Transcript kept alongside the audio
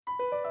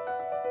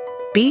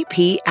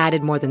BP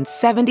added more than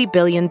 $70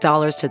 billion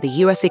to the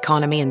U.S.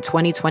 economy in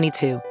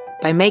 2022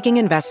 by making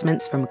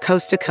investments from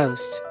coast to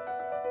coast.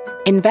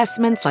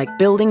 Investments like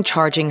building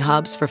charging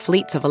hubs for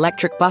fleets of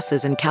electric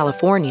buses in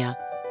California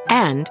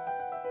and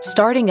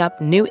starting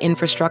up new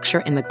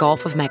infrastructure in the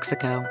Gulf of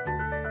Mexico.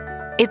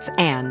 It's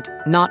and,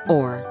 not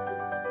or.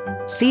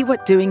 See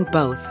what doing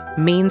both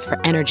means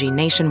for energy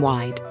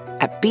nationwide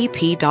at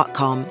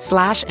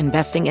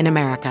bp.com/investing in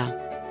America.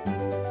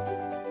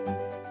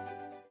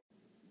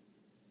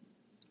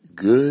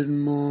 Good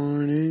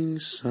morning,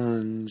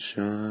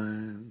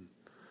 sunshine.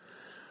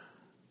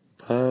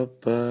 Ba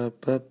ba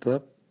ba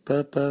ba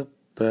ba ba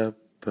ba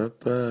ba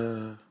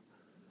ba.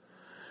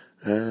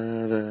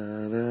 Da, da,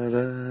 da,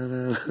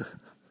 da, da.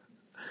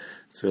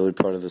 It's the only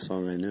part of the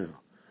song I knew.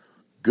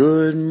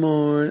 Good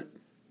morning.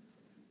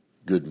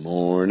 Good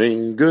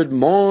morning. Good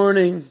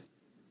morning.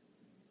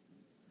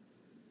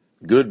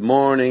 Good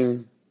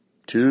morning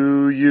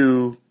to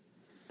you.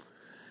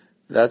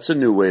 That's a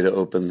new way to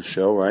open the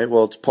show, right?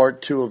 Well, it's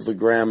part 2 of the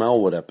Graham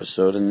Elwood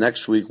episode, and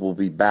next week we'll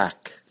be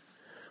back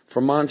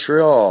from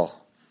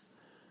Montreal,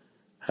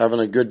 having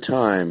a good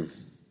time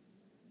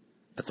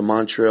at the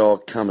Montreal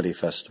Comedy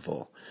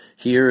Festival,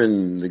 here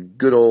in the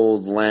good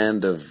old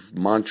land of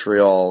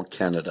Montreal,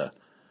 Canada.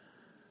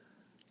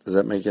 Does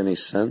that make any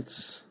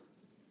sense?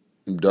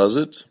 Does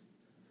it?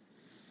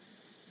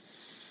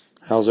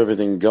 How's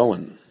everything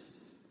going?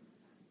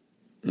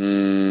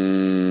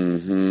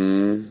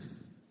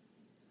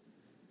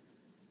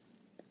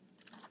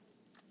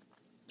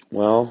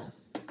 Well,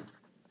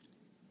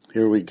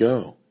 here we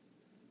go.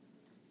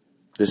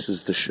 This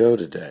is the show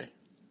today.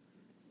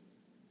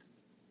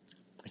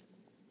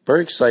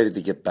 Very excited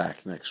to get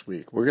back next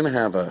week. We're going to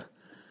have it's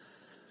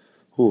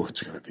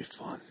going to be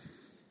fun.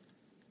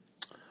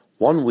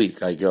 1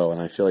 week I go,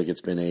 and I feel like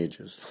it's been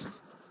ages.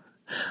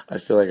 I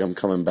feel like I'm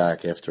coming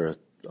back after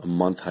a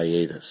month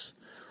hiatus.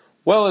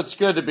 Well, it's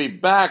good to be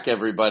back,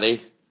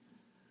 everybody.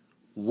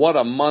 What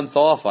a month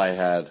off I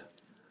had.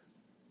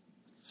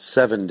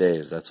 7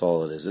 days, that's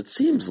all it is. It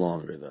seems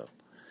longer, though.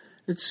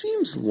 It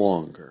seems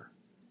longer.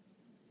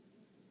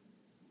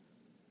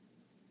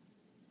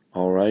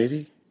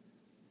 Alrighty?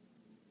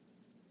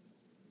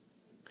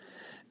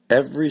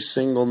 Every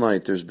single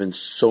night there's been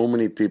so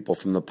many people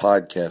from the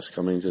podcast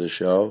coming to the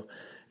show,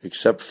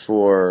 except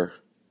for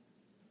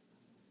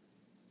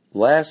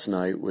last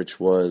night, which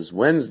was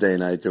Wednesday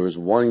night, there was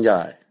one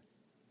guy.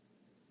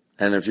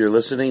 And if you're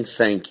listening,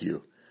 thank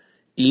you.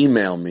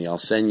 Email me. I'll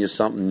send you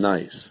something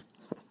nice.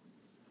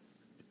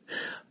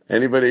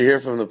 Anybody here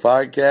from the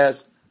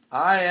podcast?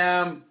 I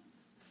am.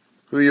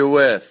 Who you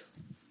with?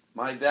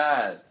 My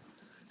dad.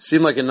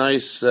 Seemed like a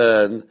nice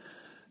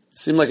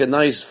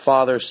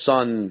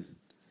father-son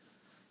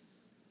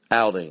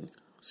outing.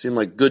 Seemed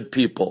like good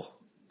people.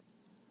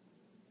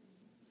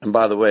 And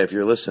by the way, if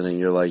you're listening,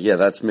 you're like, yeah,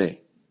 that's me.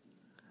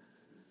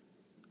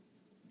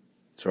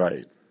 That's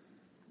right.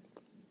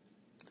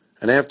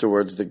 And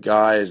afterwards, the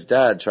guy's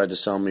dad tried to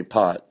sell me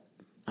pot.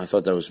 I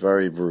thought that was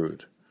very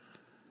rude.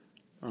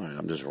 All right,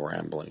 I'm just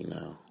rambling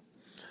now.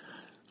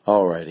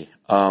 Alrighty.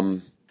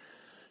 You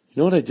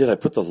know what I did? I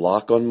put the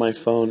lock on my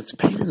phone. It's a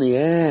pain in the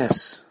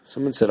ass.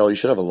 Someone said, you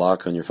should have a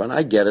lock on your phone.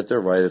 I get it.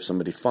 They're right. If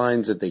somebody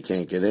finds it, they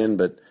can't get in.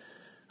 But,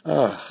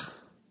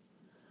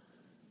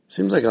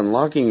 seems like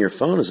unlocking your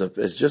phone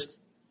is just,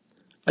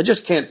 I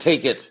just can't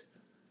take it.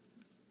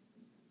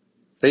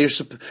 You're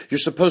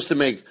supposed to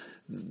make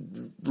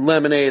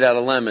lemonade out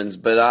of lemons,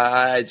 but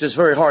it's just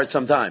very hard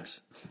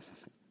sometimes.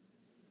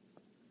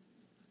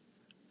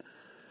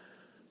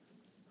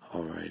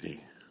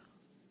 Alrighty.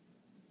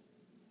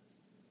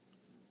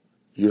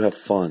 You have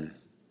fun.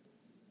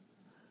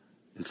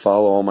 And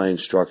follow all my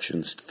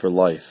instructions for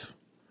life.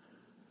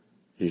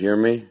 You hear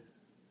me?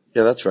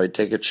 Yeah, that's right.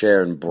 Take a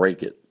chair and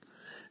break it.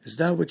 Is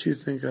that what you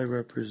think I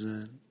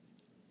represent?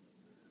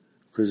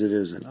 Because it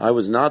isn't. I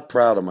was not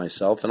proud of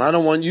myself, and I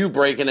don't want you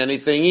breaking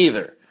anything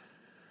either.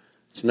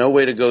 It's no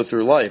way to go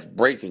through life,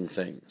 breaking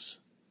things.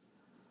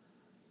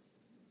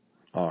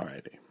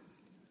 Alrighty.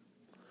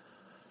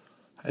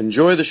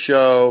 Enjoy the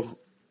show,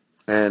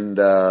 and,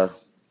 if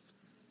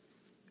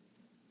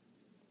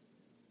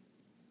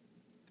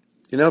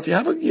you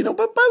have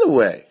but by the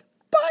way,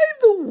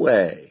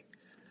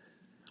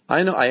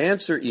 I know I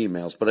answer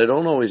emails, but I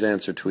don't always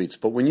answer tweets.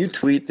 But when you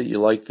tweet that you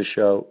like the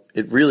show,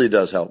 it really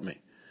does help me.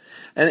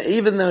 And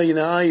even though,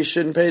 you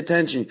shouldn't pay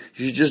attention,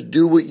 you should just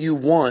do what you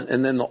want,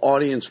 and then the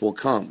audience will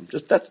come.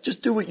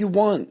 Just do what you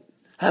want.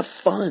 Have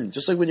fun.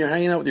 Just like when you're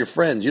hanging out with your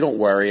friends. You don't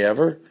worry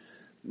ever.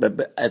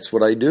 But that's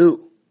what I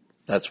do.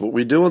 That's what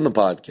we do on the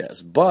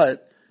podcast.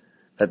 But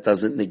that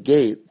doesn't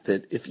negate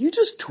that if you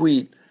just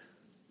tweet,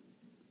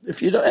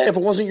 if it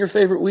wasn't your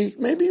favorite week,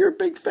 maybe you're a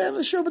big fan of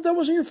the show, but that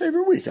wasn't your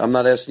favorite week. I'm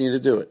not asking you to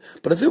do it.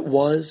 But if it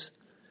was,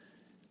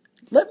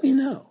 let me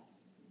know.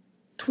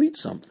 Tweet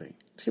something.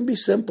 It can be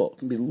simple. It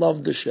can be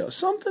love the show.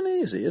 Something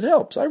easy. It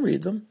helps. I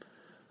read them.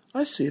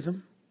 I see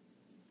them.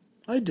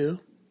 I do.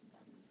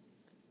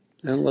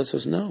 And it lets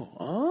us know.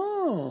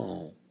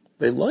 Oh,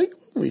 they like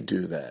when we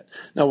do that.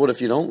 Now, what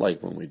if you don't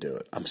like when we do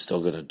it? I'm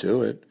still going to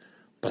do it.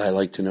 but I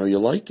like to know you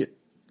like it.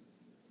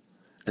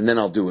 And then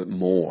I'll do it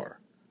more.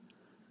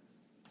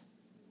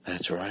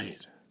 That's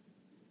right.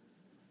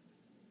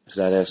 Is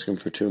that asking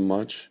for too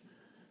much?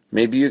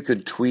 Maybe you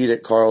could tweet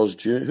at Carl's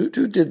Jr. Who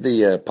did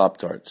the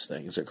Pop-Tarts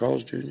thing? Is it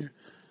Carl's Jr.?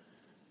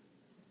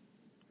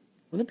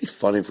 Wouldn't it be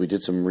funny if we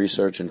did some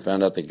research and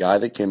found out the guy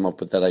that came up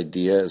with that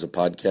idea as a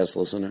podcast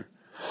listener?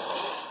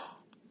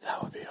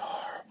 That would be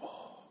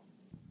horrible.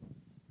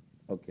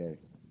 Okay.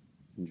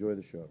 Enjoy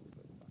the show,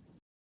 everybody.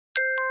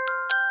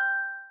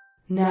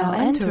 Now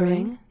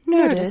entering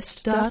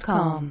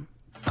Nerdist.com.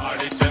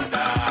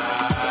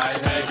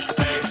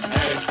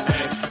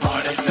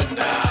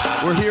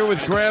 We're here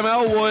with Graham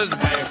Elwood.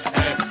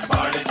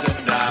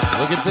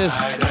 Look at this.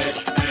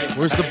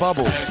 Where's the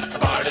bubbles?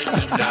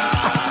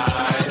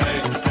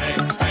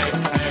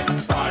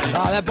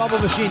 Oh, that bubble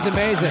machine's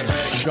amazing.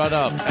 Shut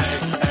up.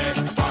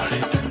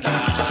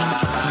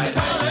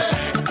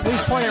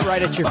 Please point it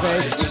right at your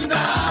face.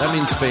 That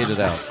means fade it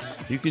out.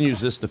 You can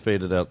use this to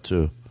fade it out,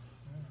 too.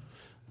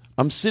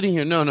 I'm sitting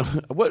here. No.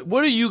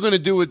 What are you going to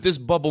do with this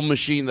bubble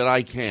machine that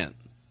I can't?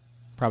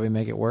 Probably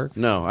make it work.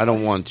 No, I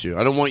don't want to.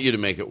 I don't want you to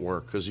make it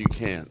work because you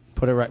can't.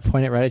 Point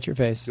it right at your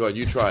face. Go ahead,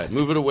 you try it.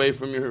 Move it away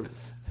from your...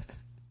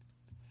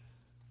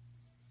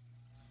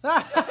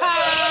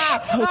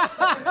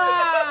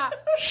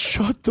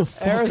 Shut the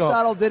fuck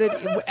Aristotle up. did it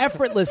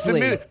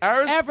effortlessly.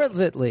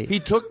 Effortlessly. He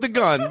took the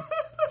gun,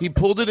 he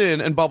pulled it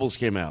in, and bubbles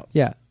came out.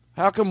 Yeah.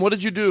 How come? What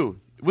did you do?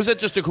 Was that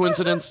just a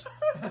coincidence?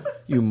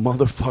 You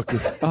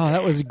motherfucker. Oh,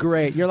 that was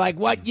great. You're like,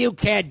 what? You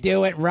can't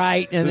do it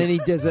right. And then he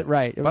does it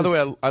right. By the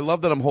way, I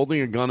love that I'm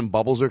holding a gun and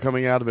bubbles are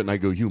coming out of it, and I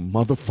go, you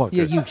motherfucker.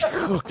 Yeah, you...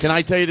 Can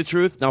I tell you the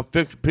truth? Now,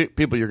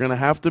 people, you're going to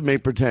have to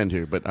make pretend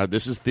here, but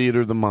this is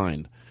theater of the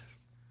mind.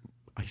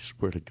 I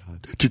swear to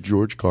God, to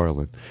George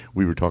Carlin,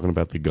 we were talking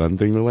about the gun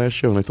thing the last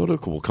show, and I thought,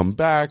 okay, we'll come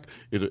back.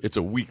 It's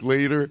a week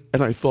later,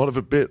 and I thought of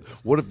a bit.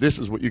 What if this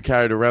is what you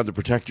carried around to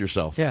protect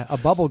yourself? Yeah, a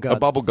bubble gun. A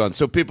bubble gun.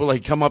 So people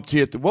like come up to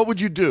you. What would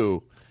you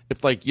do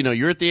if, like, you know,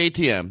 you're at the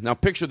ATM? Now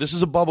picture this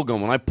is a bubble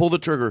gun. When I pull the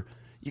trigger,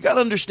 you got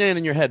to understand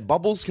in your head,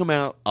 bubbles come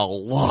out, a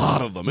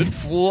lot of them. It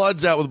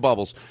floods out with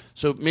bubbles.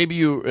 So maybe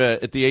you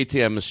at the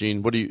ATM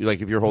machine. What do you like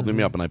if you're holding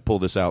me up and I pull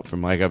this out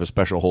from? I have a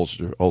special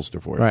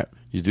holster for it. Right.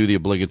 You do the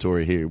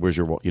obligatory here. Where's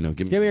your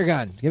give me your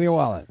gun. Give me your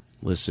wallet.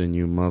 Listen,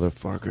 you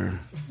motherfucker.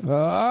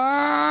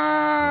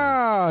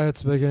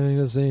 It's beginning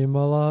to seem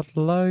a lot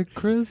like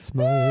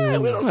Christmas. Yeah,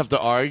 we don't have to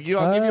argue.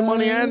 I'll give you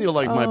money and you'll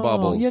like my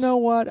bubbles. You know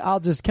what?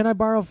 Can I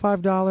borrow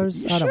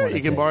 $5? Sure,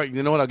 you can borrow.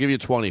 You know what? I'll give you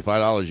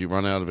 $5. You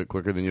run out of it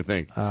quicker than you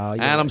think.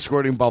 And I'm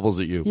squirting bubbles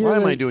at you. Why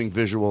am I doing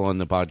visual on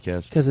the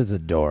podcast? Because it's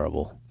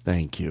adorable.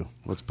 Thank you.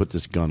 Let's put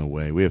this gun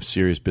away. We have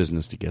serious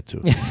business to get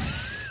to.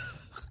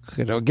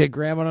 Don't get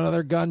Graham on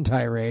another gun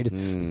tirade.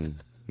 You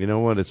know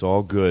what? It's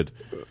all good.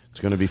 It's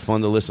going to be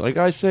fun to listen. Like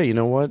I say, you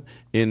know what?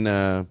 In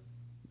you're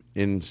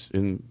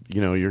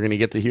going to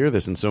get to hear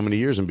this in so many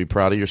years and be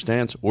proud of your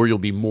stance, or you'll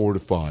be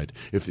mortified.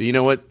 If you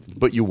know what,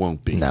 but you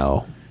won't be.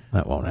 No,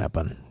 that won't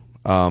happen.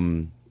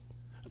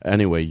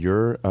 Anyway,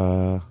 you're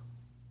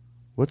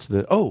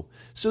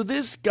so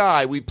this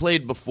guy we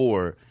played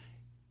before.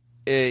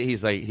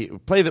 He's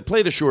like play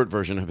the short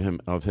version of him.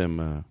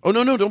 Oh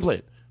no, don't play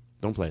it.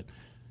 Don't play it.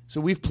 So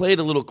we've played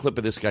a little clip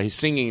of this guy. He's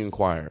singing in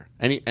choir,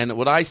 and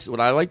what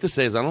I like to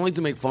say is I don't like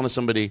to make fun of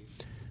somebody.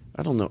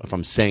 I don't know if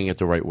I'm saying it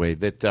the right way.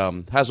 That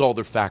has all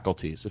their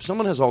faculties. If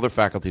someone has all their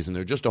faculties and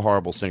they're just a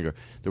horrible singer,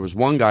 there was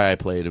one guy I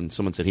played and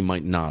someone said he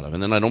might not have,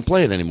 and then I don't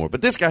play it anymore.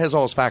 But this guy has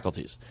all his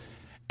faculties,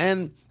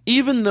 and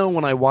even though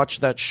when I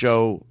watched that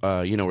show,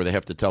 where they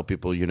have to tell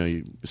people,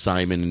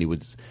 Simon, and he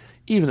would.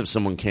 Even if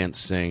someone can't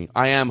sing,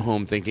 I am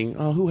home thinking,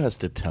 oh, who has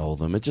to tell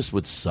them? It just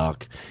would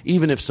suck.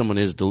 Even if someone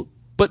is,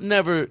 but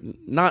never,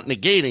 not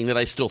negating that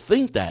I still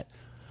think that.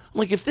 I'm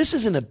like, if this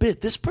isn't a bit,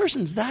 this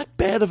person's that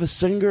bad of a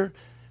singer.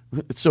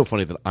 It's so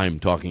funny that I'm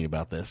talking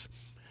about this,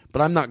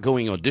 but I'm not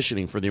going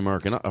auditioning for the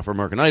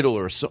American Idol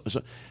or so,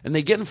 and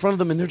they get in front of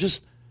them and they're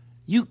just,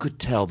 you could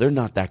tell they're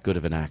not that good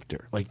of an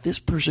actor. Like this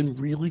person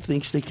really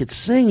thinks they could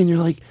sing, and you're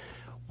like,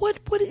 what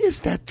is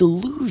that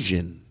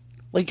delusion?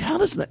 Like, how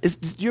does that? Do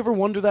you ever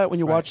wonder that when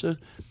you watch this?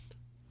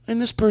 And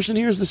this person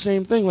here is the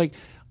same thing. Like,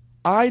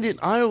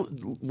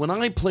 when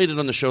I played it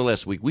on the show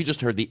last week, we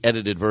just heard the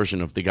edited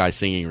version of the guy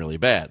singing really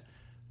bad.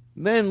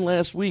 Then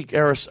last week,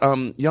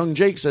 young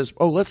Jake says,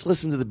 "Oh, let's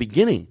listen to the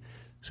beginning."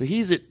 So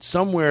he's at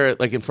somewhere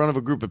like in front of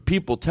a group of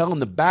people telling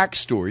the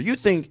backstory. You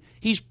think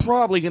he's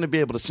probably going to be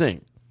able to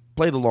sing?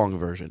 Play the long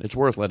version. It's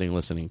worth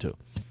listening to.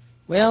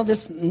 Well,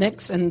 this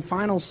next and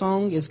final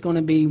song is going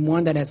to be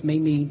one that has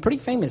made me pretty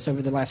famous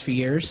over the last few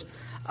years.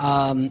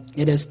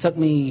 It has took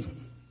me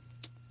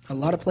a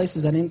lot of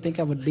places I didn't think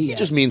I would be at. It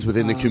just means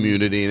within the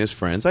community and his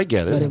friends. I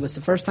get it. But it was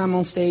the first time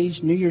on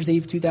stage, New Year's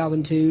Eve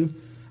 2002,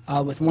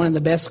 with one of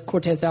the best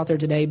quartets out there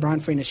today, Brian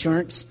Free and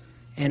Assurance.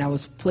 And I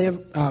was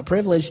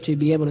privileged to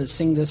be able to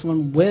sing this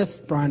one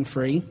with Brian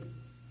Free.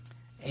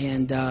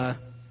 And I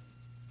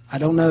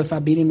don't know if I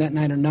beat him that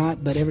night or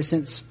not, but ever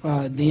since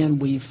then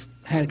we've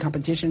had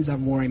competitions.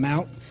 I've wore him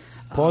out.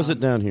 Pause it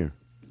down here.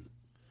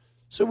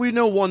 So we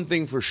know one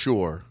thing for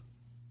sure.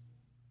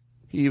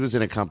 He was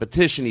in a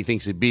competition. He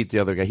thinks he beat the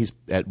other guy. He's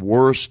at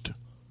worst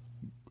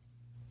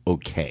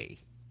okay.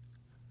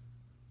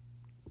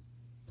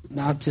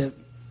 Not to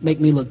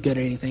make me look good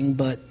or anything,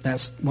 but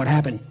that's what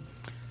happened.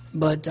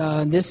 But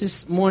this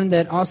is one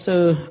that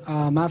also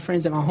my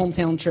friends at my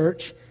hometown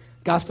church,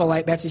 Gospel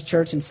Light Baptist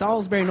Church in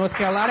Salisbury, North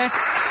Carolina,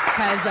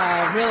 has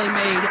really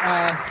made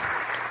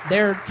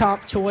their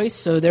top choice.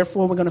 So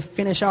therefore, we're going to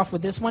finish off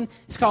with this one.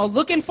 It's called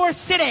Looking for a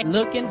City.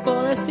 Looking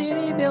for a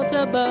city built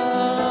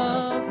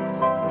above.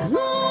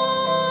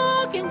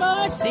 Looking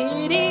for a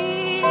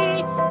city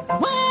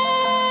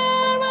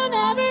where we'll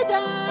never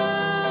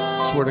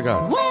die. Swear to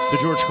God. The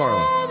George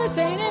Carlin. The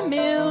saint in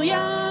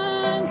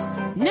millions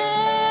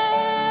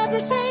never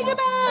say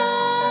goodbye.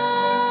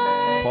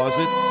 Pause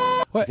it.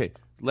 What? Okay,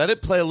 let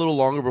it play a little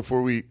longer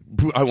before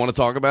I want to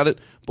talk about it.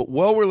 But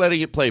while we're letting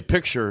it play,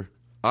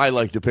 I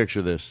like to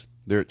picture this.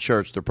 They're at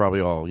church. They're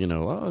probably all,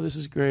 oh, this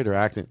is great, or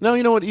acting. No,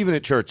 you know what? Even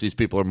at church, these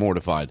people are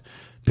mortified.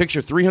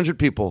 Picture 300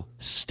 people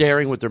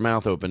staring with their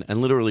mouth open, and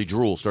literally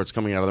drool starts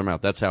coming out of their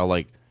mouth. That's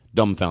how,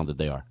 dumbfounded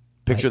they are.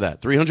 Picture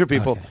that. 300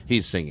 people, okay.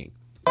 He's singing.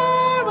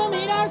 We'll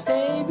meet our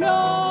Savior, and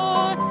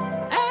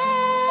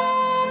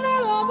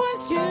our loved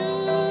ones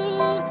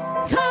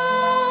too.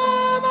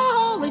 Come,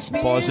 Holy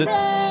Spirit. Pause it.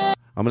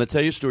 I'm going to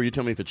tell you a story. You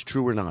tell me if it's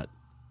true or not.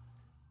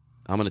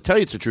 I'm going to tell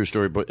you it's a true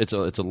story, but it's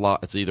a lie.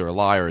 It's either a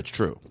lie or it's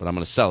true. But I'm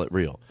going to sell it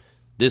real.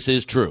 This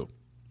is true.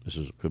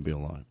 Could be a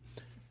lie.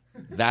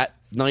 That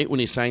night when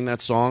he sang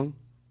that song,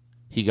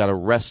 he got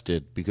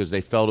arrested because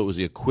they felt it was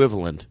the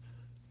equivalent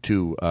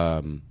to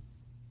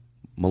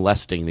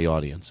molesting the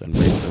audience and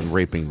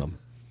raping them.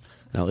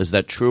 Now, is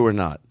that true or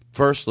not?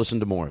 First,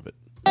 listen to more of it.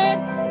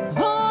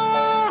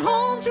 Our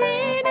homes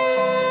renewed,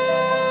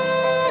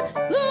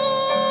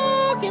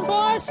 looking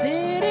for a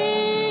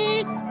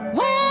city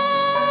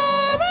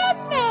where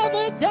we'll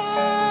never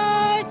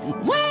die,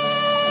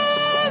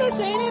 where the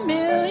saint in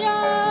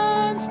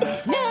millions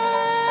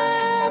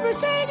never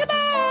say goodbye.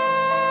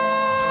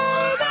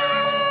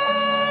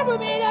 There will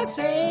meet our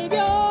Savior.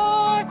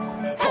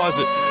 Pause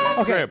it.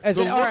 Okay,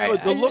 Graham,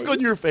 the look on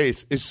your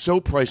face is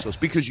so priceless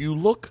because you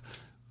look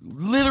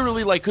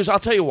literally because I'll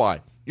tell you why.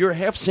 You're a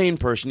half sane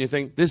person. You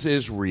think this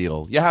is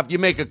real. You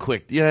make a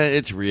quick,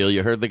 it's real.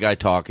 You heard the guy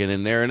talking,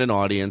 and they're in an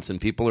audience, and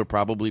people are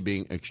probably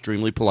being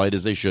extremely polite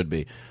as they should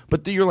be.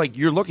 But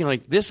you're looking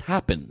like this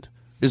happened.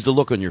 Is the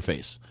look on your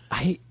face?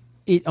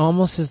 It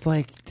almost is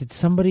like, did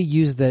somebody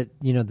use the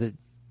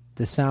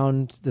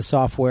sound, the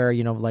software,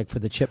 for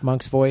the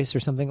Chipmunks voice or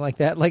something like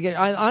that?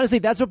 Honestly,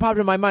 that's what popped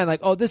in my mind.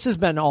 Like, oh, this has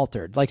been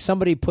altered. Like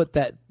somebody put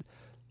that.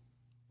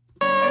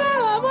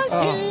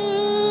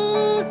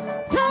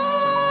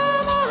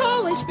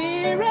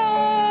 Spirit,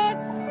 our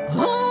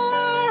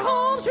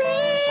homes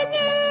renewed,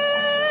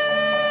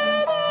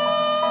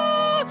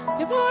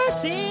 looking for a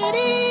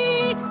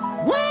city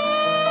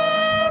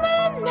where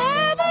we'll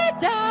never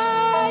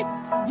die,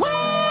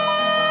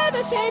 where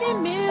the saint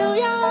in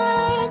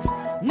millions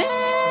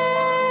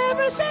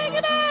never say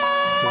goodbye.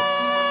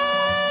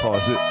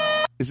 Pause it.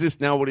 Is this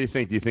now? What do you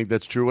think? Do you think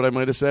that's true? What I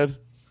might have said?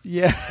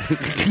 Yeah.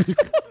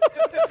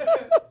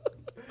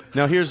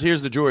 Now here's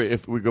the jury.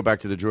 If we go back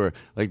to the jury,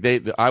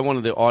 I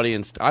wanted the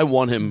audience. I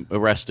want him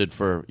arrested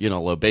for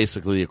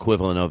basically the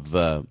equivalent of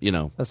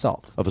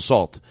assault.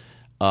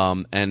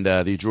 And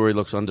the jury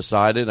looks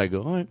undecided. I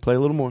go, all right, play a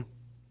little more.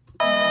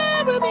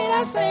 We'll meet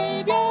our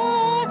Savior,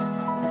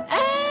 and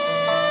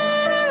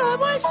our love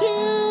was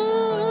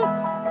true.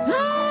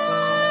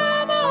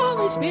 Come,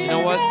 Holy Spirit. You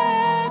know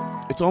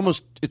what? It's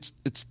almost it's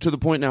to the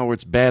point now where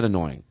it's bad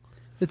annoying.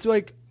 It's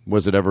like.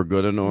 Was it ever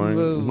good annoying?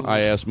 Whoa. I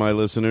asked my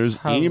listeners,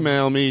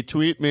 email me,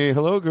 tweet me.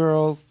 Hello,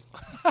 girls.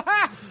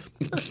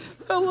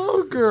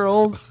 Hello,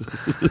 girls.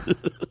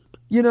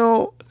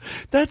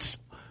 That's...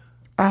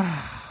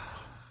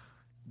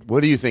 What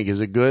do you think? Is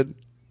it good?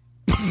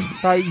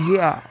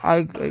 Yeah.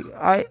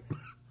 I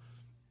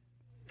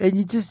and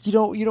you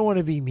don't want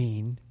to be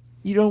mean.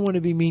 You don't want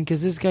to be mean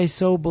because this guy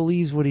so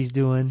believes what he's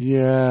doing.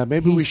 Yeah,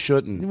 maybe we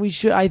shouldn't. We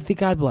should. I think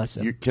God bless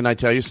him. Can I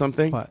tell you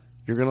something? What?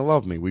 You're going to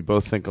love me. We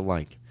both think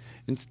alike.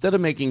 Instead of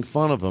making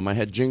fun of him, I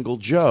had Jingle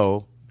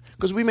Joe,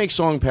 because we make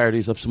song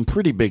parodies of some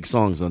pretty big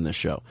songs on this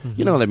show. Mm-hmm.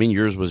 You know what I mean?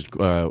 Yours was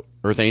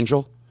Earth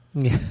Angel,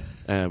 yeah,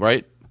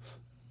 right?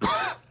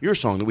 Your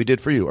song that we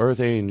did for you, Earth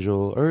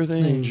Angel,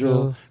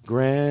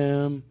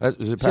 Graham. That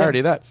is a parody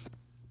of that.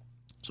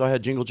 So I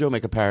had Jingle Joe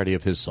make a parody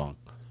of his song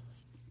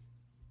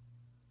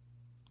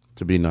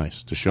to be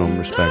nice, to show him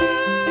respect.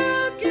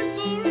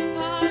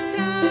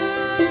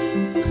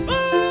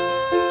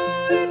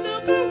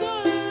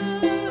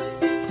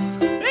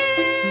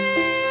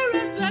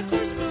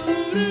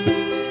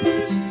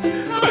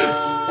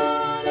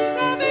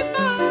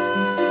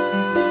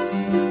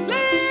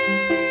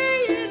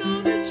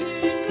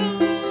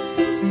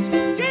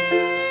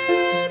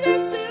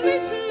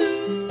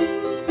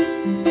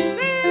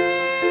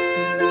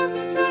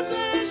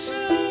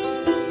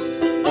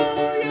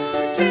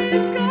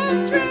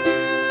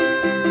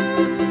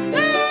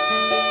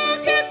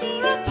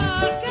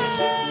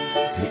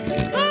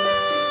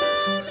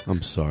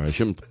 sorry. I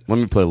shouldn't. Let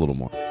me play a little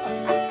more.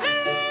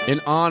 In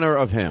honor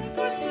of him.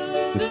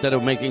 Instead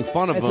of making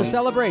fun of him. It's a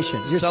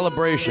celebration.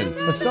 Celebration.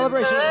 A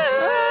celebration.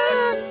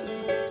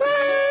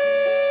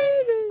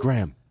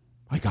 Graham,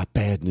 I got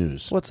bad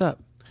news. What's up?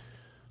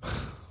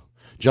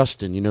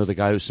 Justin, you know the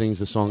guy who sings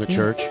the song at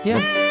church?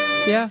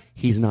 Yeah.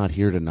 He's not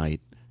here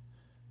tonight.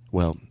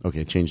 Well,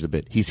 okay, change the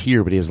bit. He's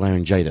here, but he has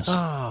laryngitis.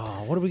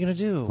 Oh, what are we going to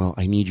do? Well,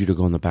 I need you to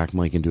go on the back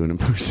mic and do an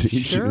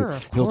impersonation. Sure,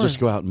 of He'll course. just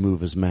go out and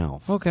move his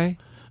mouth. Okay.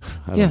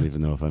 I don't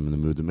even know if I'm in the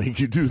mood to make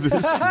you do this.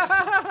 Put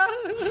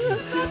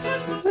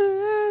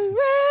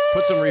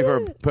some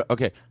reverb.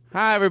 Okay.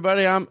 Hi,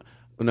 everybody. No,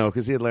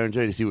 because he had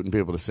laryngitis. He wouldn't be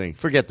able to sing.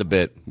 Forget the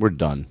bit. We're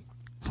done.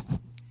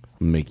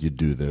 Make you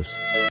do this.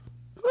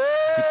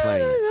 Keep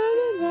playing it.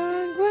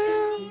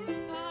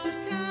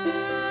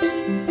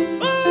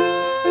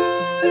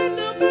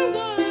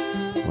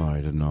 All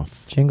right,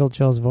 enough. Jingle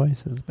Joe's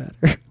voice is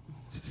better.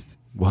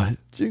 What?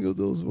 Jingle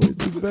Joe's voice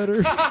is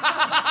better.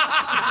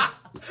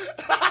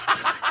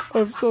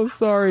 I'm so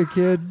sorry,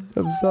 kid.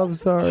 I'm so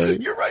sorry.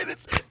 You're right.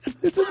 It's better.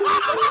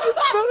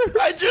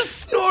 I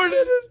just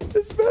snorted.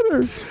 It's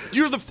better.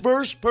 You're the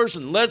first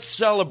person. Let's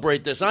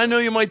celebrate this. I know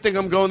you might think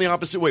I'm going the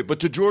opposite way, but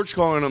to George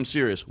Carlin, I'm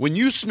serious. When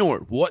you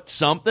snort,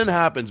 something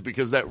happens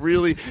because the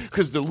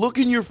look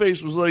in your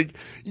face was like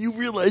you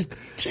realized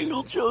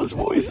Jingle Joe's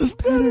voice is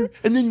better.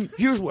 And then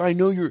here's what I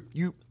know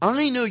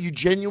I know you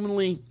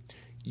genuinely.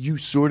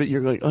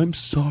 You're like, I'm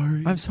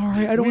sorry. I'm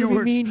sorry. I don't want to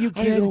be mean to you,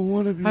 kid. I don't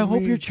want to be I hope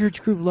mean. your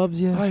church group loves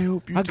you. I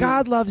hope you do.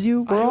 God loves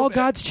you. We're all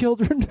God's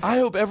children. I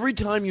hope every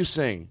time you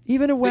sing.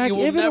 Even a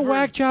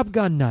whack job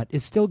gun nut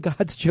is still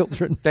God's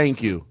children.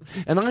 Thank you.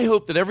 And I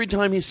hope that every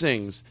time he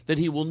sings that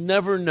he will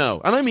never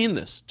know. And I mean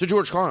this to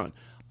George Carlin.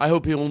 I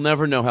hope he will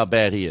never know how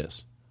bad he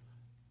is.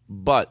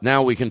 But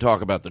now we can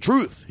talk about the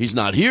truth. He's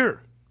not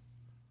here.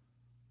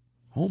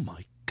 Oh,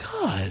 my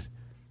God.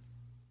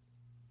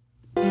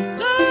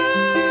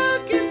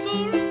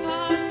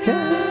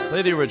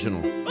 Play the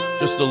original.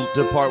 Just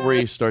the part where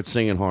he starts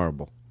singing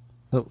horrible.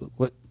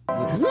 What?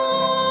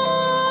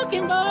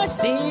 Looking for a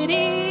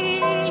city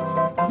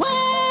where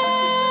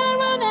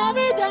we'll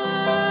never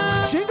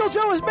die. Jingle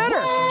Joe is better.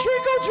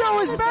 Jingle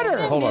Joe is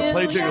better. Hold on.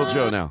 Play Jingle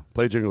Joe now.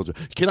 Play Jingle Joe.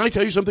 Can I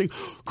tell you something?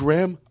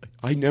 Graham,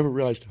 I never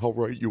realized how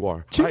right you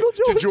are. Jingle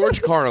Joe to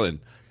George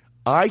Carlin,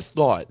 I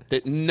thought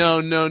that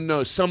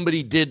no,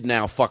 somebody did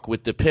now fuck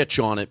with the pitch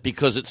on it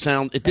because it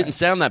didn't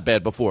sound that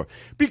bad before.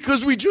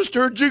 Because we just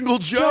heard Jingle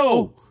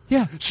Joe.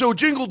 Yeah. So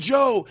Jingle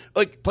Joe,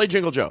 play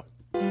Jingle Joe.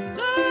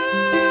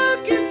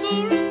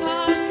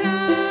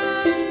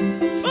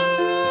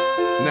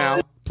 Now,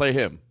 play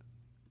him.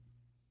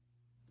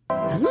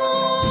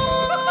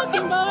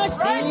 Looking for a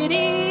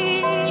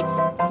city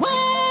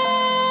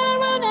where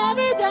we'll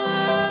never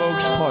die.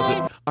 Folks, pause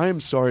it. I am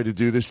sorry to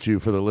do this to you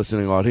for the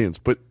listening audience,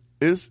 but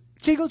is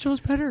Jingle Joe's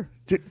better.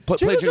 play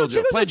Jingle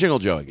Joe. Play Jingle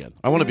Joe again.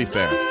 I want to be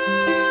fair.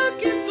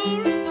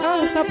 Oh,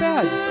 that's not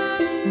bad.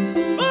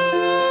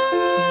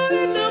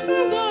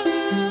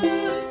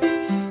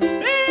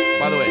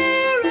 By the way,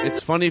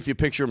 it's funny if you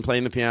picture him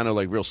playing the piano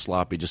like real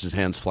sloppy, just his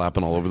hands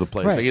flapping all over the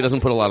place. Right. Like he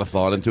doesn't put a lot of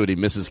thought into it. He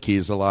misses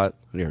keys a lot.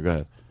 Here, go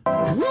ahead.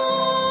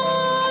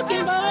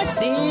 Looking for a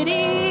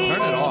city.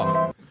 Turn it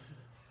off.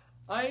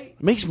 It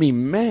makes me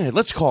mad.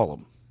 Let's call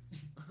him.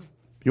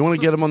 You want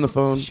to get him on the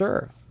phone?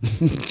 Sure.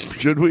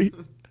 Should we?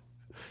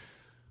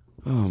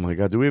 Oh my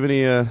God! Do we have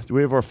any? Do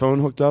we have our phone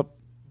hooked up?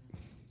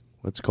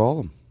 Let's call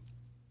him.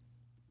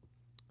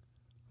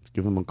 Let's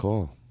give him a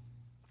call.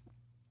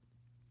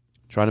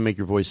 Try to make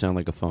your voice sound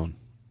like a phone.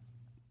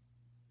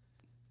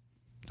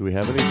 Do we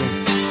have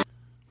anything? What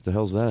the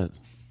hell's that?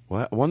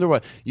 Well, I wonder why.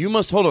 You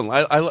must hold on.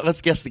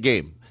 Let's guess the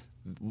game.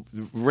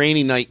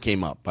 Rainy night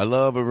came up. I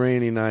love a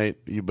rainy night,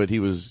 but he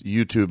was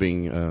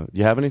YouTubing.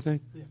 You have anything?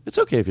 Yeah. It's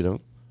okay if you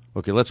don't.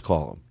 Okay, let's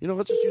call him.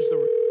 Let's just use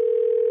the.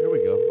 There we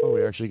go. Oh,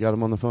 we actually got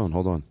him on the phone.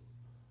 Hold on.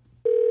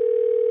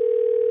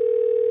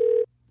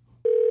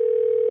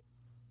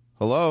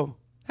 Hello?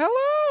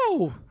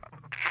 Hello.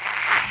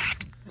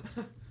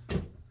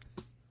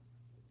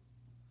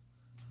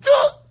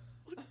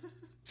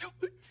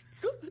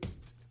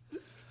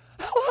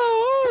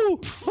 Hello.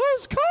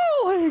 Who's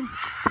calling?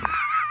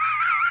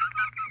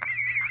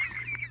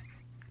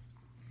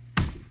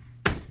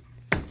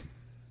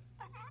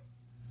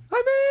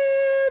 I'm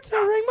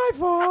answering my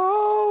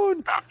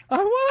phone. I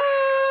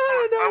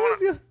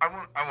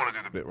want to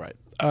do the bit right.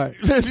 All right.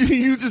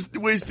 You just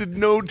wasted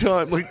no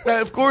time.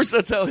 Of course,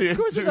 that's how he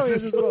answers. Of course, that's how he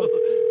answers the phone.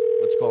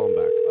 Let's call him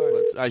back.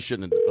 Right. I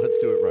shouldn't. Let's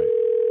do it right.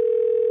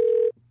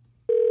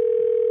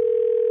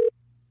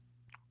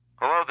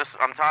 Hello,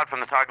 I'm Todd from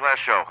the Todd Glass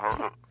Show.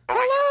 Hello.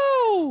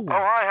 Oh,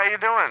 hi. How you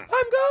doing?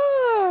 I'm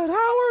good.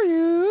 How are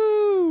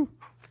you?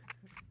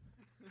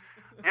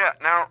 Yeah.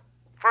 Now,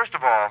 first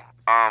of all,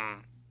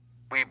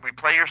 we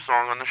play your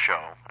song on the show,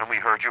 and we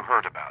heard you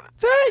heard about it.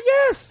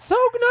 Yes, so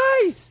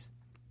nice.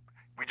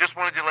 We just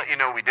wanted to let you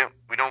know we don't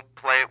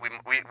play it.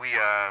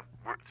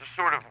 We're just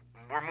sort of.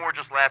 We're more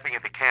just laughing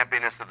at the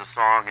campiness of the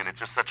song, and it's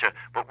just such a.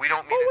 But we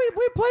don't mean.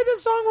 We play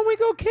this song when we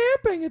go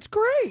camping. It's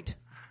great.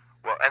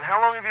 Well, and how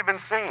long have you been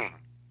singing?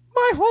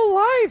 my whole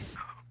life.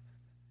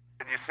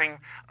 And you sing.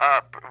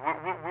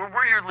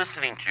 Where you're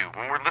listening to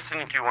when we're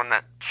listening to you on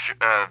that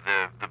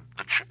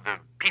the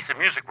piece of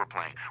music we're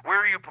playing. Where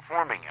are you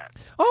performing at?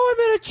 Oh,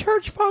 I'm at a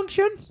church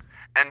function.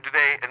 And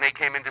they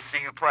came in to see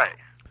you play.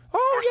 Oh,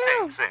 or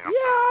yeah. Sing. Yeah,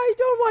 I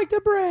don't like to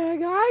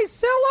brag. I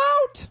sell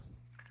out.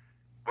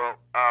 Well,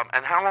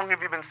 and how long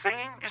have you been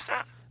singing, you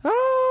said?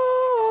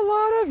 Oh, a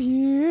lot of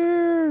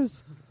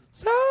years.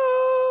 So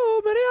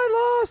many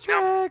I lost track.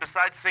 Now,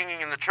 besides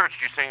singing in the church,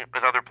 do you sing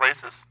at other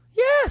places?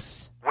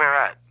 Yes. Where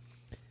at?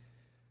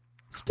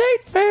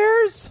 State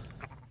fairs.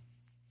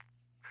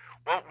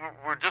 Well,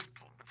 it's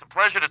a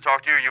pleasure to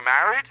talk to you. Are you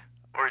married?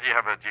 Or do you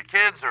have your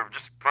kids? Or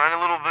just find a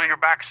little bit of your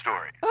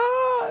backstory? Yeah,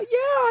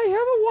 I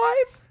have a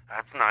wife.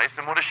 That's nice.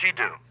 And what does she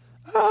do?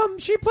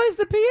 She plays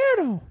the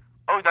piano.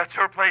 Oh, that's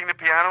her playing the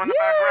piano in the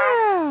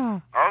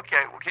background? Yeah.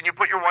 Okay. Well, can you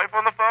put your wife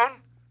on the phone?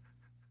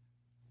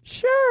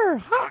 Sure.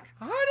 Honey?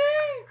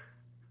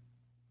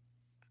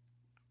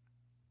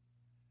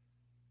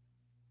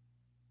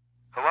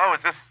 Hello?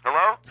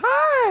 Hello?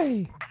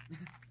 Hi.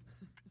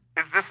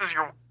 This is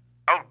your...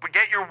 Oh, but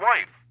get your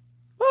wife.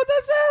 Oh,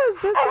 this is.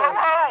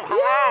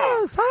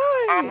 Hello. Yes,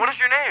 hi. What is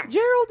your name?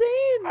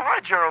 Geraldine. Oh, hi,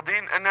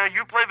 Geraldine. And now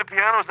you play the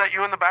piano. Is that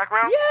you in the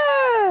background?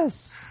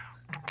 Yes.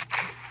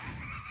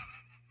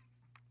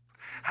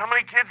 How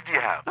many kids do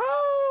you have?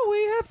 Oh,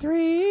 we have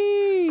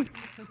 3.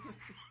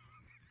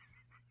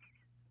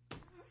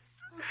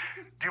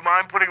 Do you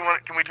mind putting one...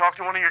 Can we talk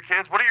to one of your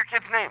kids? What are your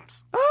kids' names?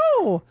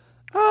 Oh,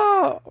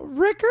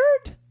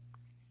 Rickard.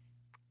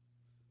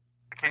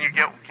 Can you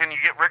get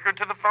Rickard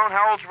to the phone?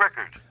 How old's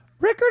Rickard?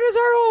 Rickard is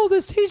our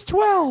oldest. He's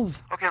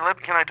 12. Okay,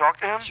 can I talk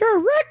to him? Sure,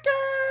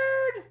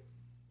 Rickard.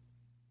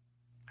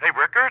 Hey,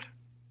 Rickard.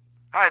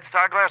 Hi, it's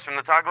Todd Glass from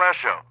the Todd Glass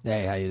Show.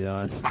 Hey, how you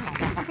doing?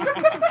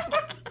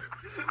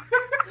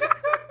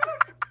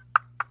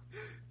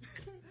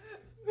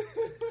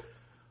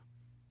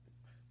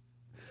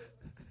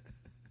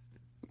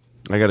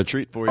 I got a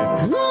treat for you.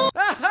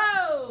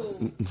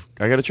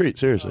 I got a treat,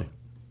 seriously.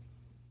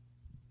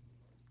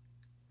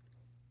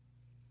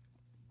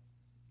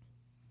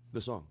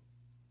 The song.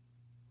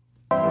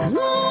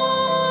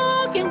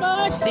 Looking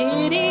for a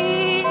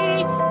city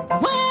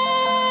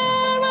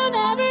where I'll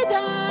never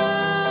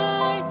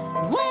die.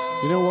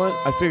 You know what?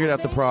 I figured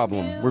out the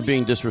problem. We're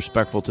being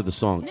disrespectful to the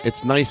song.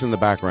 It's nice in the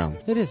background.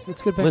 It is.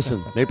 It's good background.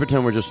 Listen, they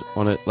pretend we're just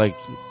on it, like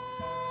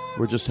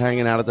we're just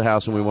hanging out at the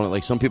house and we want it.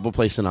 Like some people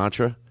play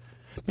Sinatra.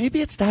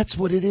 Maybe that's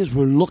what it is.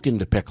 We're looking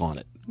to pick on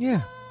it.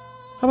 Yeah.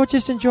 How about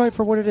just enjoy it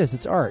for what it is?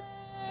 It's art.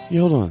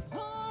 Yeah, hold on.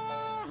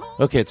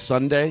 Okay, it's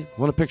Sunday.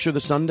 Want a picture of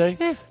the Sunday?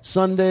 Yeah.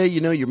 Sunday,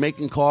 you're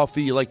making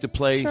coffee. You like to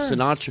play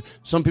Sinatra.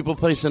 Some people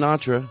play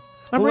Sinatra.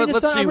 I'm Well,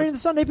 reading the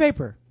Sunday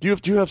paper. Do you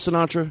have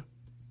Sinatra? Do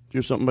you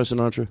have something by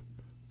Sinatra?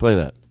 Play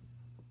that.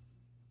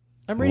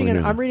 I'm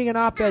reading an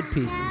op-ed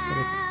piece instead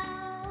of...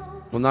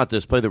 Well, not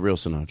this. Play the real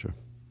Sinatra.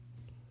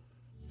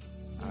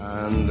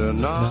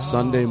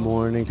 Sunday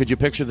morning. Could you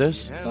picture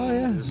this? Oh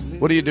yeah.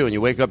 What are you doing?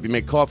 You wake up, you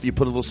make coffee, you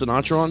put a little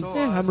Sinatra on?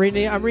 Yeah, I'm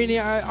reading the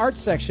art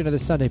section of the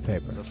Sunday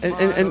paper.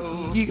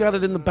 And you got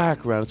it in the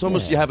background. It's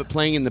almost you have it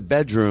playing in the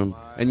bedroom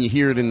and you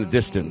hear it in the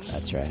distance.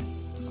 That's right.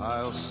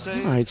 All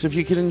right, so if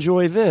you could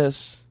enjoy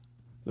this,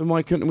 then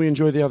why couldn't we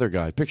enjoy the other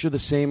guy? Picture the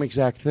same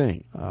exact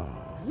thing.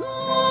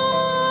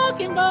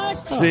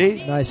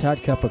 See? Nice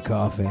hot cup of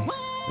coffee.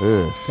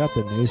 Ugh. Got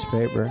the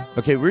newspaper.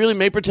 Okay, really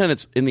may pretend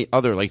it's in the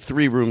other, like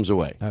 3 rooms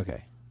away.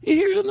 Okay. You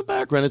hear it in the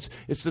background.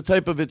 It's the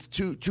type of, it's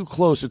too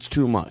close, it's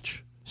too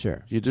much.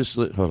 Sure. You just,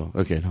 hold on.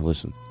 Okay, now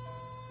listen.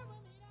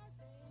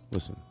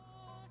 Listen.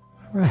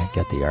 All right,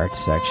 got the art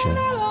section.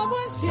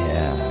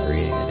 Yeah,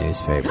 reading the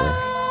newspaper. My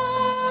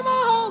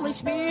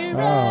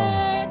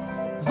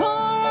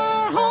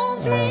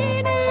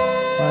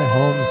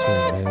home's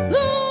renewed.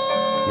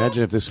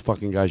 Imagine if this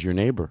fucking guy's your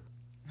neighbor.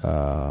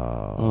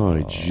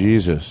 Oh,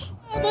 Jesus.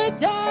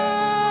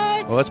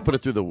 Well, let's put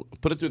it through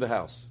the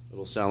house.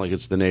 It'll sound like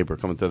it's the neighbor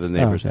coming through the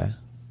neighbor's house.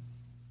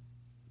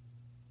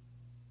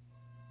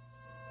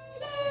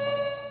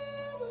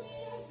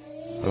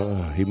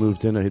 He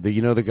moved in.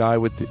 You know the guy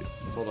with the...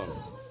 Hold on.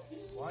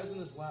 Why isn't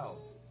this loud?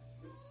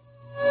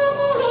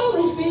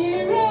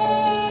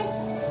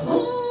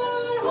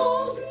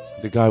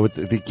 The guy with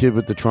the kid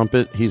with the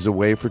trumpet, he's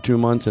away for 2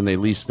 months and they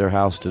leased their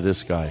house to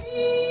this guy.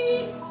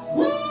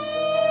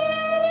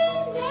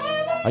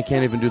 I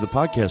can't even do the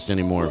podcast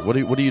anymore. What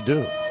do you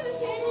do?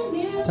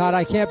 Todd,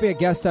 I can't be a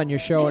guest on your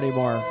show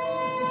anymore.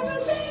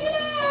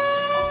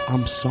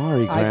 I'm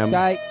sorry, Graham.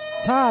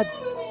 Todd,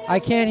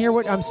 I can't hear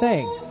what I'm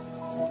saying.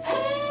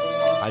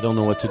 I don't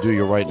know what to do.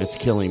 You're right, and it's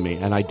killing me,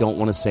 and I don't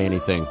want to say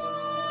anything.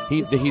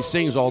 He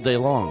sings all day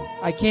long.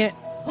 I can't.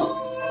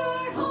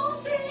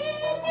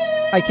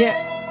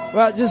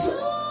 Well, just...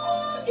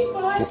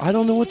 I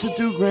don't know what to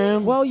do,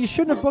 Graham. Well, you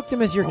shouldn't have booked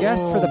him as your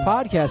guest for the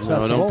podcast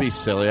festival. No, don't be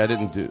silly. I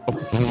didn't do...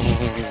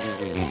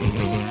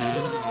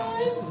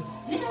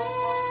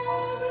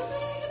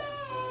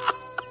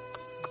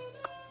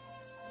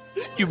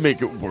 You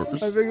make it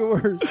worse. I make it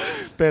worse.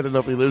 Bad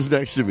enough he lives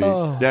next to me.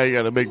 Oh. Now you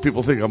got to make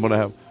people think I'm going to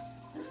have...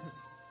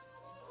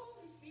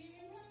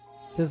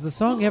 Does the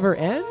song ever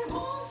end? Do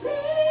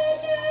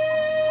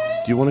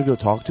you want to go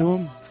talk to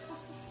him?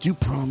 Do you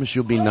promise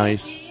you'll be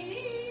nice?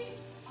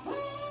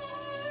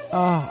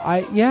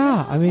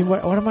 Yeah. I mean,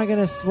 what am I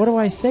gonna? What do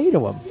I say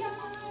to him?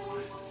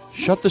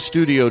 Shut the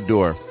studio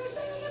door.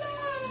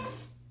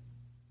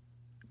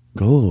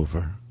 Go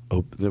over.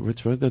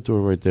 It's right that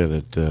door right there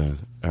that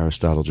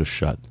Aristotle just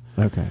shut.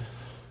 Okay.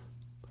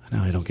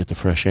 Now I don't get the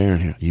fresh air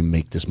in here. You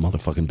make this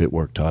motherfucking bit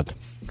work, Todd.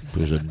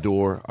 There's a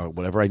door or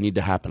whatever I need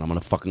to happen. I'm going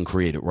to fucking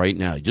create it right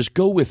now. Just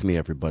go with me,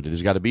 everybody.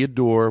 There's got to be a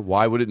door.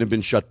 Why would it have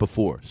been shut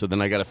before? So then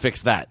I got to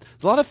fix that.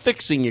 There's a lot of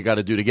fixing you got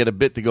to do to get a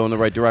bit to go in the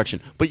right direction.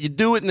 But you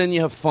do it and then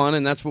you have fun,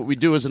 and that's what we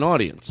do as an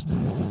audience.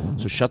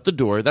 So shut the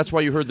door. That's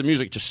why you heard the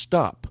music. Just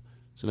stop.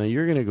 So now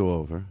you're going to go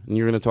over, and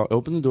you're going to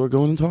open the door,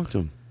 go in and talk to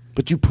him.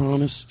 But you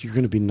promise you're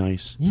going to be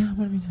nice. Yeah, I'm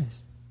going to be nice.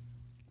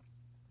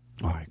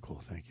 All right, cool.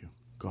 Thank you.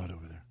 Go ahead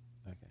over there.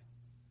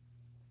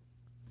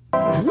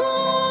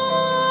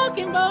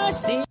 Looking for a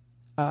seat.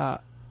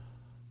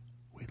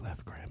 We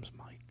left Graham's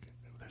mic.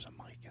 There's a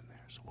mic in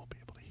there, so we'll be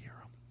able to hear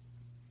him.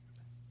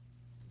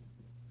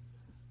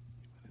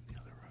 He went in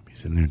the other room.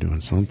 He's in there doing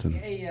something.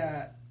 Hey,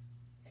 I'm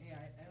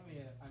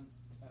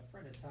a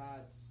friend of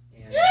Todd's.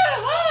 And Yeah,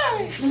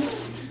 hi.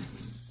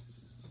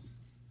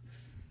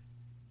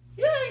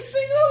 Yeah, I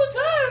sing all the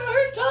time. I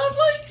heard Todd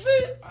likes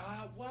it.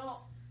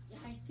 Well, yeah,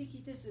 I think he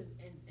does it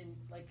in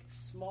like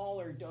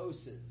smaller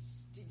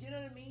doses. Do you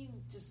know what I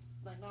mean? Just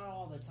like not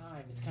all the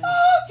time. It's kind of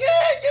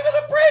Okay, give it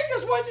a break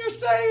is what you're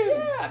saying.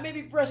 yeah.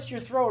 Maybe breast your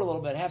throat a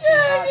little bit. Have some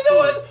Yeah, hot you know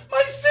tea. what?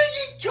 My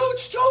singing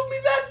coach told me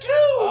that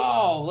too.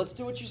 Oh, let's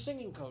do what your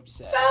singing coach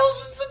said.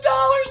 Thousands of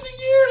dollars a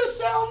year to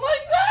sound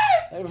like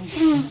that.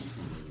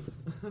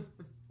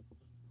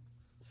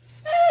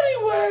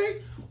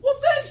 Anyway, well,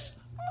 thanks.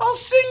 I'll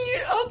sing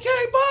you.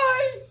 Okay,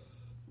 bye.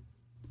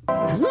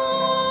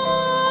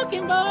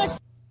 Looking for a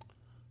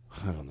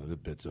I don't know. The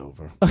bit's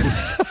over.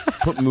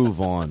 Move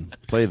on.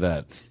 Play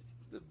that.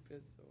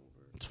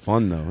 It's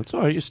fun though. It's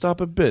all right. You stop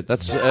a bit.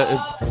 That's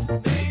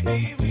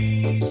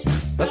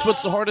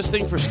what's the hardest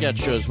thing for sketch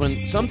shows.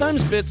 When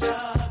sometimes bits,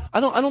 I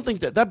don't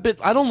think that bit.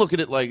 I don't look at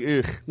it like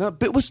ugh. That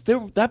bit was there.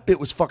 That bit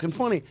was fucking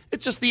funny.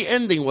 It's just the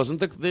ending wasn't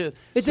the.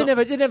 It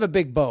didn't have a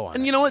big bow on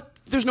And it. you know what?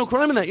 There's no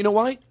crime in that. You know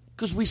why?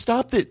 Because we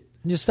stopped it.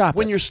 You stop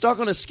When it. you're stuck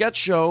on a sketch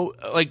show,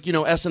 like,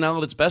 SNL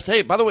at its best,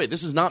 hey, by the way,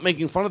 this is not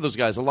making fun of those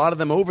guys. A lot of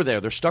them over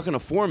there, they're stuck in a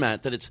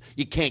format that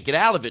you can't get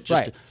out of it.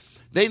 Just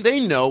Right.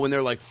 They know when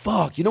they're like,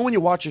 fuck. When you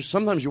watch,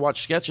 sometimes you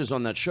watch sketches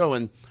on that show,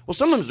 and, well,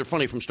 sometimes they're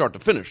funny from start to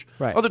finish.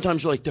 Right. Other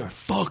times you're like, they're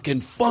fucking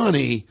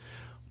funny,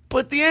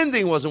 but the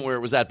ending wasn't where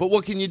it was at. But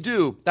what can you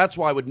do? That's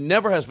why I would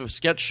never have a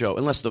sketch show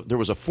unless there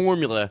was a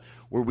formula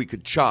where we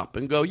could chop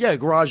and go, yeah,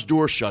 garage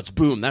door shuts,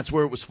 boom, that's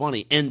where it was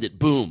funny, end it,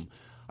 boom.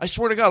 I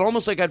swear to God,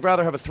 almost like I'd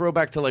rather have a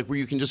throwback to like where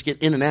you can just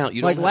get in and out.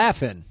 You like don't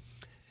Laugh-In.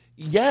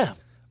 Yeah.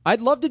 I'd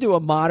love to do a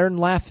modern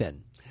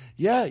Laugh-In.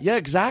 Yeah,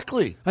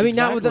 exactly. I mean,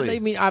 not with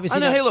Exactly. obviously. I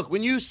know. not- Hey, look,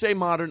 when you say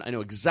modern, I know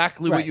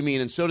exactly what Right. you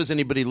mean, and so does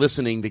anybody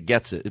listening that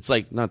gets it. It's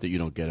like, not that you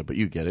don't get it, but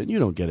you get it, and you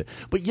don't get it.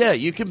 But yeah,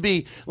 you can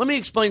be. Let me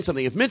explain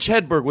something. If Mitch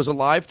Hedberg was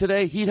alive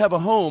today, he'd have a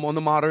home on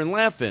the Modern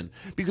Laugh-In,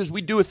 because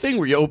we do a thing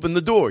where you open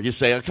the door, you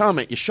say a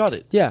comment, you shut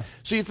it. Yeah.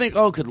 So you think,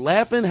 oh, could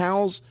Laugh-In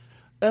house?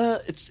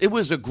 It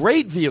was a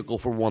great vehicle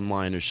for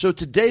one-liners. So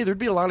today there'd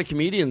be a lot of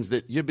comedians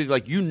that you'd be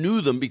like, you knew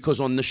them because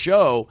on the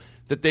show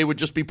that they would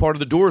just be part of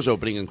the doors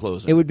opening and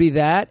closing. It would be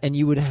that, and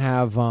you would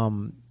have.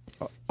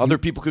 Other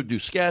people could do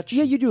sketch.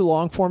 Yeah, you do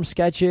long form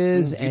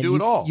sketches, You and do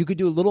it all. You could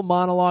do a little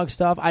monologue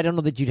stuff. I don't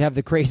know that you'd have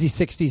the crazy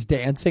 '60s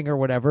dancing or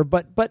whatever,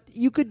 but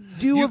you could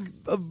do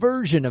a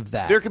version of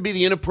that. There could be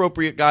the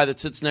inappropriate guy that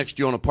sits next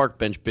to you on a park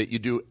bench bit you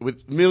do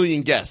with a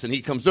million guests, and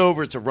he comes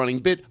over, it's a running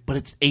bit, but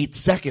it's 8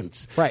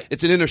 seconds. Right.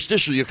 It's an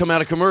interstitial, you come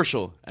out of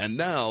commercial, and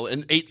now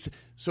in 8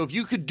 So if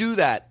you could do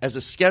that as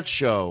a sketch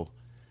show,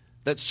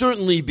 that'd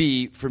certainly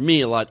be, for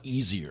me, a lot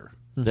easier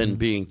than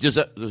being... Does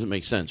it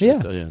make sense?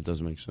 Yeah. Yeah, it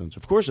does make sense.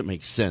 Of course it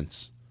makes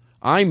sense.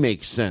 I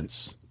make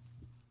sense.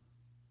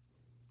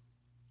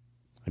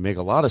 I make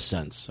a lot of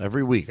sense.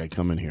 Every week I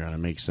come in here and I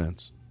make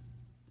sense.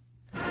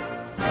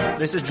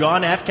 This is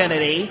John F.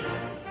 Kennedy,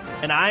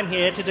 and I'm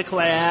here to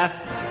declare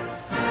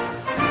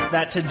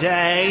that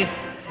today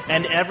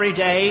and every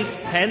day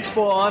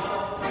henceforth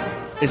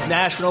is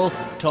National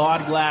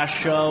Todd Glass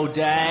Show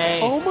Day.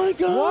 Oh, my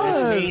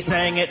God. This is me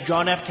saying it,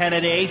 John F.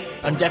 Kennedy.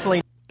 I'm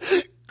definitely...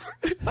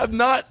 I'm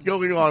not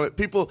going on it.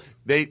 People,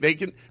 they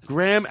can.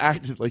 Graham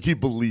acted like he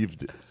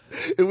believed it.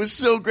 It was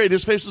so great.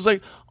 His face was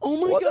like, oh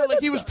my God, like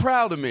he was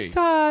proud of me.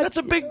 Todd, That's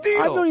a big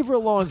deal. I've known you for a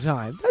long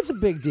time. That's a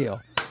big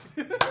deal.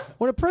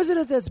 When a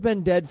president that's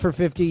been dead for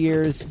 50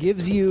 years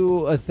gives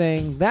you a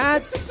thing,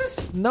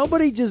 that's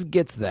nobody just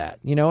gets that.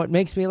 It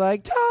makes me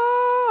like,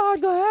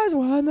 Todd Glass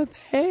won the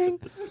thing.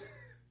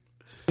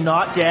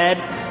 not dead.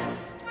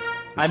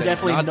 I'm said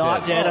definitely not not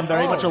dead. dead. I'm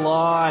very much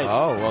alive.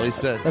 Oh, well, he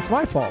said. That's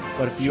my fault.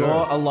 But if you're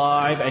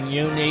alive and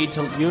you need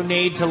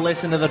to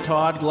listen to the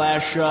Todd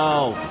Glass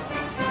Show.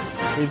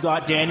 We've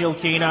got Daniel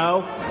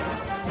Kino.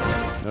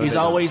 He's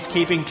always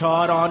keeping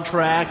Todd on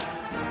track.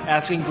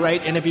 asking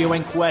great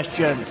interviewing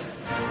questions.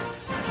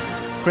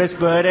 Chris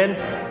Burden.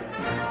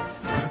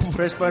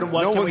 Chris Burden,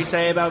 what can we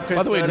say about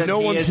Chris Burden? By the way, no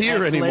one's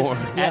here anymore.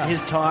 At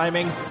his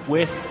timing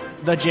with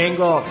the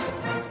jingles.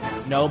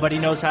 Nobody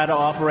knows how to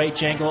operate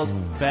jingles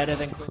better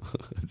than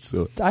Chris.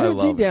 I haven't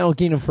seen Daniel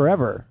Keenan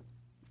forever.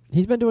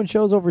 He's been doing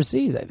shows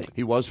overseas, I think.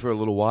 He was for a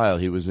little while.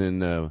 He was in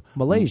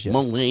Malaysia.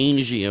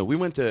 Malaysia. We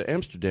went to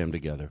Amsterdam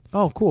together.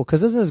 Oh, cool.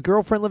 Because doesn't his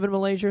girlfriend live in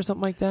Malaysia or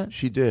something like that?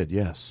 She did,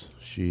 yes.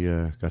 She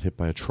got hit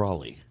by a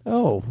trolley.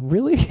 Oh,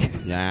 really?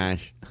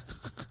 Yash.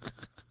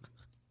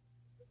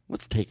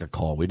 Let's take a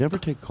call. We never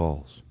take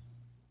calls.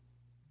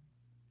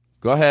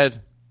 Go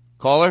ahead.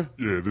 Caller?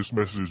 Yeah, this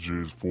message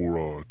is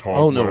for Todd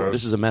Oh, no, Glass.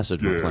 this is a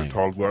message we're playing.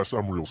 Todd Glass,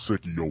 I'm real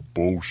sick of your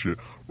bullshit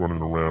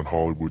running around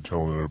Hollywood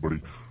telling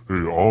everybody, hey,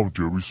 I'm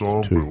Jerry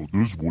Seinfeld.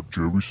 This is what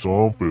Jerry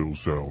Seinfeld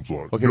sounds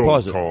like. Okay,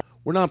 pause it.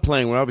 We're not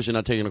playing. We're obviously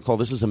not taking a call.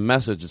 This is a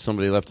message that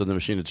somebody left on the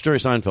machine. It's Jerry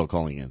Seinfeld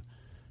calling in.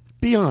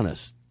 Be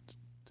honest.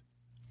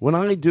 When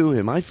I do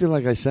him, I feel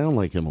like I sound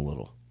like him a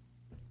little.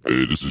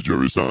 Hey, this is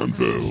Jerry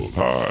Seinfeld.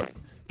 Hi.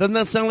 Doesn't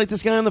that sound like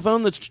this guy on the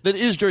phone that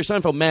is Jerry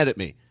Seinfeld mad at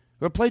me?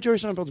 Or play Jerry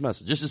Seinfeld's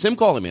message. This is him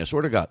calling me, I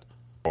swear to God.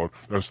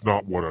 That's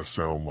not what I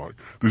sound like.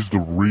 This is the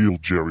real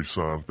Jerry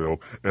Seinfeld,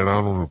 and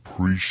I don't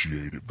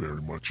appreciate it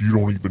very much. You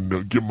don't even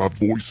get my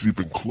voice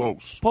even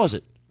close. Pause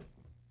it.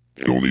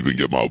 You don't even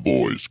get my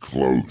voice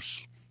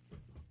close.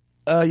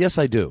 Yes,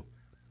 I do.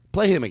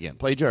 Play him again.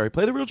 Play Jerry.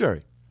 Play the real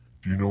Jerry.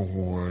 Do you know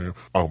who I am?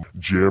 I'm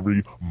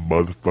Jerry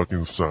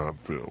motherfucking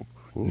Seinfeld.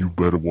 Ooh. You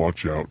better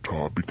watch out,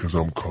 Todd, because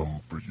I'm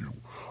coming for you.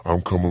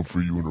 I'm coming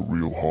for you in a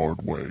real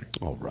hard way.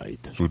 All right.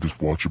 So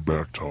just watch your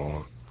back,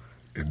 Todd.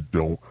 And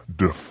don't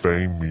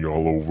defame me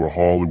all over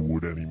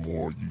Hollywood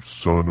anymore, you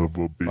son of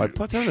a bitch. All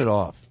right, turn it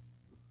off.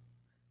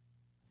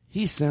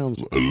 He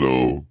sounds...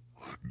 Hello.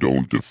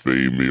 Don't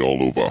defame me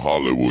all over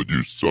Hollywood,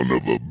 you son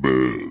of a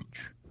bitch.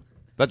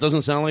 That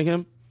doesn't sound like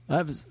him?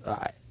 I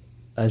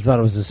thought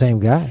it was the same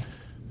guy.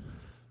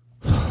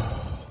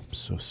 I'm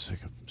so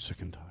sick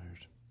and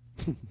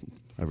tired.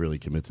 I really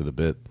commit to the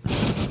bit.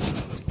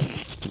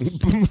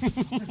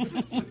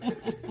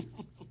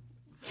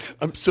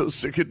 I'm so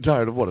sick and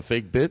tired of what, a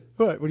fake bit?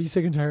 What are you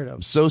sick and tired of?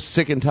 I'm so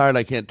sick and tired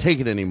I can't take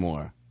it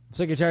anymore. I'm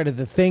sick and tired of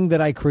the thing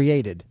that I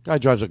created. Guy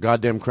drives a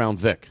goddamn Crown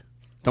Vic.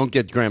 Don't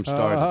get Graham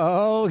started.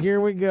 Oh, here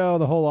we go.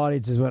 The whole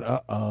audience is went,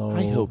 uh-oh.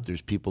 I hope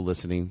there's people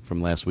listening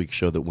from last week's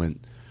show that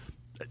went,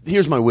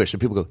 here's my wish.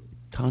 And people go,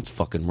 Todd's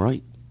fucking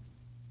right.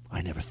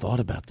 I never thought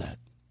about that.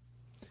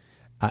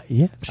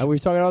 Yeah. We were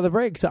talking on the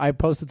break. So I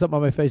posted something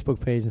on my Facebook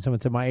page, and someone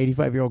said my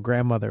 85-year-old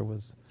grandmother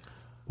was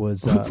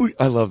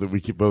I love that we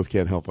both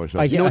can't help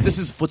ourselves. You know what? This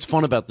is what's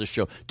fun about this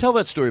show. Tell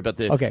that story about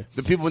the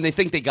people when they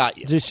think they got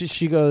you.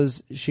 She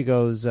goes.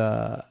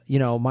 My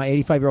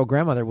 85-year-old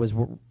grandmother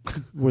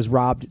was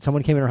robbed.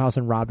 Someone came in her house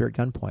and robbed her at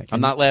gunpoint.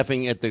 I'm not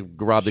laughing at the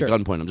robbed at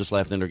gunpoint. I'm just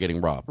laughing at her getting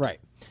robbed. Right.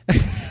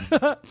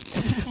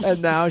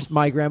 And now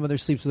my grandmother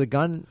sleeps with a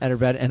gun at her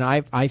bed, and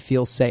I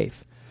feel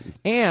safe.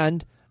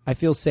 And I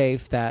feel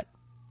safe that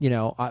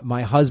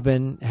my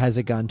husband has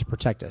a gun to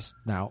protect us.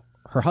 Now,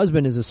 her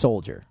husband is a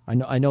soldier.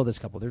 I know this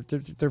couple.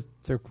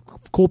 They're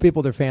cool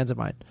people. They're fans of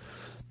mine.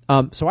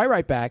 So I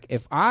write back,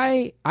 if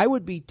I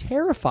would be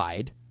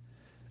terrified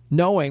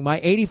knowing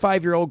my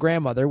 85-year-old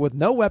grandmother with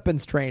no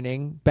weapons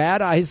training,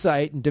 bad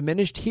eyesight, and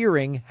diminished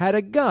hearing had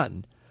a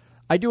gun.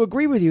 I do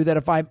agree with you that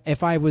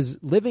if I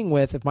was living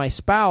if my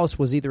spouse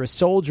was either a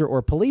soldier or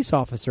a police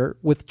officer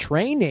with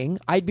training,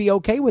 I'd be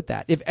okay with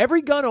that. If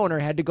every gun owner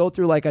had to go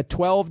through like a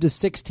 12 to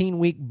 16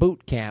 week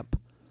boot camp,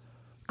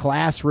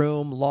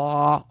 classroom,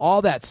 law,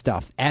 all that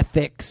stuff,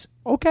 ethics,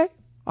 okay,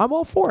 I'm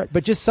all for it.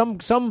 But just some.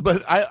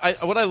 But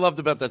what I loved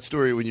about that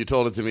story when you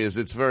told it to me is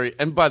it's very.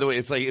 And by the way,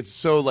 it's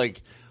so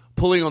like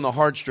pulling on the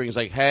heartstrings.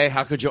 Like, hey,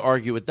 how could you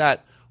argue with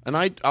that? And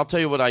I'll tell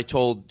you what I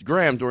told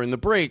Graham during the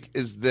break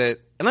is that,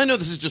 and I know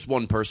this is just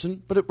one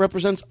person, but it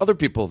represents other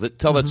people that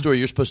tell that story.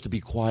 You're supposed to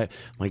be quiet.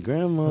 My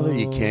grandmother,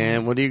 you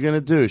can't. What are you going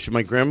to do? Should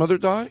my grandmother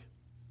die?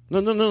 No.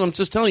 I'm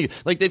just telling you.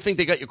 Like, they think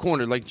they got you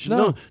cornered. Like,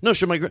 no.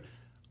 Should my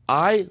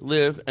I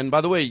live, and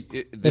by the way,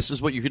 this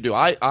is what you could do.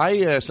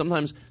 I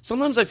sometimes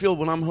I feel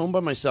when I'm home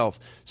by myself,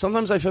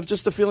 sometimes I have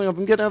just a feeling of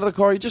I'm getting out of the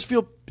car, you just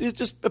feel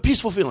just a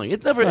peaceful feeling.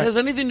 It never has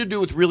anything to do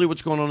with really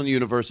what's going on in the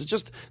universe. It's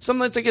just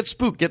sometimes I get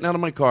spooked getting out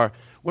of my car.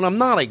 When I'm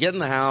not, I get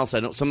in the house, I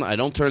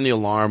don't turn the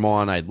alarm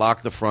on, I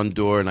lock the front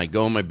door, and I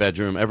go in my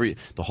bedroom,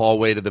 the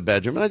hallway to the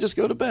bedroom, and I just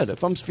go to bed.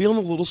 If I'm feeling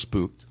a little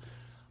spooked,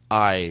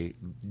 I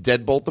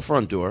deadbolt the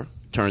front door,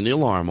 turn the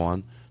alarm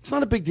on. It's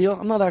not a big deal.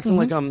 I'm not acting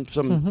like I'm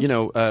some,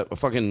 a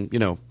fucking,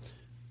 the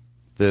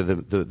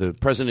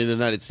president of the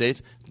United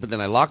States. But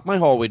then I lock my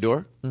hallway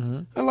door.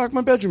 I lock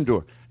my bedroom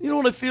door. You know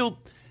what? I feel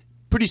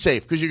pretty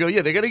safe because you go,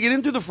 they got to get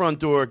in through the front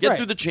door, get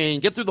through the chain,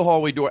 get through the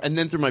hallway door, and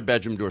then through my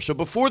bedroom door. So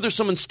before there's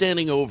someone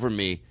standing over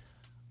me,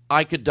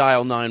 I could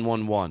dial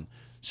 911.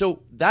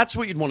 So that's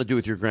what you'd want to do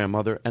with your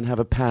grandmother and have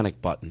a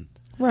panic button.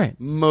 Right.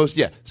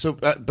 So,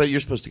 but you're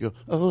supposed to go,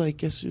 oh, I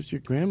guess it's your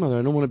grandmother.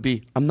 I don't want to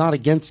be, I'm not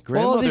against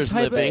grandmothers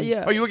living.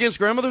 Are you against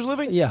grandmothers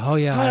living? Yeah. Oh,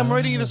 yeah. Hi, I'm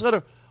writing you this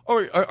letter.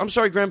 I'm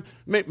sorry, Graham.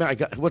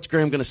 What's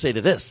Graham going to say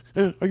to this?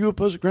 Are you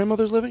opposed to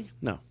grandmother's living?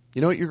 No.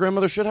 You know what your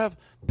grandmother should have?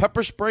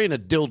 Pepper spray and a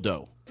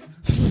dildo.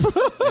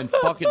 And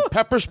fucking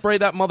pepper spray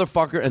that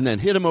motherfucker and then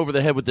hit him over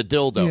the head with the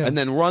dildo and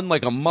then run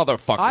like a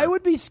motherfucker. I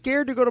would be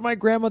scared to go to my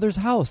grandmother's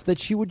house that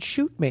she would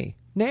shoot me.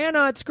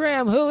 Nana, it's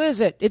Graham. Who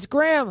is it? It's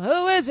Graham.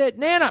 Who is it?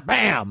 Nana.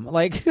 Bam.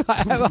 Like,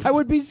 I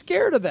would be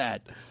scared of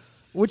that.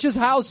 Which is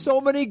how so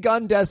many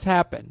gun deaths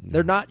happen.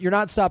 You're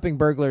not stopping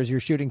burglars. You're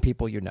shooting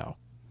people you know.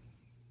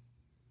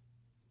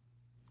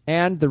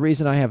 And the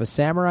reason I have a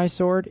samurai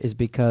sword is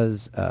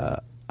because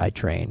I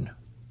train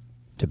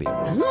to be.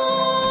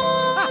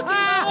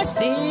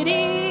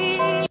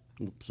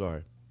 Oops,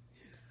 sorry.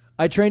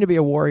 I train to be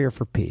a warrior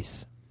for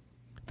peace.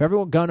 If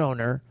every gun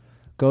owner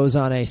goes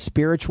on a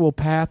spiritual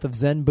path of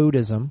Zen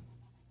Buddhism,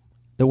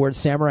 the word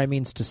samurai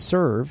means to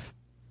serve.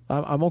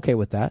 I'm okay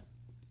with that.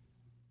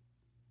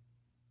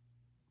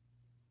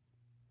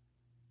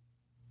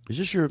 Is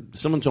this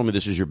someone told me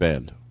this is your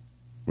band.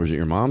 Or is it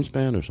your mom's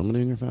band or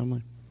somebody in your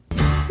family?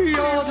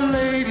 You're the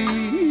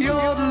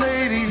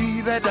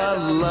lady that I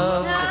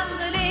love.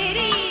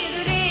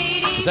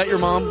 Is that your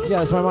mom? Yeah,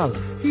 that's my mom.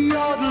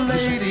 You're the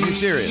lady. You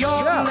serious?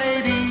 You're the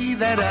lady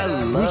that I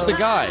love. Who's the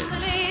guy?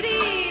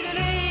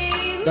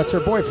 That's her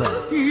boyfriend.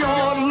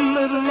 You're the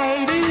little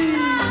lady.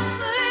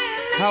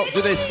 How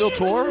do they still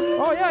tour?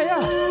 Oh, yeah.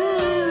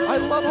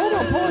 Hold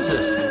on, pause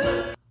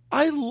this.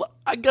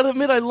 I gotta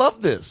admit, I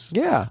love this.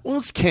 Yeah. Well,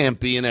 it's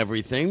campy and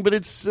everything, but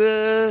it's.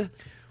 So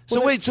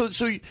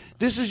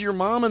this is your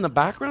mom in the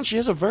background? She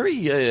has a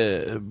very.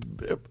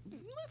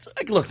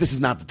 Look, this is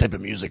not the type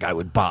of music I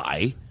would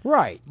buy.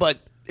 Right. But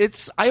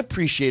I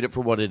appreciate it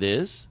for what it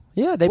is.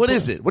 Yeah. What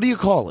is it? What do you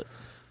call it?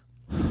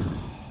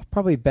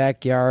 Probably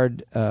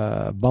backyard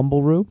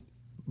bumbleroo.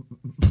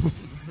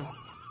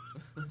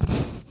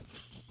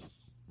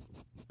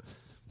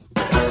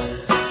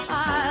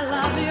 I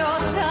love your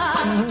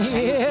touch.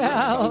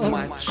 Yeah. So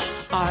much.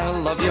 I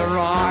love your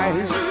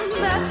eyes.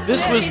 That's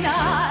This was.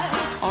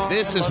 nice.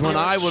 This is when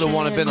I would have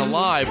wanted to been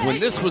alive, when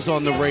this was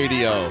on the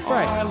radio.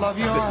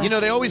 Right. You know,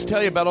 they always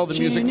tell you about all the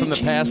music from the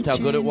past, how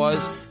good it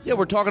was. Yeah,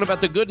 we're talking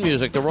about the good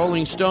music, the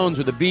Rolling Stones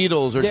or the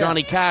Beatles or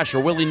Johnny Cash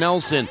or Willie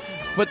Nelson.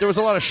 But there was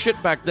a lot of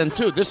shit back then,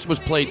 too. This was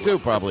played, too,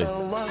 probably.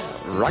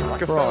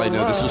 For all I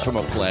know, this was from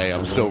a play.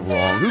 I'm so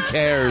wrong. Who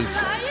cares?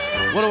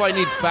 What do I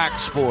need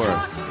facts for?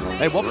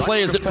 Hey, what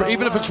play is it for?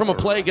 Even if it's from a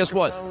play, guess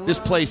what? This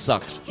play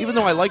sucks. Even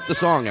though I like the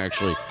song,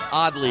 actually.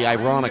 Oddly,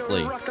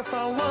 ironically.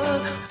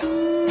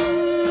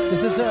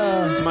 This is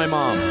It's my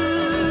mom.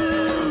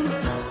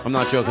 I'm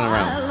not joking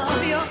around.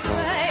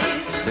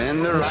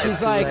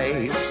 she's like,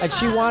 and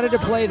she wanted to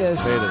play this.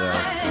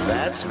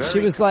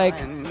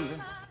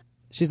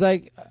 She's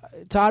like,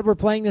 Todd, we're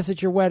playing this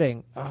at your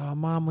wedding. Oh,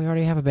 Mom, we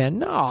already have a band.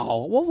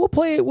 No, we'll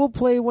play it. We'll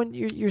play when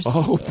you're.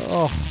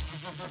 Oh.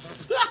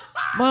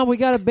 Mom, we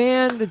got a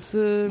band. It's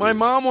My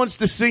mom wants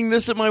to sing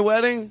this at my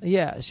wedding?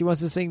 Yeah, she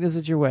wants to sing this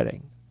at your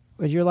wedding.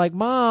 But you're like,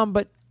 Mom,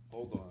 but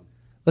hold on.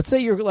 Let's say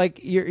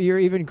you're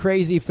even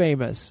crazy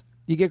famous.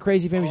 You get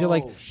crazy famous. You're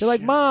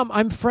like, Mom,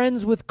 I'm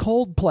friends with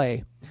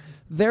Coldplay.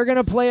 They're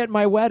gonna play at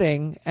my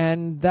wedding,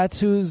 and that's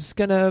who's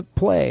gonna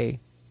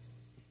play.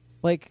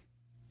 Like,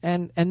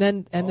 and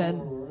then.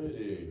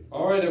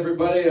 All right,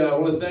 everybody. I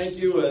want to thank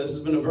you. This has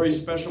been a very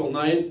special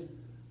night.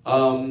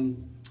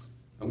 I'm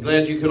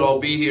glad you could all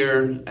be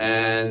here,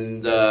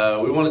 and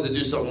we wanted to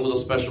do something a little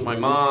special. My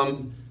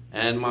mom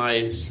and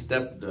my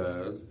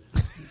stepdad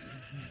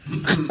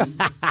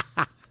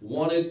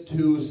wanted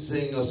to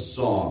sing a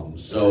song,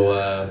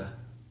 so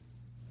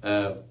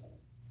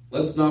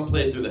let's not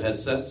play it through the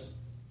headsets.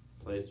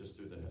 Play it just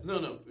through the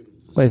No.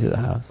 Play through the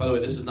house. By the way,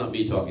 this is not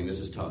me talking.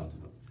 This is Todd.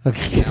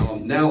 Okay.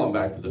 Now I'm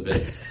back to the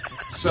bit.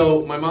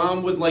 So my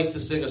mom would like to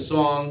sing a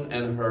song,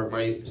 and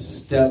my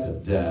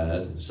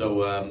stepdad.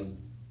 So,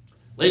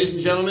 ladies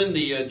and gentlemen,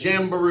 the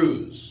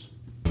Jambaroos.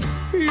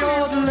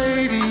 You're the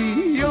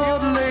lady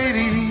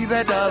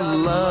that I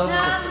love.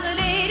 I'm the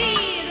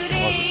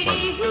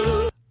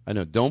lady. I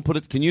know. Don't put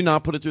it. Can you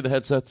not put it through the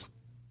headsets?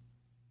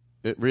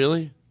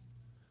 Really?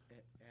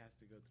 It has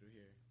to go through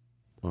here.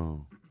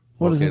 Oh.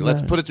 What okay, does it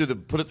let's matter? put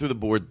it through the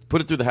board.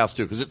 Put it through the house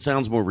too, because it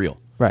sounds more real.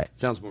 Right.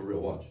 It sounds more real.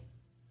 Watch.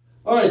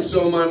 All right.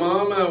 So my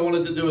mom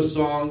wanted to do a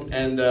song,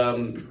 and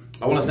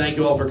I want to thank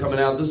you all for coming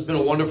out. This has been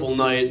a wonderful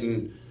night,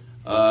 and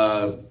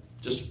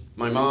just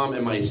my mom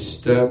and my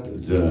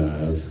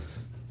stepdad.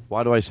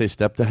 Why do I say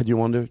stepdad? You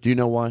wonder? Do you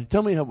know why?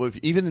 Tell me how.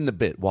 Even in the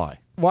bit, why?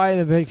 Why in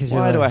the bit?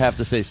 Why do I have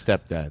to say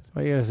stepdad?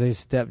 Why you gotta say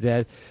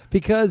stepdad?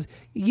 Because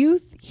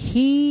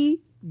he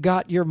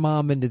got your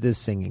mom into this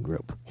singing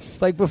group.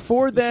 Like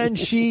before then,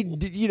 she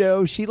did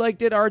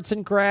arts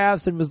and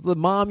crafts and was the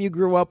mom you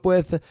grew up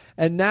with,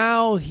 and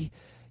now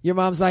your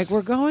mom's like,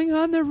 we're going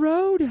on the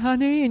road,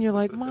 honey, and you're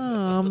like,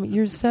 Mom,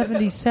 you're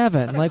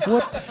 77. Like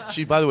what?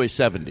 She's, by the way,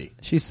 70.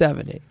 She's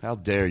 70. How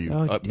dare you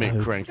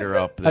dude. crank her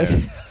up there?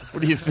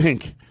 What do you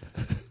think?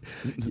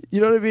 You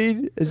know what I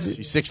mean?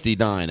 She's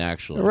 69,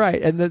 actually.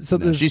 Right, and then,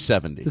 she's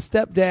 70. The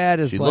stepdad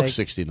is She like, looks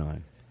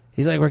 69.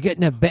 He's like, we're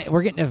getting a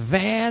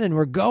van and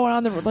we're going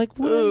on the road. Like,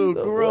 what Ooh,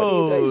 are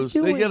gross.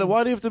 you guys doing?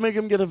 Why do you have to make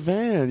him get a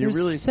van? You're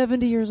really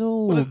 70 years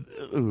old.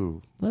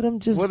 Let him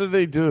just. What do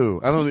they do?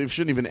 I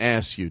shouldn't even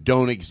ask you.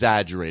 Don't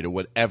exaggerate or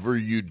whatever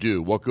you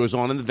do. What goes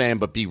on in the van,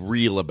 but be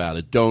real about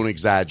it. Don't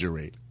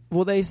exaggerate.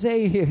 Well, they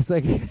say he's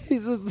like, what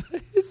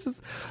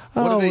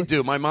do they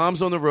do? My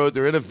mom's on the road.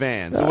 They're in a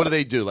van. So what do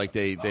they do? Like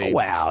they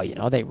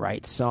well, they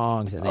write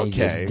songs and they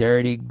just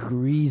dirty,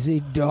 greasy,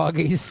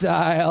 doggy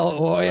style,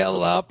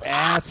 oil up,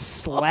 ass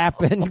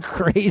slapping,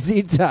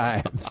 crazy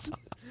times.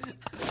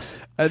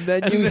 And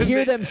then you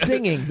hear them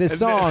singing this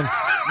song.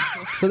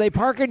 So they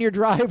park in your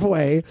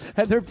driveway,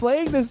 and they're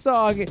playing this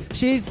song.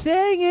 She's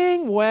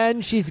singing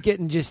when she's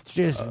getting just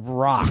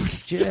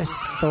rocked, just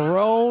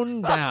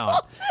thrown down.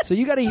 So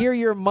you got to hear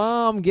your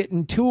mom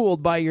getting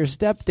tooled by your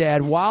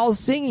stepdad while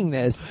singing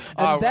this.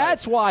 And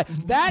that's why,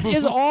 that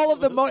is all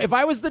of the if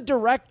I was the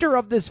director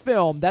of this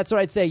film, that's what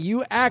I'd say.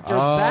 You actor,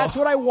 that's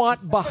what I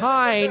want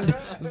behind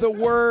the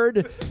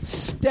word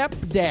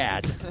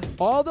stepdad.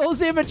 All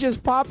those images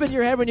pop in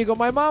your head when you go,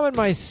 my mom and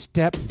my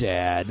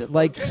stepdad.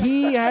 Like,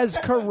 he has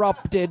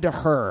corrupted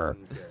her.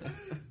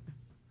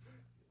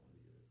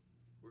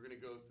 We're going to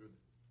go through.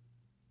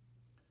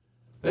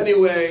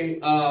 Anyway,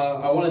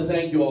 I want to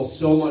thank you all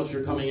so much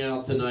for coming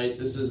out tonight.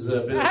 This has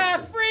been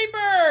free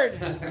bird.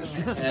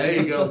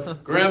 There you go.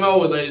 Graham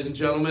Elwood, ladies and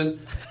gentlemen.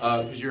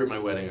 Because you're at my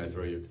wedding, I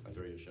throw you a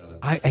shout out.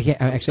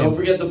 Actually, don't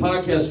forget the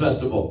podcast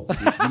festival.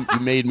 you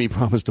made me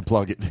promise to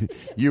plug it.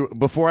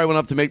 Before I went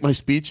up to make my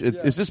speech.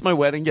 Is this my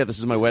wedding? Yeah, this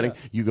is my wedding.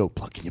 You go.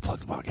 Can you plug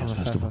the podcast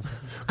festival?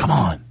 Come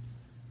on.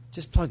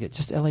 Just plug it.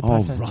 Just LA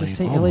Podcast. Right, just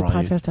say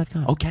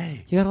LAPodcast.com.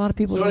 Okay. You got a lot of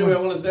people. So anyway, I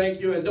want to thank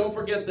you, and don't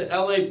forget the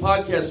LA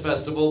Podcast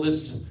Festival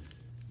this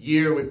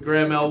year with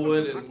Graham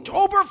Elwood and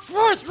October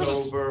 4th.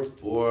 October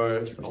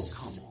 4th. Oh,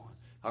 come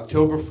on.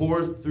 October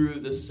 4th through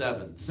the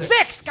 7th.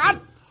 6th.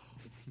 God.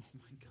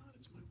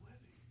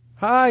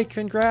 Hi,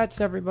 congrats,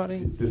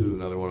 everybody. This is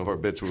another one of our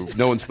bits where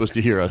no one's supposed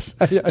to hear us.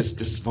 This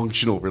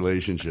dysfunctional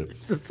relationship.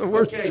 It's the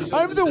worst. Okay, so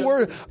I'm the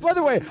worst. By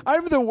the way,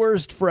 I'm the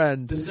worst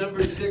friend.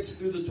 December 6th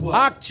through the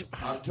 12th.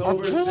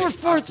 October 4th through the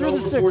 6th. October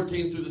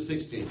 14th through the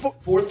 16th.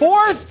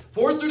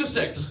 4th through the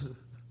 6th.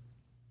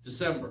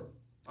 December.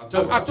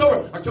 October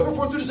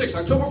 4th through the 6th.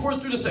 October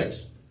 4th through the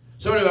 6th.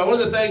 So anyway, I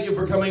wanted to thank you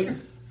for coming.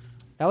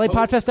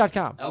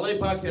 LAPodcast.com.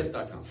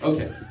 LAPodcast.com.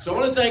 Okay. So I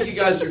want to thank you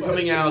guys for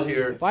coming out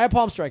here. Buy a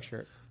Palm Strike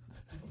shirt.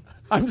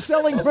 I'm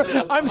selling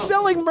merch. I'm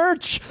selling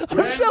merch.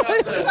 Graham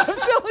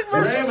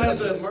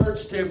has a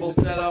merch table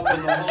set up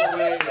in the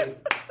hallway.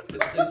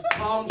 It's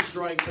Palm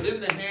Strike, but in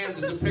the hand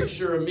is a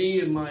picture of me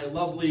and my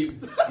lovely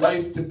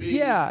wife-to-be.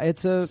 Yeah,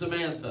 it's a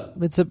Samantha.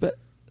 It's a bit.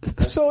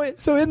 So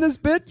in this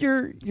bit,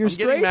 you're straight?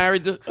 Getting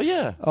married to. Oh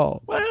yeah.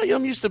 Oh. Well,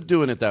 I'm used to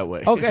doing it that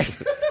way. Okay.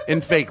 In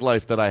fake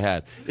life that I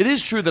had, it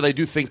is true that I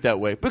do think that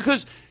way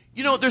because.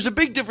 There's a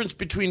big difference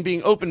between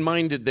being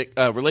open-minded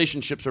that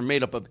relationships are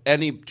made up of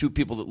any two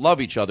people that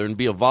love each other and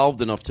be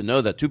evolved enough to know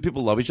that two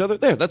people love each other.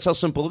 That's how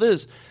simple it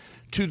is.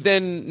 To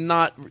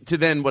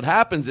then what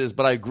happens is,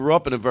 but I grew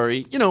up in a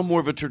very,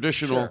 more of a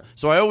traditional, sure.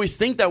 So I always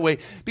think that way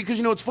because,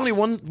 it's funny,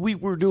 we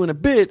were doing a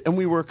bit and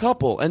we were a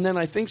couple and then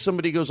I think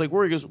somebody goes like,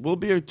 we'll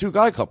be a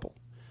two-guy couple.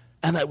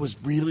 And I was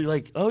really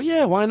like, oh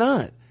yeah, why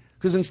not?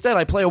 Because instead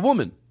I play a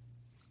woman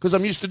because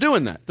I'm used to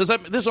doing that.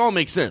 This all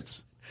makes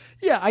sense?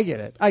 Yeah, I get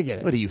it.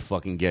 What do you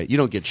fucking get? You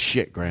don't get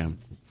shit, Graham.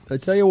 I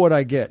tell you what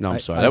I get. No, I'm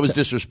sorry. That was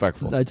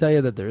disrespectful. I tell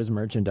you that there is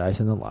merchandise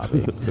in the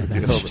lobby.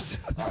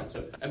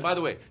 And by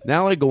the way,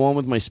 now I go on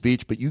with my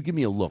speech, but you give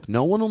me a look.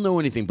 No one will know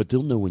anything, but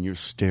they'll know when you're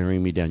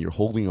staring me down. You're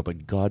holding up a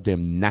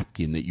goddamn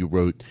napkin that you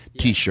wrote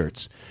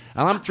T-shirts.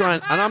 And I'm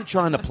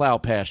trying to plow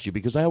past you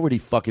because I already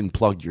fucking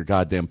plugged your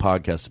goddamn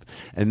podcast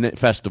and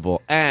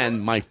festival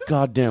and my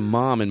goddamn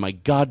mom and my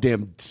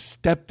goddamn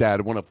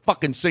stepdad want to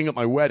fucking sing at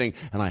my wedding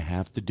and I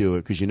have to do it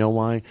because you know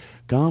why?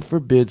 God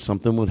forbid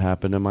something would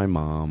happen to my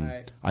mom.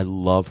 Right. I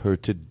love her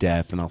to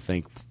death and I'll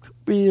think,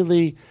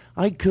 really?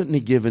 I couldn't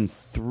have given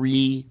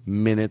 3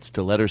 minutes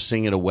to let her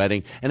sing at a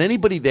wedding. And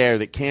anybody there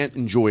that can't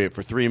enjoy it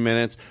for 3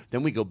 minutes,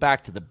 then we go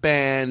back to the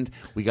band.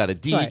 We got a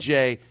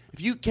DJ. Right.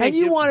 If you can't and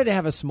you wanted to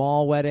have a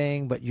small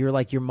wedding, but you're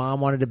like your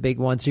mom wanted a big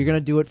one, so you're going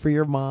to do it for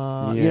your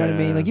mom. Yeah. You know what I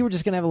mean? Like you were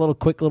just going to have a little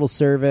quick little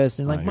service,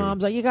 and like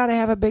mom's like, you got to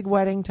have a big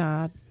wedding,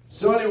 Todd.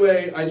 So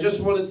anyway, I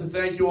just wanted to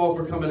thank you all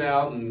for coming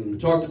out and we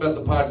talked about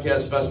the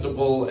podcast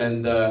festival,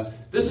 and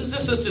this is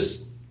just such a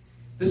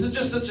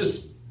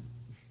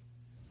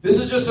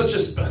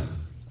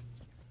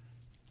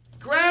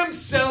Graham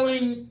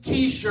selling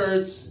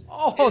T-shirts.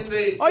 You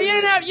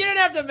didn't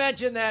have to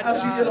mention that.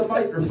 How'd you get a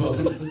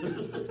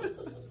microphone?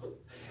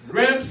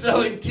 Graham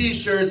selling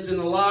T-shirts in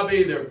the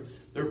lobby.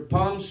 They're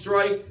Palm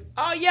Strike.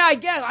 Oh yeah, I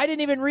guess I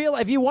didn't even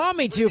realize. If you want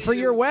me to for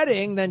your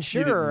wedding, then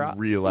sure. You didn't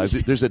realize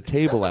it. There's a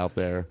table out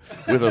there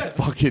with a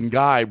fucking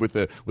guy with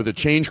a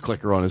change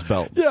clicker on his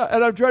belt. Yeah,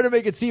 and I'm trying to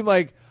make it seem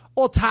like,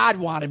 Well, Todd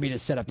wanted me to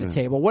set up the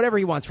table, whatever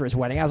he wants for his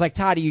wedding. I was like,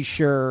 Todd, are you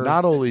sure?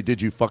 Not only did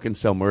you fucking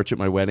sell merch at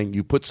my wedding,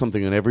 you put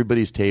something on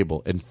everybody's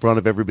table in front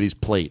of everybody's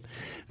plate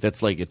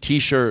that's like a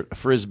T-shirt, a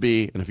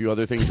Frisbee, and a few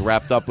other things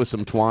wrapped up with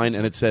some twine,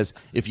 and it says,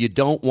 if you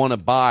don't want to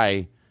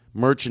buy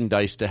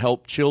merchandise to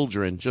help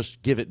children,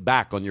 just give it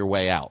back on your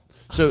way out.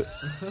 So,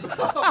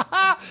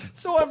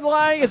 so I'm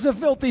lying. It's a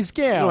filthy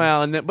scam.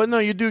 Well, but no,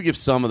 you do give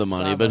some of the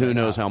money, but who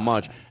knows how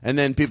much? And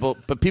then people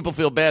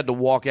feel bad to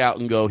walk out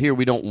and go, here,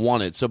 we don't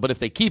want it. So, but if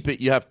they keep it,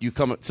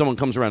 someone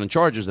comes around and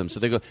charges them. So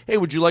they go, hey,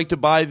 would you like to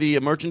buy the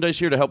merchandise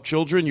here to help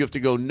children? You have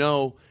to go,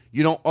 no,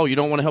 you don't. Oh, you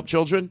don't want to help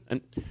children?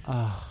 And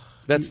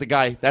that's the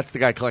guy. That's the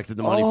guy collected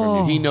the money from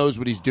you. He knows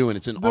what he's doing.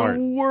 It's an art.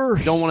 Worst.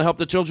 You don't want to help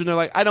the children. They're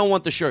like, I don't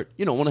want the shirt.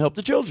 You don't want to help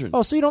the children.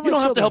 Oh, so you don't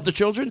have to help the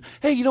children.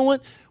 Hey, you know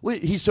what?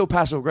 He's so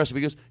passive aggressive.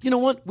 He goes, you know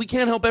what? We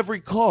can't help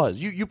every cause.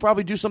 You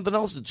probably do something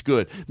else that's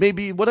good.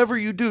 Maybe whatever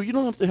you do, you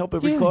don't have to help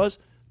every cause.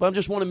 But I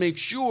just want to make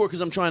sure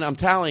because I'm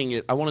tallying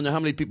it. I want to know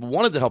how many people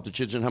wanted to help the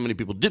children and how many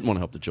people didn't want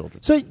to help the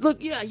children. So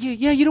look, you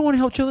don't want to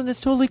help children.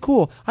 That's totally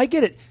cool. I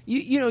get it.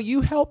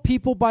 You help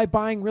people by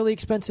buying really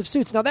expensive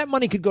suits. Now that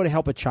money could go to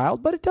help a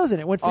child, but it doesn't.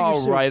 It went for your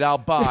suit. All right, I'll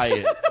buy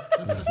it.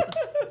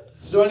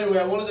 So anyway,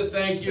 I wanted to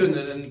thank you,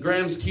 and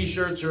Graham's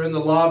T-shirts are in the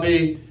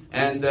lobby,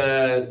 and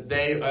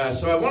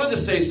So I wanted to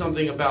say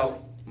something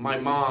about my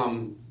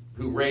mom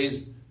who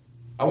raised.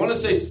 I want to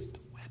say the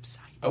website.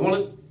 I want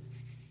to.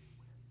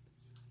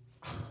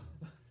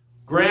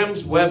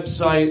 Graham's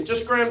website.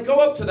 Just Graham,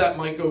 go up to that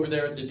mic over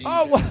there at the DJ.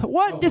 Oh,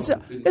 what?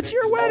 It's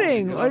your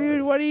wedding.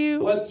 What are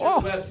you? What's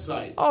your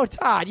website? Oh,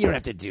 Todd, you don't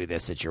have to do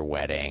this at your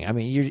wedding. I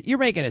mean, you're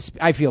making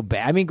I feel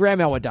bad. I mean,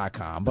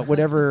 GrahamElwood.com, but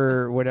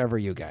whatever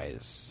you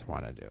guys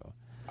want to do.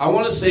 I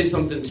want to say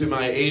something to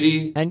my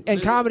 80 and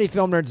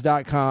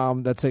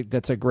comedyfilmnerds.com.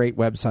 That's a great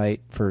website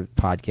for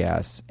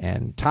podcasts.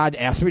 And Todd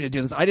asked me to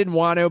do this. I didn't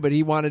want to, but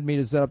he wanted me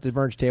to set up the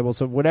merch table.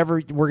 So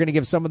whatever, we're going to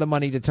give some of the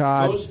money to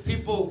Todd. Those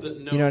people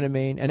that know, you know what I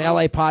mean. And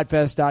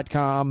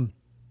LAPodfest.com.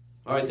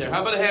 All right, there.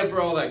 How about a hand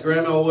for all that?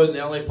 Graham Elwood and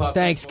LA Podfest.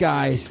 Thanks,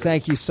 guys.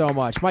 Thank you so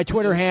much. My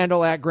Twitter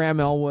handle at Graham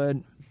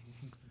Elwood.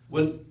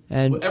 And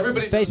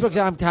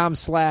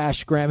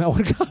Facebook.com/Graham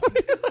Elwood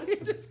Comedy.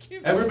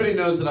 Everybody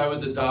knows that I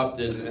was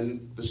adopted,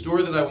 and the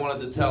story that I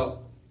wanted to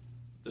tell,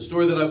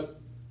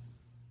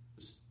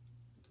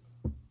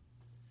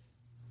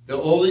 they're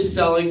only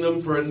selling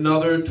them for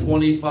another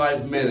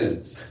 25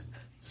 minutes.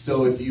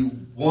 So if you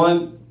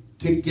want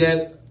to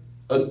get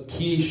a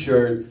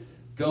T-shirt,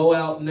 go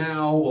out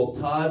now while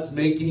Todd's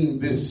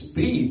making this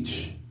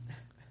speech.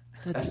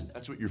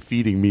 That's what you're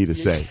feeding me to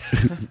say.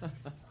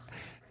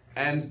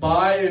 And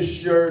buy a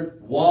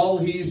shirt while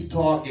he's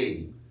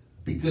talking.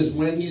 Because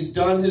when he's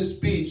done his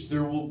speech,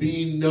 there will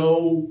be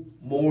no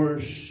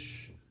more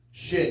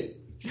shit.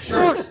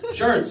 Shirts.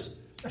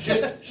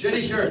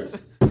 Shitty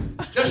shirts.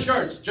 Just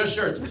shirts.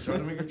 I'm trying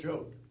to make a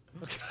joke.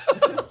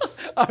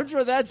 I'm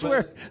sure that's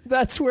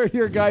where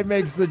your guy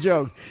makes the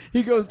joke.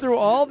 He goes through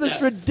all this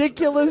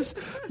ridiculous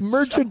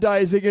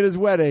merchandising at his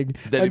wedding.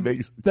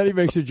 Then he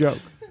makes a joke.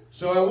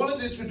 So I wanted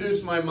to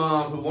introduce my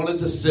mom who wanted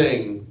to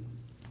sing.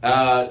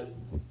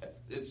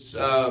 It's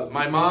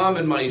my mom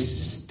and my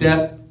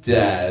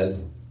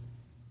stepdad.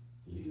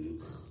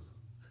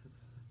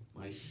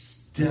 My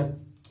stepdad.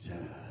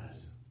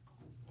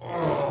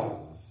 Oh.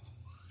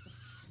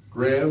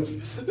 Graham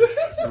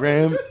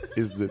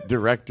is the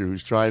director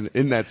who's trying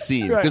in that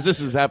scene because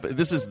this is happening.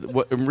 This is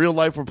what in real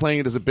life we're playing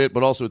it as a bit,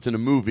 but also it's in a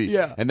movie.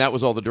 Yeah. And that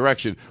was all the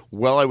direction.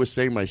 Well, I was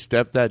saying my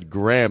stepdad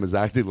Graham is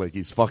acting like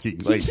he's fucking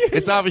like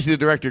it's obviously the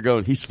director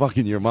going he's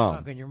fucking your mom.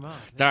 Fucking your mom.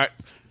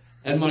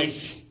 And my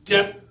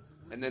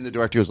and then the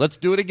director goes, let's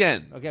do it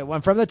again. Okay,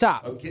 one from the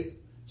top. Okay.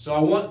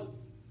 So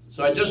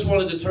I just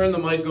wanted to turn the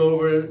mic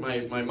over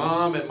my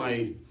mom and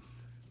my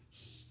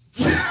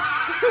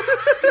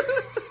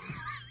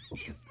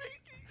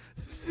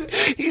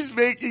He's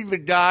making the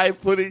guy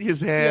putting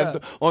his hand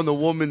on the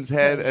woman's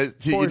head.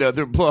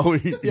 They're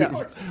blowing.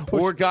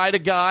 Or guy to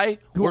guy,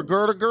 or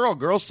girl to girl.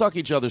 Girls suck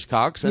each other's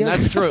cocks, and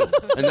that's true.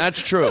 And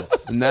that's true.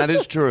 And that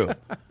is true.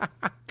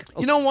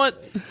 You know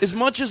what? As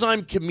much as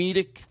I'm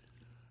comedic,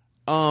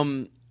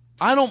 I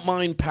don't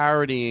mind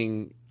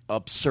parodying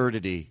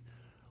absurdity.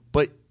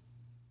 But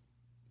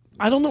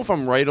I don't know if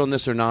I'm right on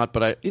this or not,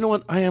 but you know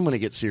what? I am going to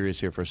get serious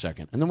here for a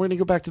second, and then we're going to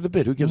go back to the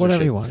bit. Who gives a shit?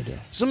 Whatever you want to do.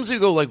 Sometimes you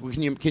go like,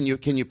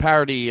 can you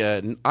parody?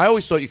 I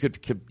always thought you could.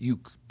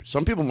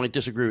 Some people might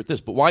disagree with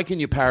this, but why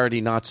can you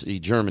parody Nazi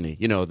Germany?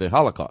 You know, the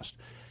Holocaust,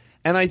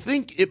 and I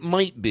think it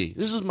might be.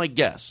 This is my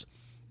guess.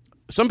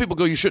 Some people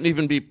go, you shouldn't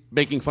even be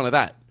making fun of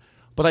that.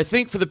 But I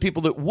think for the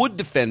people that would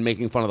defend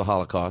making fun of the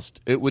Holocaust,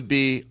 it would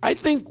be. I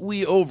think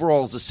we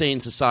overall, as a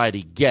sane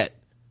society, get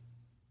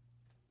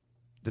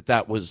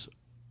that was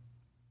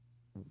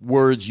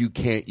words you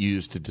can't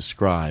use to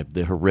describe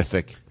the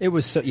horrific. It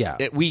was so, yeah.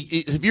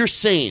 If you're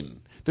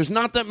sane, there's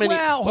not that many.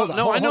 Well, hold on.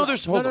 No, hold I know on.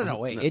 there's. No,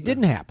 wait. It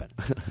didn't happen.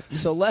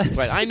 So let's.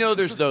 Right, I know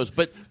there's those,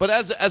 but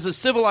as a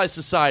civilized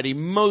society,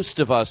 most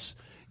of us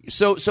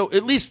So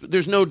at least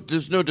there's no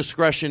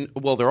discretion.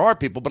 Well, there are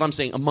people, but I'm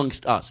saying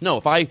amongst us. No,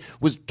 if I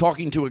was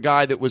talking to a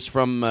guy that was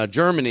from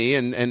Germany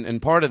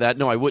and part of that,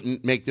 no, I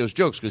wouldn't make those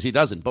jokes because he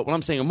doesn't. But when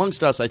I'm saying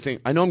amongst us, I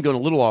know I'm going a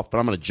little off, but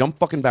I'm going to jump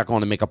fucking back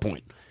on and make a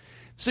point.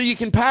 So you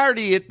can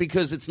parody it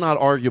because it's not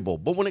arguable.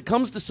 But when it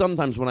comes to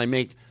sometimes when I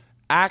make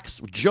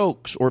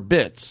jokes or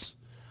bits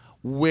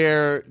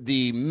where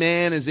the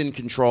man is in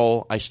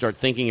control, I start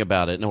thinking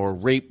about it. Or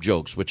rape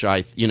jokes, which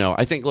I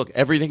think, look,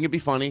 everything can be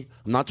funny.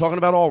 I'm not talking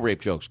about all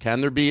rape jokes. Can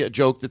there be a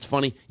joke that's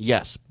funny?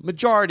 Yes.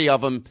 Majority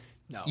of them,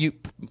 no.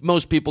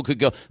 Most people could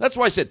go. That's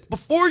why I said,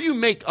 before you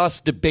make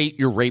us debate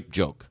your rape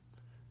joke,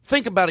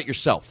 think about it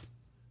yourself.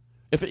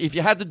 If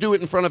you had to do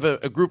it in front of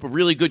a group of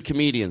really good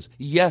comedians,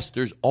 yes,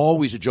 there's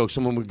always a joke.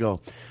 Someone would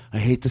go, I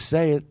hate to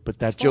say it, but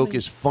that joke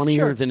is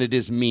funnier than it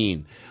is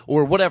mean.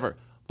 Or whatever.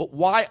 But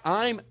why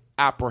I'm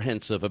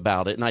apprehensive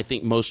about it, and I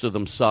think most of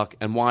them suck.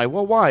 And why?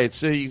 Well, why?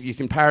 It's you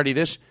can parody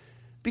this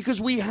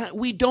because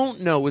we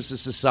don't know as a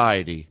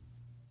society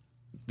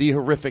the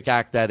horrific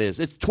act that is.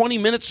 It's 20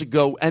 minutes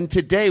ago, and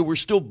today we're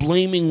still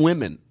blaming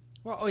women.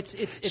 Well,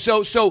 it's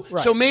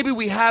so maybe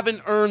we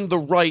haven't earned the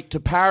right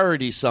to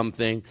parody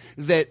something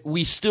that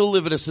we still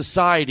live in a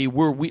society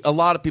where a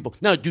lot of people.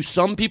 Now, do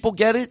some people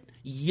get it?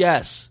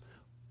 Yes.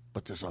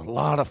 But there's a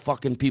lot of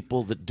fucking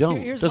people that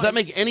don't. Does that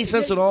make any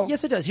sense at all?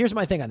 Yes, it does. Here's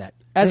my thing on that.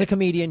 As a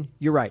comedian,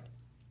 you're right.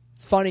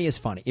 Funny is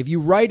funny. If you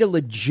write a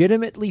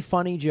legitimately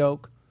funny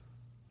joke,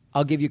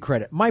 I'll give you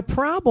credit. My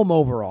problem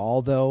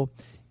overall, though,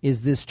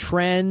 is this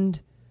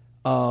trend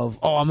of,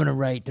 I'm going to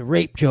write the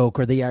rape joke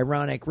or the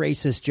ironic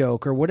racist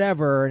joke or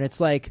whatever. And it's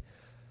like,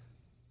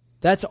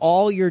 that's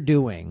all you're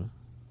doing.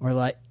 Or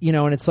like,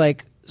 and it's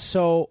like,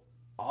 so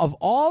of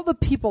all the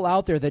people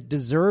out there that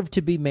deserve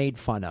to be made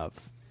fun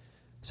of,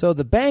 so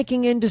the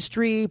banking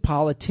industry,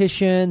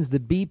 politicians, the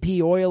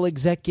BP oil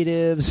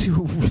executives,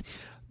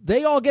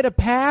 they all get a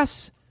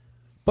pass,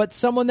 but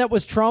someone that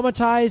was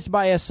traumatized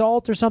by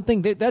assault or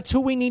something, that's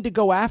who we need to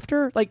go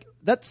after? Like,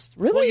 that's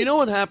really... Well, you know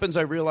what happens,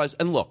 I realize,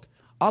 and look,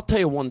 I'll tell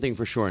you one thing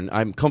for sure, and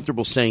I'm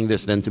comfortable saying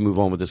this then to move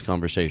on with this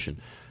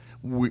conversation.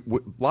 A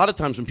lot of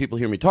times when people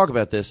hear me talk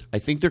about this, I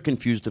think they're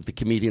confused of the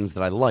comedians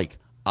that I like.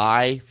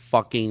 I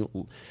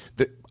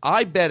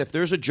bet if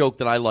there's a joke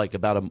that I like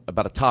about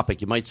a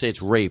topic, you might say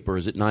it's rape, or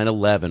is it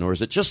 9/11, or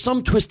is it just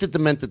some twisted,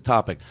 demented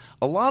topic.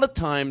 A lot of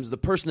times, the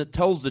person that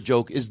tells the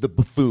joke is the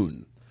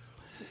buffoon.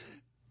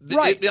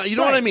 Right. You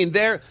know what I mean?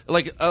 They're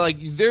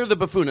they're the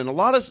buffoon. And a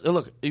lot of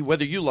look,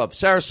 whether you love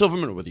Sarah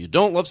Silverman or whether you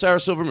don't love Sarah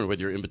Silverman, or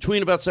whether you're in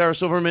between about Sarah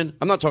Silverman,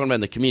 I'm not talking about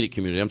in the comedic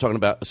community. I'm talking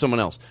about someone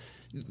else.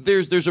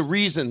 There's a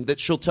reason that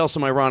she'll tell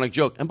some ironic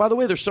joke. And by the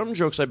way, there's some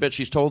jokes I bet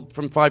she's told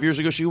from 5 years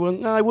ago. She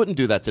went, no, I wouldn't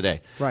do that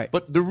today. Right.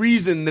 But the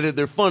reason that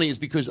they're funny is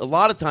because a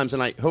lot of times,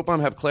 and I hope I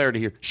have clarity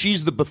here,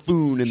 she's the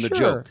buffoon in the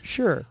joke.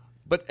 Sure.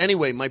 But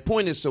anyway, my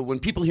point is, so when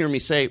people hear me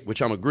say, which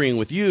I'm agreeing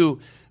with you,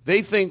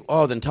 they think,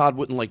 then Todd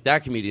wouldn't like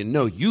that comedian.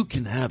 No, you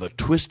can have a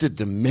twisted,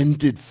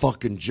 demented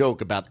fucking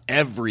joke about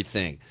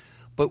everything.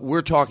 But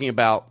we're talking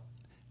about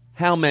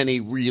how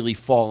many really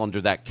fall under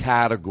that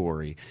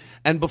category.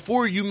 And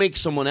before you make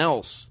someone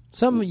else...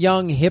 Some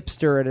young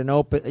hipster at an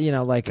open,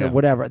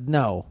 whatever.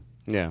 No.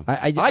 Yeah.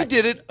 I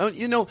did it.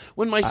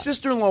 When my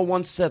sister-in-law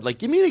once said,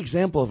 give me an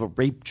example of a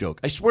rape joke.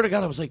 I swear to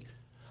God, I was like,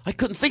 I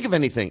couldn't think of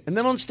anything. And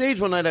then on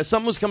stage one night,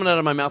 something was coming out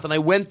of my mouth, and I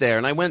went there,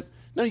 and I went,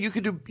 no, you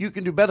can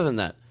do better than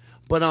that.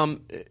 But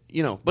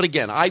but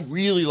again, I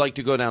really like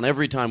to go down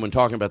every time when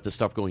talking about this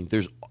stuff going,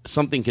 there's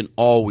something can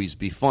always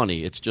be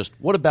funny. It's just,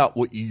 what about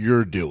what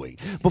you're doing?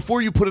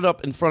 Before you put it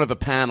up in front of a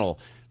panel,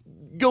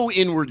 go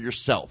inward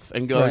yourself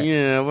and go,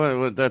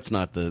 right. That's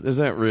not is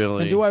that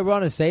really? And do I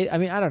want to say, I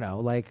don't know,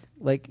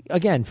 like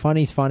again,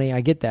 funny's funny,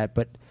 I get that,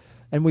 but,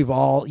 and we've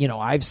all,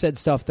 I've said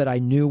stuff that I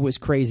knew was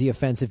crazy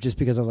offensive just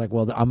because I was like,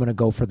 well, I'm going to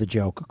go for the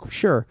joke.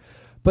 Sure.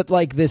 But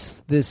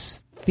this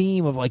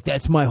theme of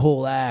that's my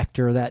whole act,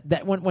 or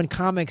that when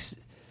comics,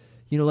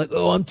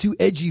 I'm too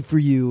edgy for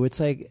you. It's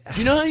like,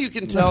 you know how you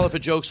can tell if a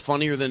joke's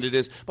funnier than it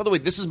is? By the way,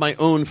 this is my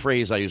own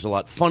phrase I use a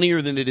lot.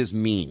 Funnier than it is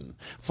mean.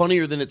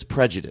 Funnier than it's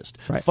prejudiced.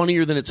 Right.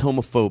 Funnier than it's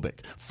homophobic.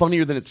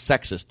 Funnier than it's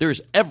sexist.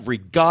 There's every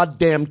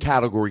goddamn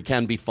category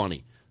can be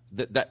funny.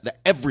 That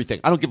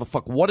everything. I don't give a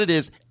fuck what it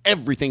is.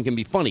 Everything can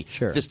be funny.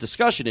 Sure. This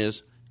discussion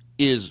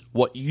is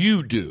what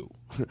you do.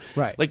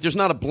 Right. There's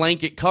not a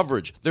blanket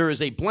coverage. There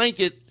is a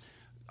blanket.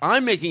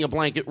 I'm making a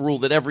blanket rule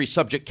that every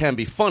subject can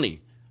be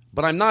funny,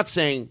 but I'm not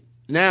saying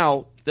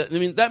now that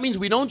means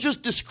we don't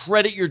just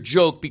discredit your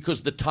joke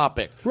because the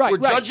topic. Right. We're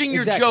judging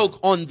your joke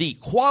on the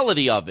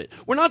quality of it.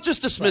 We're not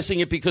just dismissing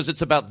it because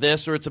it's about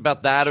this or it's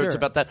about that or it's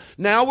about that.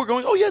 Now we're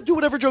going, do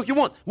whatever joke you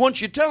want.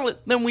 Once you tell it,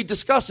 then we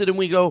discuss it and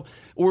we go,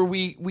 or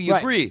we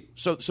agree.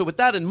 So with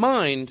that in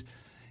mind,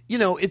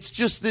 it's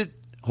just that.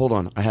 Hold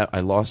on,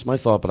 I lost my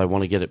thought, but I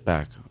want to get it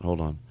back.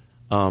 Hold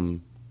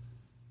on.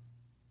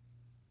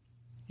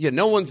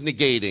 No one's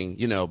negating,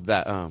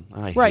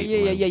 that. Right?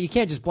 Yeah. You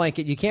can't just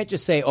blanket. You can't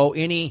just say,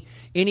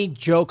 any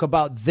joke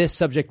about this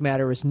subject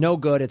matter is no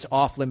good. It's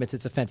off limits.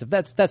 It's offensive.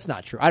 That's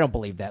not true. I don't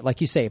believe that.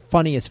 Like you say,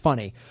 funny is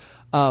funny.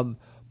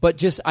 But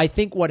just I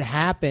think what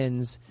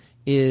happens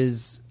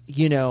is,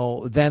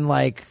 then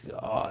like,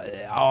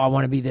 I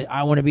want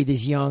to be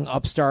this young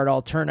upstart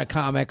alternate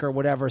comic or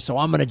whatever. So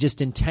I'm going to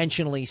just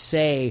intentionally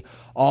say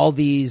all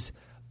these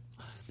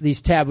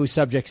taboo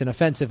subjects and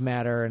offensive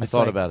matter. And I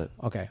thought about it.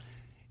 Okay.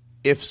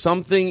 If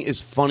something is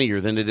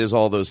funnier than it is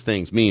all those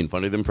things, mean,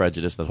 funnier than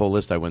prejudice, that whole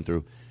list I went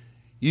through,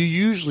 you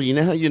usually,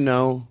 how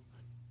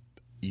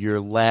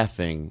you're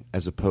laughing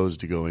as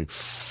opposed to going,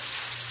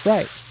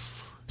 right.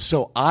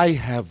 So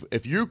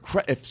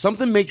if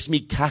something makes me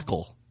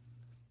cackle,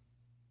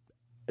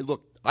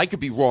 look, I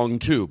could be wrong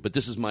too, but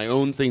this is my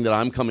own thing that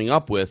I'm coming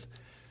up with.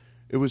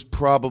 It was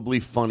probably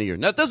funnier.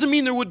 Now, that doesn't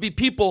mean there would be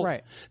people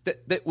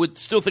that would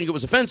still think it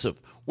was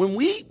offensive.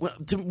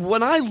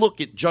 When I look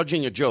at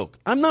judging a joke,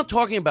 I'm not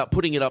talking about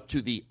putting it up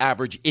to the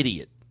average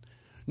idiot.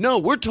 No,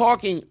 we're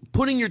talking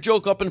putting your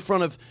joke up in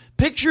front of,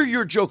 picture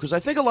your joke, because I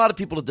think a lot of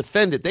people to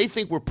defend it, they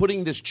think we're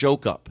putting this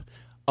joke up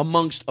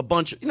amongst a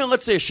bunch of,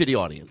 let's say a shitty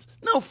audience.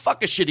 No,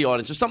 fuck a shitty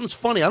audience. If something's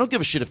funny, I don't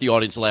give a shit if the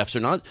audience laughs or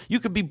not. You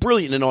could be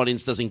brilliant and an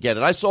audience doesn't get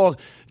it. I saw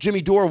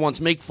Jimmy Dore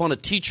once make fun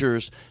of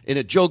teachers in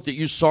a joke that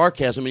used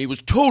sarcasm, and he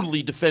was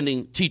totally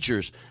defending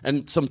teachers.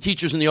 And some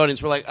teachers in the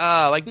audience were like,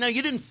 no,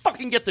 you didn't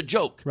fucking get the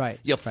joke. Right.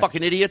 You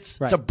fucking idiots.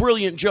 Right. It's a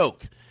brilliant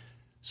joke.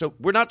 So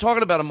we're not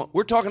talking about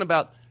we're talking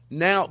about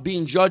now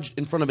being judged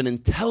in front of an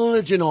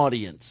intelligent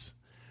audience.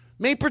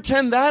 May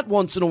pretend that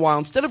once in a while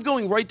instead of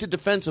going right to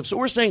defensive. So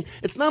we're saying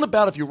it's not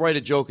about if you write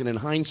a joke and in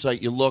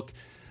hindsight you look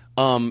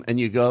and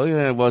you go,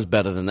 yeah, it was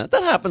better than that.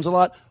 That happens a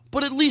lot.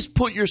 But at least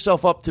put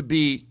yourself up to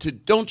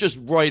don't just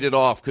write it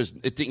off because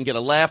it didn't get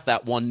a laugh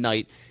that one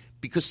night.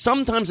 Because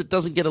sometimes it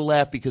doesn't get a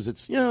laugh because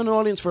it's, an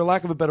audience, for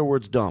lack of a better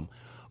word, is dumb.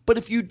 But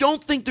if you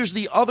don't think there's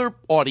the other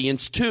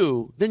audience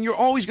too, then you're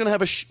always going to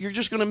have you're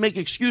just going to make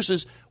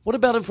excuses. What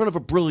about in front of a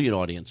brilliant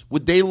audience?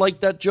 Would they like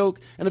that joke?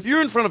 And if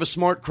you're in front of a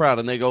smart crowd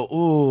and they go,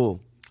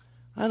 oh,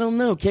 I don't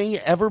know, can't you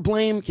ever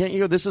blame? Can't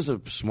you? This is a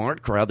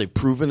smart crowd. They've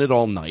proven it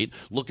all night.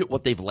 Look at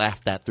what they've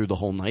laughed at through the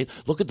whole night.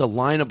 Look at the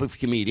lineup of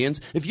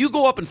comedians. If you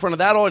go up in front of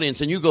that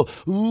audience and you go,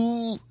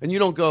 ooh, and you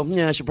don't go,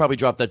 yeah, I should probably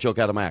drop that joke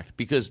out of my act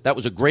because that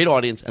was a great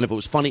audience, and if it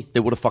was funny, they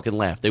would have fucking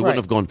laughed. They wouldn't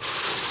have gone,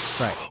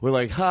 right. We're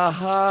like, ha,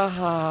 ha,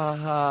 ha,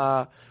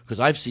 ha. Because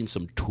I've seen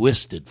some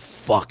twisted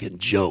fucking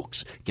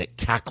jokes get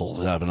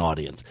cackles out of an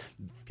audience.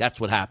 That's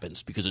what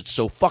happens because it's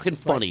so fucking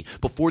funny.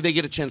 Right. Before they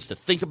get a chance to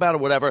think about it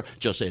or whatever,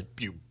 just say,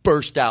 you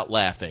burst out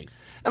laughing.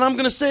 And I'm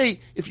going to say,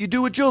 if you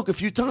do a joke a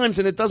few times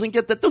and it doesn't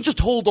get that, don't just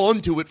hold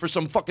on to it for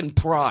some fucking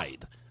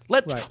pride.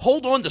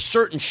 Hold on to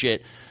certain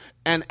shit.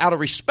 And out of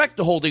respect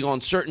to holding on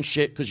certain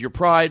shit because your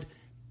pride,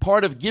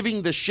 part of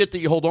giving the shit that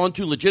you hold on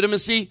to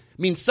legitimacy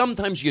means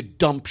sometimes you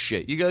dump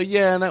shit. You go,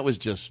 yeah, that was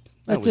just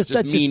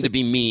mean to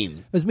be mean.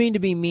 It was mean to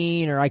be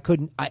mean, or I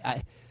couldn't.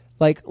 I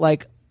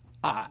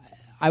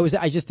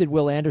just did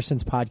Will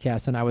Anderson's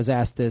podcast, and I was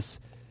asked this,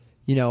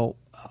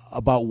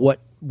 about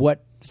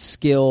what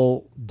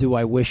skill do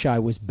I wish I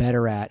was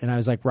better at, and I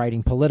was like,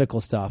 writing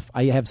political stuff.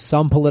 I have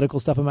some political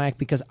stuff in my act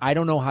because I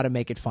don't know how to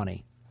make it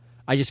funny.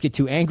 I just get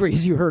too angry,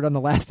 as you heard on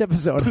the last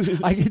episode.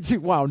 I get too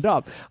wound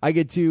up. I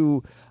get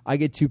too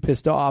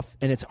pissed off,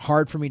 and it's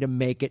hard for me to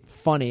make it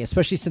funny,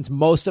 especially since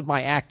most of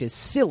my act is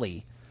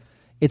silly.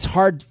 It's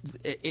hard.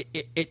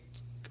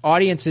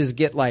 Audiences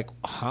get like,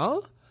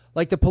 huh?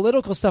 Like the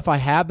political stuff I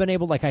have been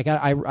able, like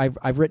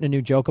I've written a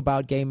new joke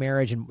about gay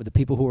marriage and the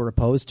people who are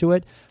opposed to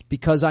it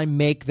because I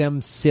make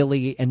them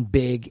silly and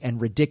big and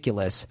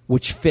ridiculous,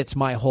 which fits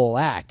my whole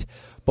act.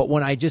 But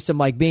when I just am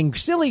like being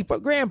silly,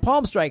 but Grand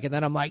Palm Strike, and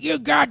then I'm like, you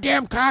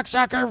goddamn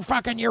cocksucker,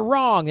 fucking, you're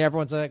wrong.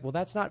 Everyone's like, well,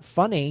 that's not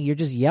funny. You're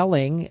just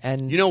yelling.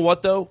 And you know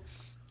what though?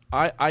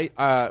 I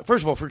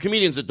first of all, for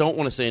comedians that don't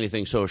want to say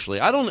anything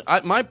socially,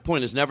 my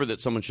point is never that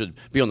someone should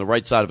be on the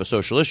right side of a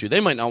social issue. They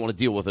might not want to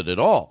deal with it at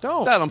all.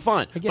 Don't. That I'm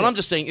fine. But I'm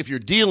just saying, if you're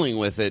dealing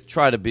with it,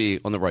 try to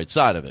be on the right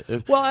side of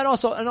it. Well, and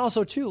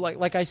also too,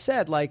 like I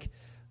said, like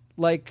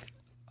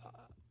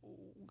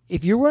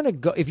if you're going to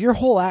go, if your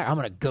whole act, I'm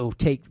going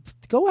to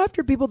go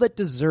after people that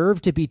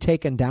deserve to be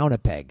taken down a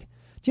peg.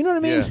 Do you know what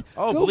I mean? Yeah.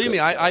 Oh, believe me,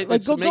 I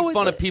make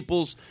fun of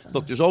people's.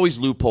 Look, there's always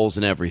loopholes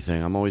in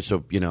everything. I'm always so,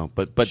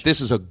 but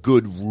this is a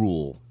good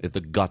rule at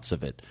the guts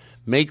of it.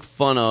 Make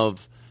fun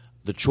of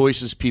the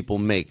choices people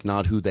make,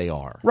 not who they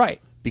are.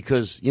 Right.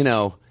 Because,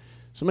 so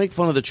make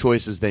fun of the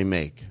choices they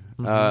make.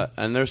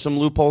 Mm-hmm. And there's some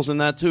loopholes in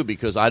that, too,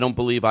 because I don't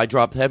believe I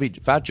dropped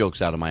fat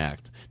jokes out of my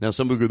act. Now,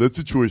 some people go, that's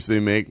a choice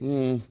they make.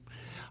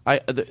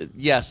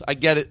 Yes, I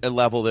get it, a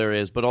level there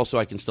is, but also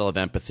I can still have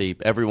empathy.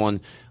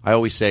 Everyone, I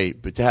always say,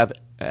 but to have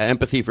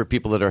empathy for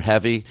people that are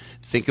heavy,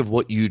 think of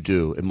what you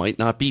do. It might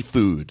not be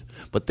food,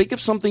 but think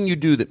of something you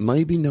do that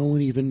maybe no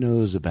one even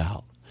knows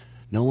about.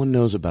 No one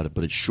knows about it,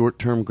 but it's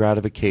short-term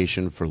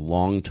gratification for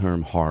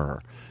long-term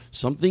horror.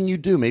 Something you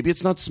do. Maybe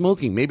it's not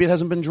smoking. Maybe it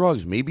hasn't been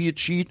drugs. Maybe you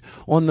cheat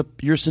on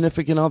your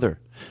significant other,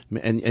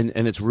 and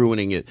it's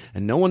ruining it.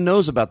 And no one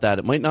knows about that.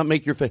 It might not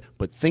make your face,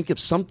 but think of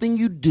something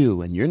you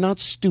do, and you're not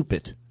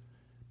stupid.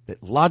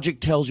 That logic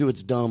tells you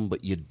it's dumb,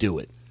 but you do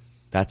it.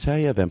 That's how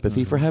you have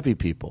empathy for heavy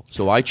people.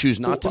 So I choose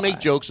not to make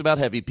jokes about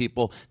heavy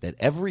people that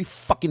every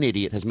fucking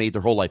idiot has made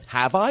their whole life.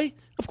 Have I?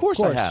 Of course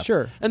I have.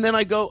 Sure. And then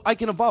I go, I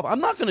can evolve.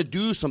 I'm not going to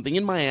do something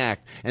in my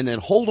act and then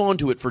hold on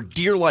to it for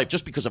dear life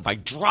just because if I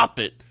drop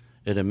it,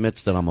 it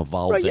admits that I'm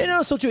evolving.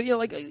 Right, so true.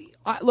 Like,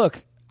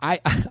 look,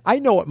 I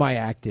know what my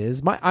act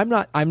is. I'm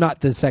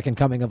not the second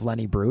coming of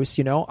Lenny Bruce.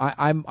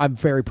 I'm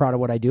very proud of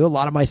what I do. A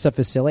lot of my stuff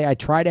is silly. I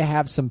try to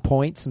have some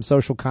points, some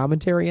social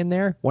commentary in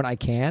there when I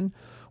can.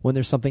 When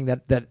there's something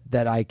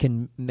that I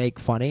can make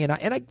funny, and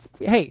I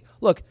hey,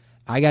 look,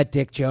 I got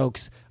dick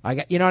jokes, I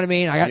got, you know what I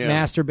mean, I got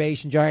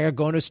masturbation jokes, I got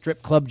going to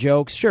strip club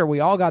jokes. Sure, we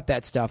all got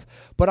that stuff.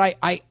 But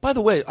I by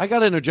the way, I got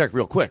to interject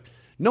real quick.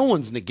 No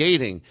one's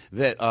negating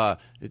that.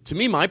 To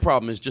me, my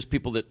problem is just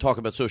people that talk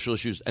about social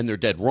issues and they're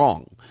dead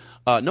wrong.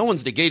 No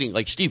one's negating,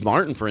 like Steve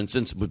Martin, for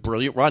instance, was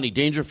brilliant. Rodney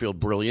Dangerfield,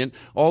 brilliant.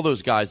 All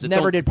those guys that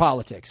never did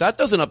politics. That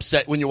doesn't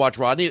upset when you watch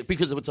Rodney,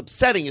 because what's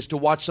upsetting is to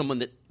watch someone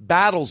that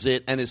battles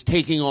it and is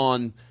taking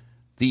on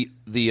the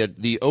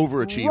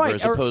overachiever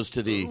as opposed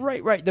to the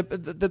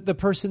the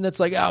person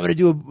that's like, I'm going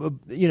to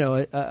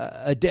do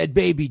a dead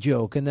baby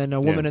joke, and then a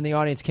woman in the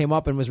audience came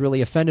up and was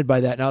really offended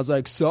by that, and I was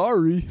like,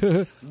 sorry.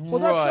 Well,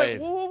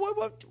 that's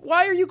like,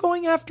 why are you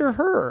going after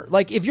her?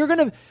 Like, if you're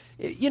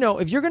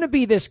gonna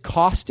be this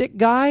caustic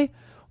guy,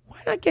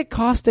 why not get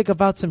caustic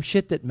about some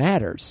shit that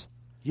matters?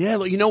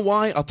 Yeah, you know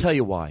why? I'll tell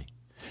you why.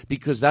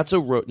 Because that's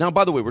a now.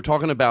 By the way, we're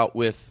talking about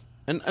with.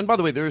 And by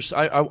the way,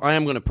 I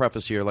am going to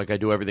preface here, like I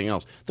do everything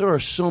else. There are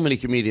so many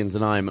comedians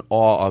that I am in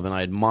awe of and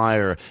I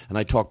admire and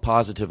I talk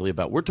positively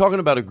about. We're talking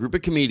about a group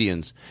of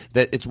comedians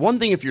that it's one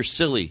thing if you're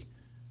silly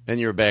and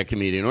you're a bad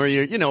comedian, or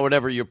you're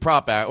whatever, you're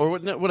prop act or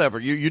whatever.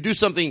 You do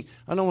something.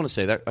 I don't want to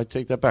say that. I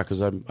take that back because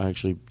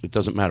it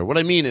doesn't matter. What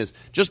I mean is,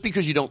 just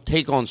because you don't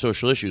take on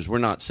social issues, we're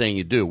not saying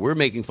you do. We're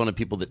making fun of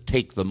people that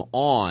take them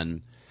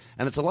on.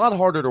 And it's a lot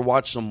harder to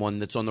watch someone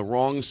that's on the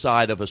wrong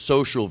side of a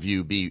social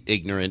view be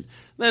ignorant.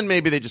 Then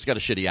maybe they just got a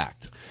shitty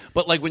act.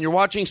 But like when you're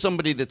watching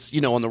somebody that's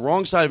on the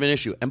wrong side of an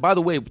issue. And by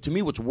the way, to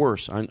me, what's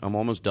worse, I'm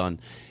almost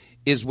done,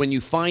 is when you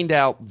find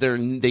out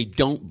they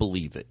don't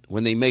believe it.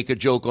 When they make a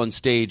joke on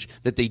stage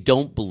that they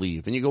don't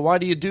believe. And you go, why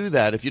do you do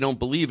that if you don't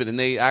believe it? And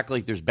they act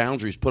like there's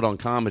boundaries put on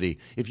comedy.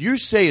 If you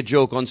say a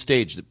joke on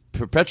stage that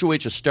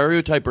perpetuates a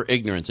stereotype or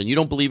ignorance and you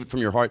don't believe it from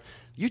your heart,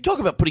 you talk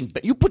about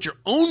you put your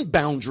own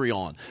boundary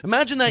on.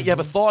 Imagine that. You have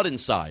a thought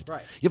inside.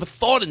 Right. You have a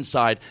thought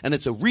inside, and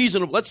it's a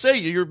reasonable. Let's say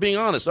you're being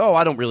honest. Oh,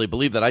 I don't really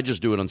believe that. I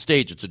just do it on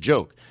stage. It's a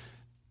joke.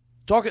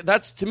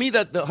 That's to me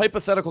that the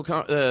hypothetical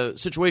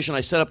situation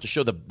I set up to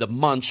show the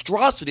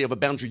monstrosity of a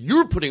boundary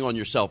you're putting on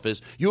yourself is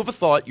you have a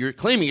thought. You're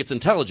claiming it's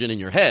intelligent in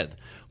your head,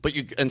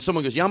 and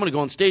someone goes, "Yeah, I'm going to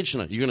go on stage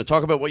tonight. You're going to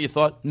talk about what you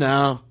thought."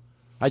 No,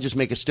 I just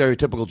make a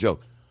stereotypical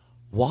joke.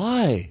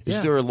 Why? Is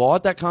there a law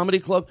at that comedy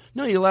club?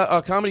 No, you allow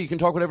comedy. You can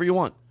talk whatever you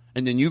want.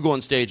 And then you go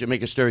on stage and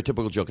make a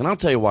stereotypical joke. And I'll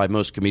tell you why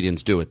most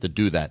comedians do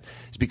that.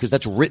 It's because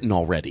that's written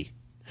already.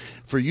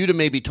 For you to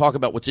maybe talk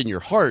about what's in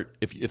your heart,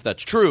 if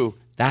that's true,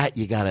 that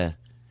you got to.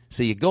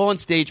 So you go on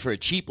stage for a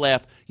cheap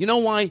laugh. You know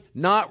why?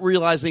 Not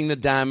realizing the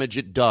damage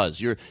it does.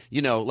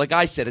 Like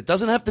I said, it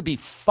doesn't have to be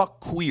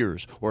fuck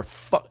queers or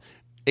fuck.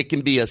 It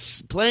can be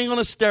playing on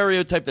a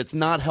stereotype that's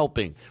not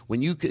helping.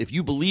 If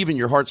you believe in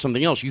your heart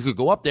something else, you could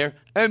go up there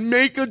and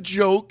make a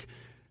joke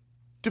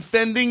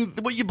defending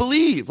what you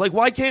believe. Like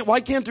why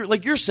can't there,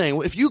 like you're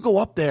saying, if you go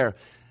up there,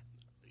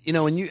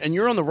 and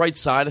you're on the right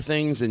side of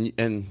things, and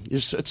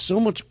it's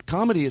so much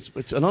comedy.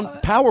 It's an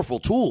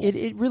powerful tool.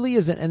 It really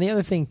isn't. And the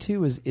other thing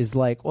too is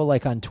like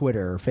on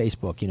Twitter or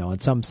Facebook,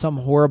 and some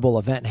horrible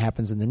event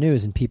happens in the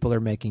news, and people are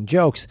making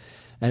jokes.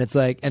 And it's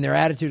like, and their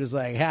attitude is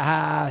like, ha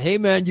ha, hey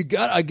man,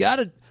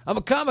 I'm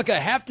a comic, I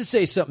have to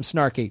say something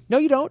snarky. No,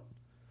 you don't.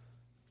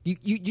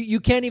 You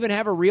can't even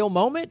have a real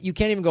moment. You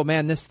can't even go,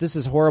 man, this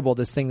is horrible,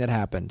 this thing that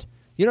happened.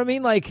 You know what I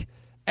mean? Like,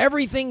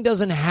 everything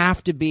doesn't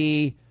have to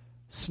be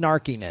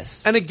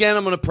snarkiness. And again,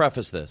 I'm going to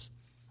preface this.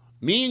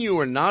 Me and you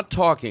are not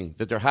talking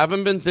that there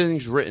haven't been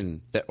things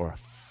written that are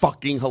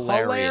fucking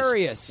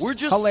hilarious. We're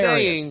just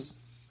saying,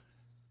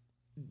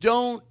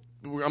 I'm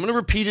going to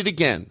repeat it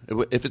again.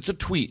 If it's a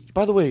tweet,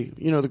 by the way,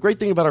 the great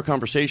thing about our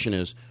conversation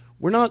is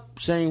we're not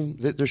saying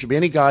that there should be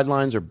any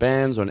guidelines or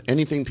bans on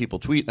anything people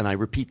tweet. And I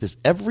repeat this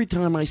every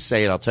time I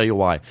say it. I'll tell you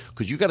why.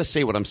 Because you got to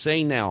say what I'm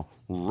saying now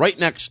right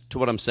next to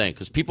what I'm saying.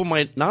 Because people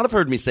might not have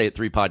heard me say it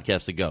 3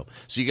 podcasts ago.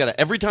 So you got to,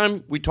 every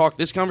time we talk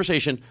this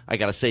conversation, I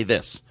got to say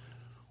this.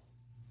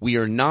 We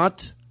are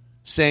not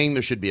saying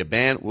there should be a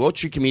ban. What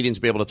should comedians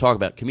be able to talk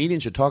about?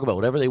 Comedians should talk about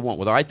whatever they want.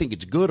 Whether I think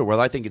it's good or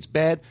whether I think it's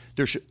bad,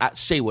 they should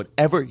say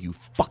whatever you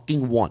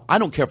fucking want. I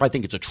don't care if I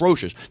think it's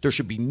atrocious. There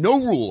should be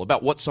no rule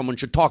about what someone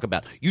should talk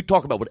about. You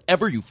talk about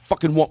whatever you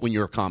fucking want when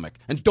you're a comic.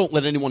 And don't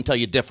let anyone tell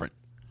you different.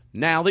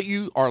 Now that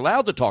you are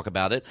allowed to talk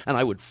about it, and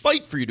I would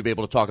fight for you to be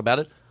able to talk about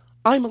it,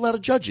 I'm allowed to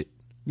judge it.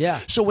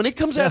 Yeah. So when it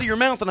comes out of your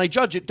mouth and I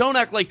judge it, don't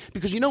act like,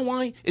 because you know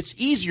why? It's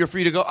easier for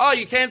you to go, oh,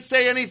 you can't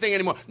say anything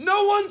anymore.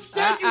 No one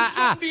said you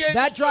shouldn't be able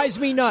That drives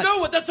me nuts.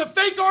 No, that's a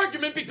fake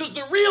argument, because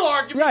the real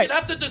argument, you'd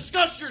have to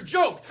discuss your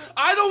joke.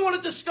 I don't want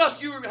to discuss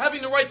you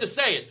having the right to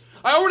say it.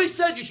 I already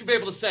said you should be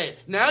able to say it.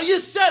 Now you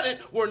said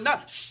it. We're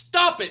not.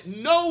 Stop it.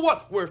 No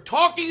what? We're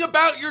talking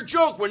about your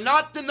joke. We're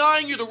not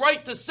denying you the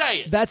right to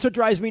say it. That's what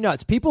drives me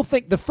nuts. People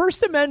think the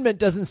First Amendment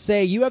doesn't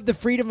say you have the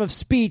freedom of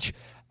speech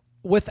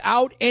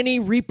without any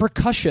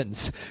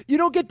repercussions. You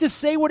don't get to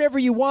say whatever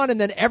you want,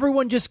 and then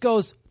everyone just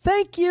goes,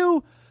 thank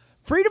you.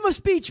 Freedom of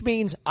speech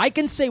means I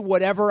can say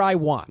whatever I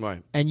want.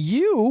 Right. And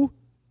you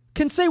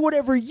can say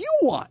whatever you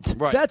want.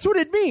 Right. That's what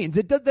it means.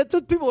 That's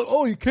what people are,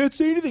 oh, you can't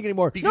say anything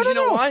anymore. Because no, you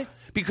know why?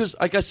 Because,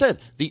 like I said,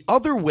 the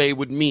other way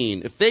would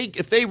mean if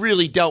they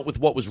really dealt with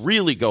what was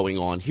really going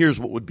on, here's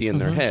what would be in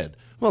their head.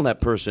 Well, that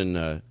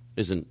person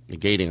isn't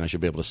negating I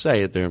should be able to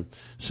say it. They're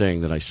saying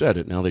that I said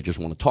it. Now they just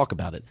want to talk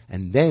about it.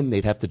 And then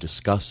they'd have to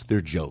discuss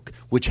their joke,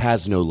 which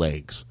has no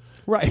legs.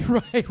 Right.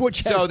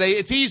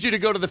 It's easier to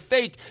go to the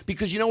fake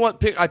because you know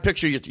what? I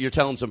picture you're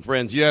telling some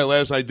friends, yeah,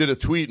 last night I did a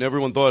tweet and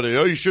everyone thought,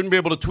 oh, you shouldn't be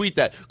able to tweet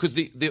that. Because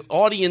the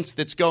audience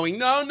that's going,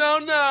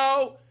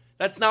 no,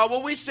 that's not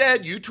what we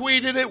said. You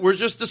tweeted it. We're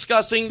just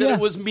discussing that it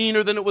was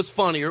meaner than it was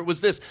funny or it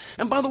was this.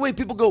 And by the way,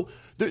 people go,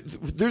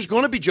 there's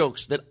going to be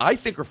jokes that I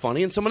think are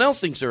funny and someone else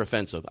thinks are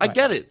offensive. I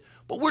get it.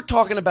 But we're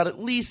talking about at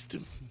least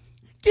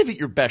give it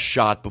your best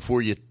shot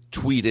before you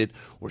tweet it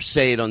or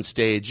say it on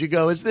stage. You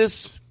go, is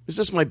this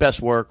my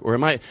best work, or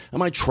am I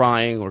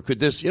trying, or could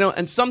this,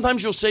 and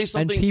sometimes you'll say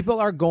something. And people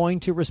are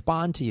going to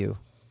respond to you.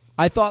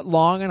 I thought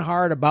long and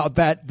hard about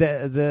that,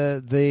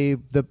 the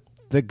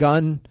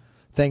gun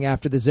thing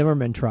after the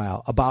Zimmerman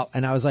trial,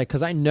 and I was like,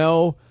 because I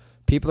know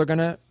people are going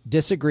to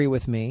disagree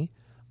with me.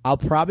 I'll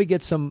probably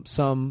get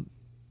some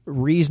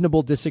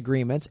reasonable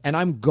disagreements, and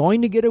I'm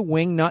going to get a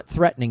wingnut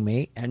threatening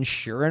me, and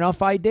sure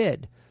enough, I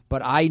did.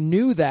 But I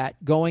knew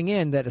that going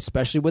in, that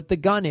especially with the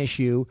gun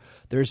issue,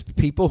 there's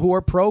people who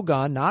are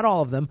pro-gun, not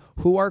all of them,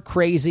 who are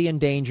crazy and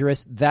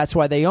dangerous. That's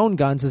why they own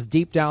guns, is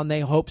deep down they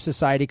hope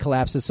society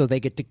collapses so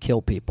they get to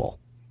kill people.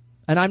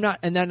 And I'm not,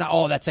 and then,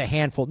 oh, that's a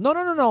handful.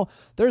 No.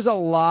 There's a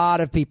lot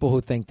of people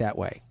who think that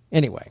way.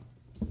 Anyway.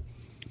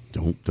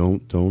 Don't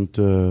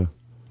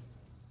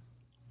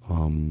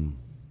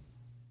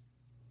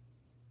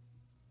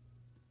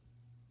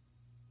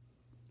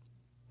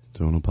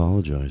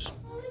apologize.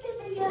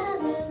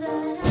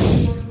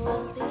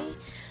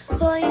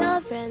 For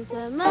your friends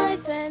are my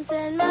friends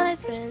and my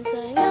friends are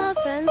your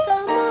friends.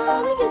 So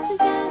when we get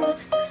together,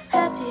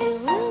 happy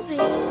we'll be.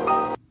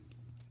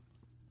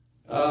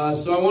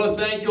 So I want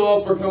to thank you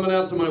all for coming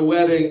out to my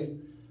wedding.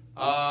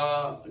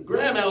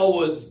 Graham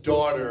Elwood's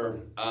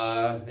daughter,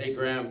 hey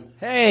Graham,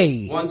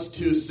 wants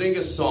to sing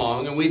a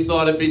song, and we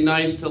thought it'd be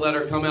nice to let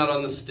her come out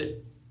on the stage.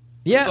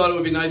 Yeah. We thought it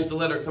would be nice to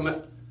let her come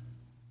out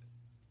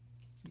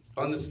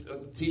on the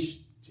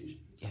t-shirt.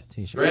 Yeah,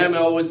 t-shirt. Graham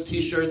Elwood's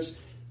t-shirts.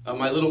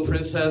 My Little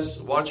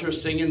Princess, watch her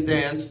sing and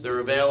dance. They're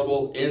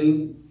available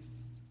in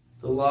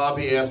the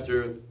lobby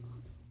after.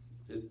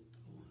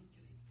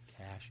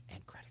 Cash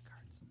and credit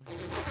cards.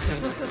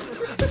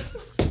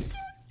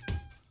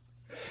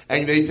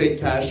 And they take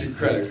cash and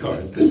credit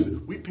cards.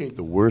 We paint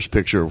the worst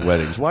picture of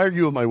weddings. Why are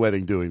you at my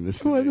wedding doing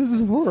this? Boy, this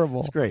is horrible.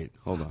 It's great.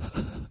 Hold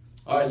on.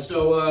 All right,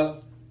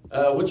 so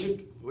what's your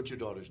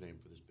daughter's name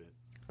for this bit?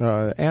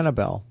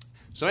 Annabelle.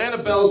 So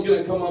Annabelle's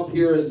going to come up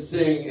here and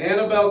sing.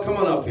 Annabelle, come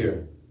on up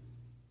here.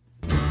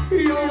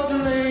 You're the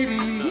lady.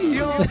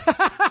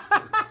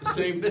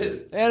 Same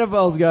bit.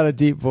 Annabelle's got a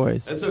deep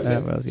voice. That's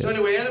okay. So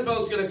anyway,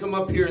 Annabelle's going to come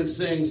up here and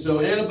sing. So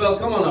Annabelle,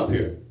 come on up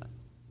here.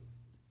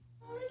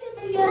 When we get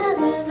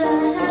together,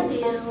 the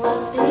happier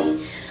we'll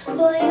be.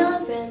 For your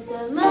friends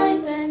are my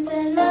friends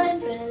and my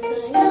friends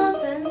are your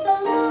friends.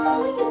 So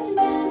when we get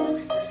together,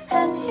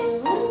 happier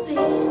we'll be.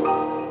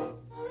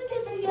 When we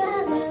get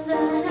together, the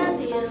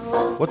happier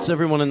we'll be. What's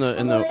everyone in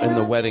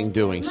the wedding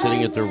doing?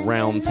 Sitting at their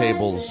round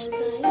tables.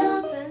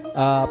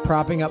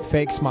 Propping up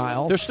fake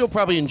smiles. They're still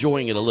probably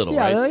enjoying it a little,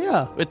 right?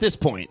 Yeah. At this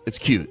point, it's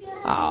cute.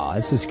 Oh,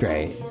 this is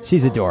great.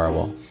 She's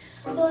adorable.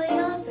 For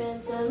your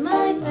friends are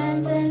my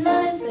friends and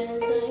my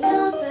friends are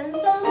your friends.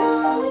 So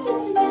when we get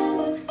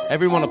together,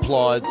 Everyone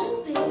applauds.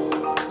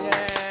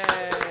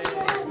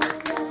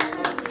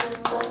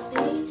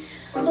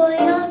 for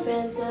your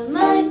friends are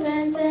my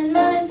friends and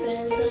my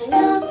friends are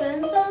your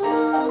friends. So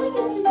when we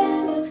get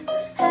together,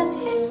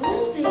 happy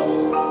we'll be.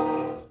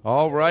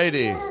 All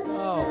righty.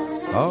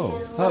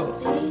 Oh.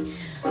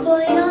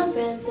 For your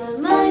friends are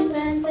my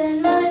friends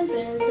and my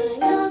friends are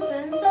your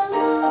friends. So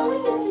when we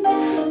get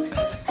together,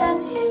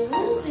 happy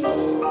we'll be.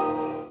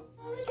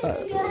 When we get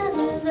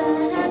together, the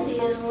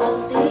happier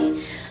we'll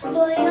be.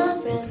 For your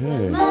friends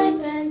are my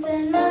friends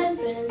and my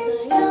friends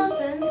are your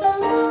friends. So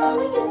when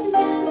we get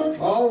together.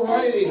 All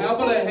righty. How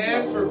about a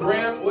hand for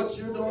Grant? What's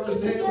your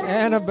daughter's name?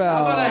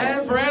 Annabelle. How about a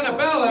hand for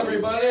Annabelle,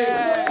 everybody?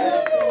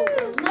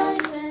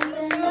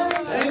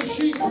 Ain't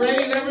she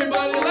great,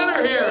 everybody? Let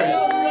her hear it.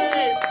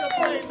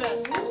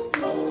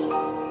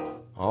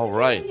 All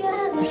right. For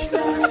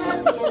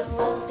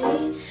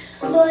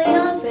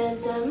your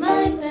friends are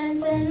my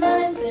friends and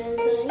my friends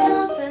are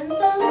your friends.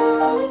 So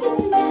when we get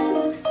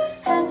together,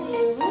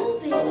 happier we'll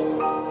be.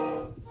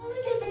 When we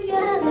get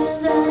together,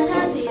 the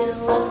happier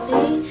we'll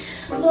be.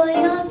 For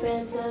your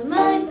friends are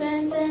my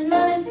friends and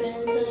my friends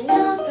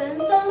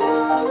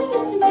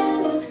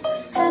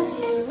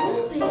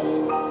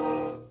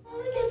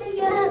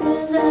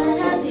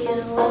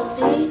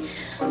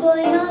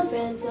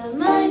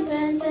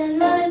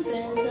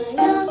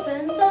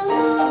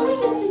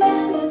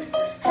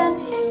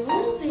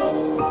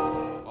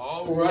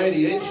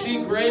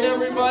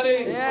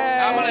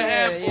and a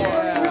half for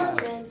her.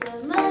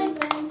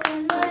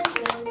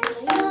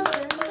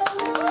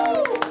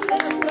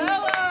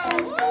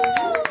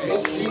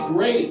 Ain't she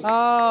great?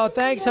 Oh,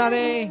 thanks,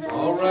 honey.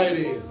 All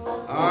righty.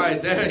 All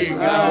right, there you go. All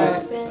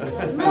right.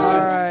 All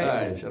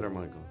right, shut her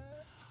mic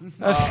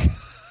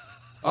off.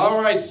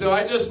 All right, so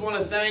I just want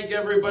to thank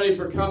everybody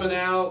for coming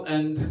out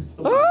and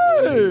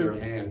raising their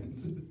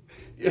hands.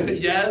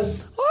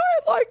 Yes?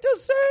 I'd like to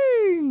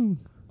sing.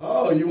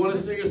 Oh, you want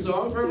to sing a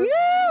song for me? Yeah,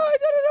 I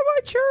did it at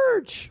my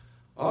church.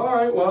 All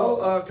right,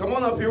 well, come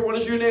on up here. What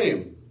is your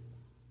name?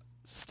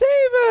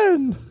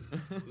 Steven.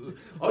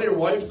 Oh, your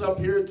wife's up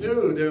here,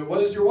 too.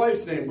 What is your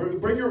wife's name?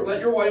 Let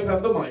your wife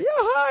have the mic. Yeah,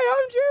 hi,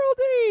 I'm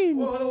Geraldine.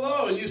 Well,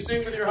 hello. And you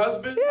sing with your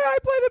husband? Yeah, I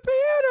play the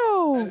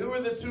piano. And who are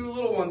the two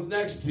little ones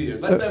next to you?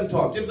 Let them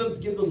talk. Give the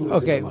little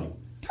Okay. the mic.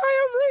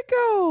 Hi, I'm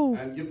Rico.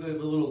 And give the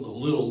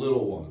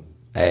little one.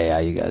 Hey, how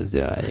you guys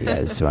doing? You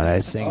guys want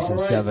to sing some All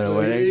right, stuff at a so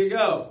wedding? here you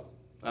go.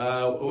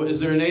 Is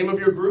there a name of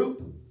your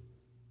group?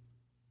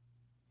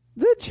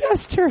 The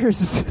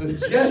Jesters. The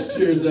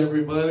Gestures,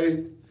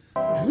 everybody.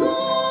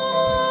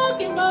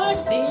 Looking for a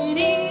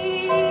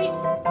city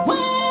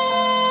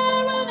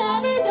where we'll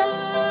never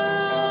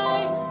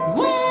die,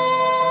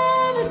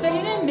 where the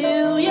saint and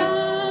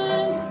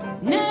millions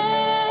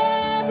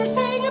never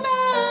say goodbye.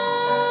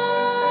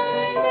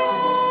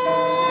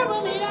 There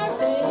we'll meet our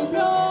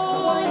Savior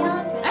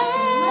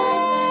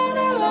and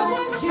our loved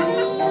ones too.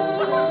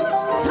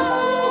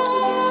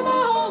 Come,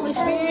 Holy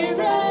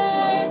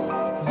Spirit,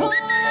 our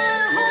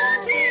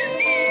hearts here.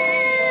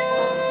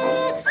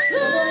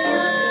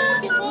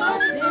 Looking for a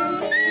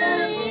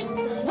city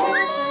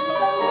where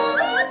we'll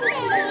never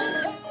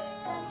die.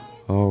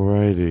 All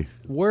righty.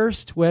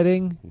 Worst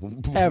wedding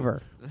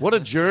ever. What a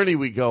journey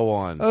we go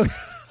on.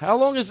 How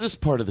long has this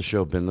part of the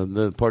show been,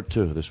 the part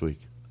 2 this week?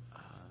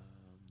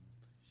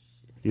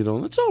 You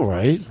know, that's all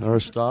right,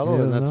 Aristotle,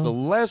 You and don't that's know? the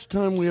last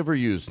time we ever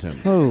used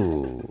him.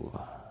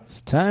 Oh,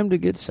 it's time to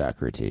get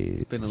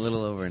Socrates. It's been a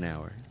little over an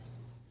hour.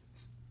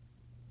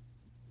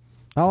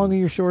 How long are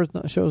your shows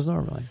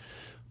normally?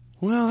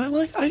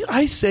 Well,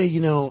 I say,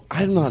 you know,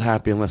 I'm not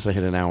happy unless I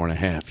hit an hour and a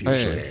half,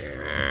 usually.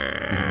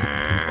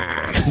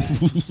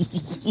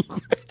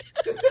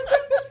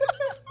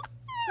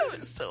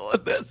 So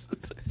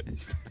unnecessary.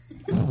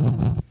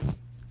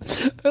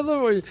 I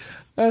love when you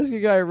ask a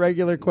guy a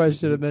regular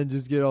question and then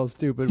just get all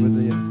stupid with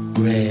the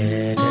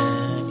Red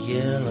and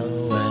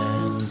yellow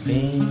and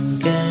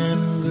pink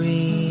and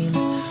green,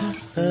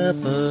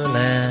 purple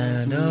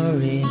and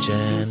orange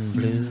and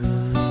blue.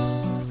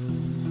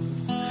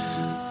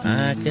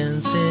 I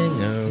can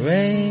sing a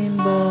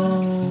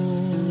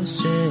rainbow,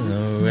 sing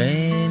a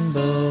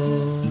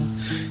rainbow,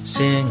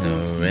 sing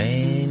a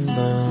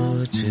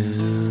rainbow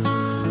too.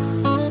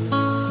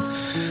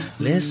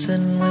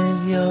 Listen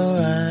with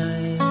your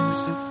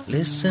eyes,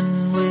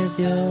 listen with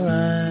your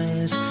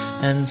eyes,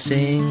 and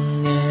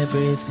sing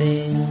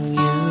everything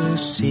you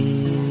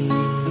see.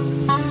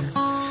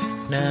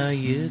 Now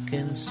you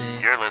can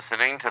sing. You're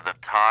listening to the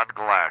Todd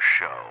Glass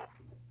Show.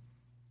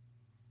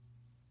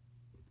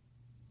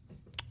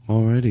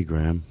 Alrighty,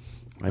 Graham.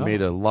 I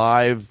made a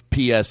live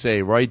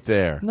PSA right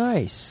there.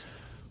 Nice.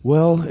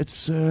 Well,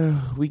 it's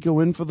we go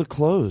in for the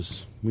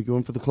close. We go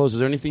in for the close. Is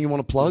there anything you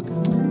want to plug?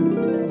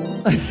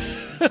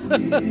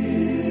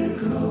 We're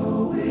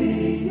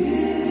going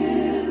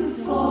in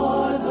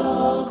for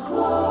the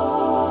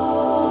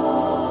close.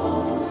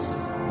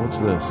 What's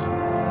this?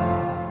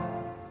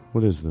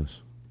 What is this?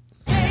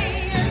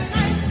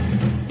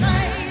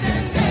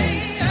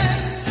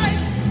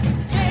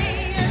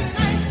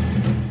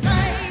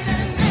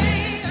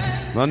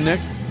 Well, Nick,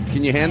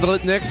 can you handle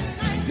it, Nick?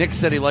 Nick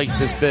said he likes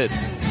this bit.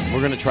 We're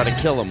going to try to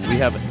kill him. We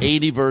have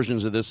 80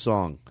 versions of this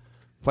song.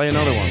 Play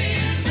another one.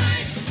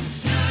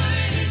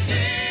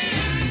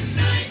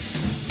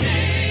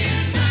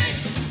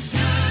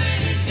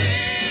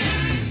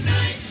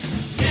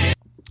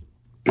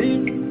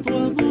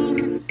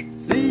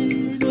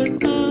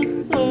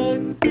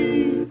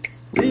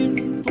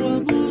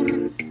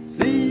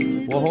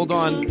 Well, hold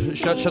on.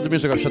 Shut the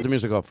music off. Shut the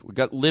music off. We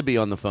got Libby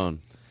on the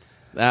phone.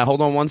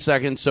 Hold on 1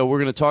 second. So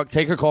we're going to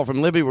take a call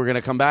from Libby. We're going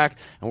to come back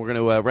and we're going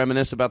to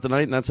reminisce about the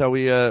night, and that's how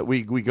we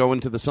go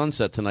into the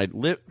sunset tonight.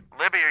 Libby,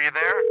 are you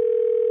there?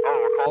 Oh,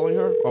 we're calling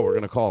her. Oh, we're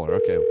going to call her.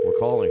 Okay, we're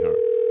calling her.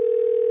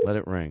 Let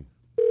it ring.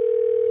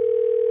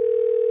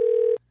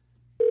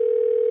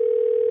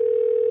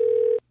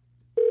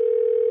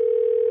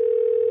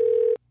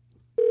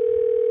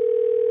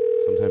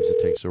 Sometimes it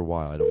takes her a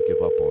while. I don't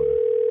give up on her.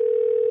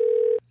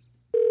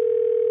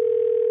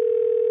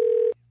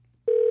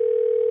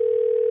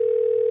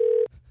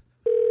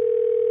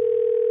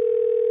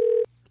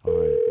 All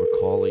right, we're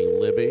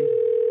calling Libby.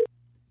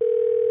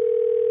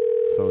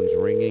 Phone's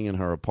ringing in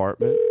her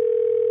apartment.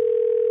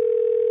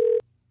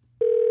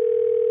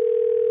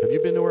 Have you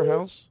been to her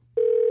house?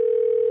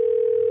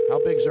 How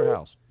big's her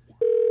house?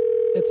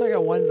 It's like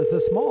it's a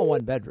small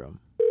 1-bedroom.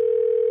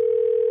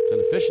 It's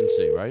an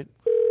efficiency, right?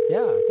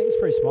 Yeah, I think it's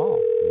pretty small.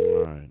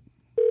 All right.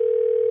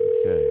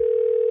 Okay.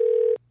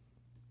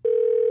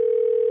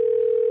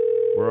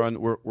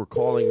 We're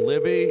calling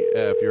Libby.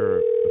 If you're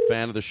a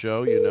fan of the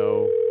show, you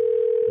know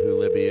who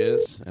Libby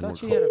is. I thought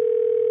she had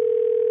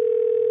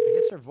I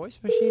guess her voice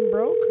machine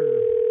broke,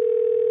 or...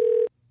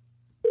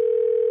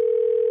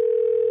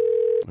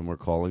 And we're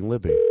calling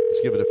Libby. Let's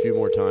give it a few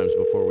more times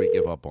before we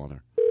give up on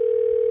her.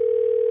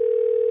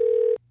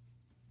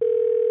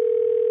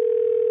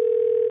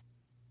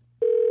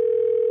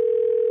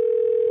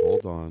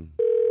 Hold on.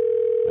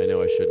 I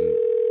know I shouldn't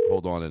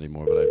hold on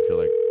anymore, but I feel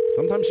like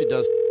sometimes she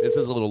does. This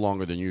is a little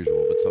longer than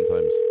usual, but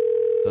sometimes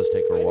it does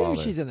take her a while.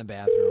 Maybe she's in the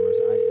bathroom or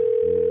something.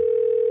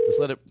 Just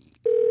let it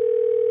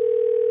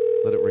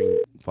ring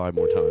 5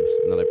 more times,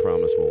 and then I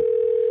promise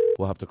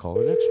we'll have to call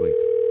her next week.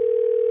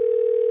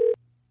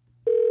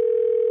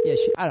 Yeah,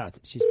 she's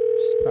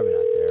probably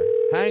not there.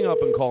 Hang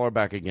up and call her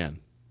back again.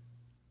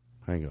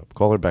 Hang up.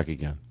 Call her back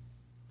again.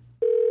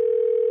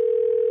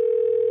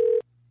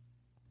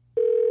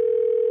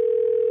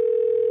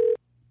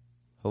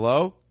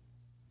 Hello?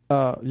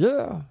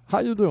 Yeah. How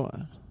you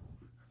doing?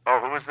 Oh,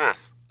 who is this?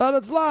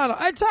 It's Lionel.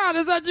 Hey, Todd,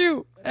 is that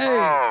you? Hey.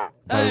 Oh.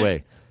 By the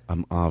way,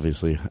 I'm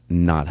obviously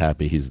not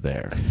happy he's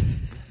there.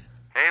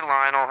 Hey,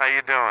 Lionel, how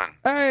you doing?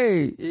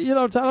 Hey, you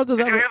know, Todd, Did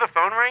you hear the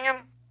phone ringing?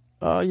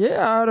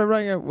 Yeah, I heard it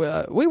ringing.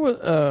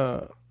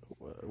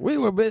 We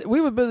were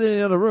busy in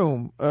the other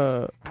room.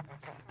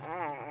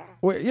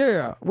 We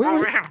were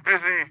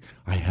busy.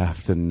 I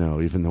have to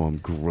know, even though I'm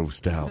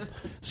grossed out.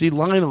 See,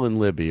 Lionel and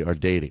Libby are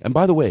dating. And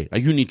by the way,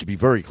 you need to be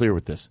very clear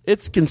with this.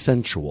 It's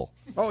consensual.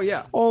 Oh,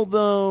 yeah.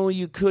 Although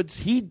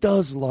he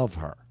does love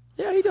her.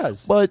 Yeah, he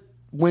does. But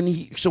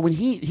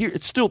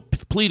it's still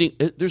depleting.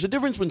 There's a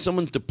difference when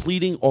someone's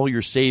depleting all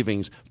your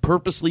savings,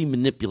 purposely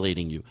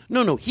manipulating you.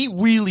 No, he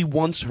really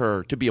wants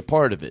her to be a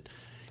part of it.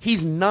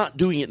 He's not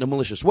doing it in a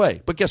malicious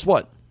way. But guess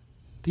what?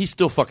 He's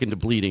still fucking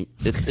depleting.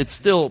 It's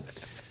still...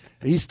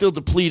 He's still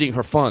depleting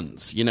her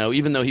funds, you know,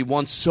 even though he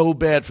wants so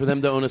bad for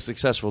them to own a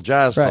successful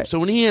jazz club. Right. So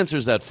when he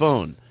answers that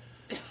phone,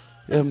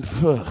 hey,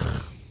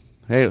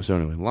 so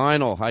anyway,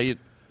 Lionel, how you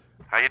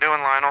doing,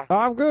 Lionel?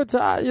 I'm good,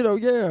 Todd. You know,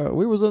 yeah,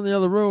 we was in the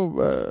other room.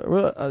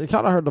 I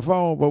kind of heard the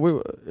phone, but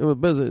it was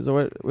busy,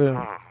 so we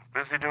didn't.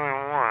 Busy doing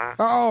what?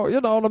 Oh,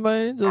 you know what I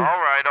mean. Just, all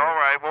right.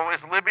 Well,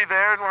 is Libby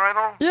there,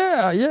 Lionel?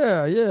 Yeah.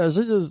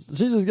 She just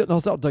getting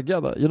herself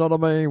together. You know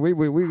what I mean.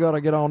 We got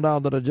to get on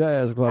down to the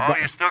jazz club. Oh,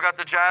 you still got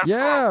the jazz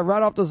Yeah, club?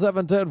 right off the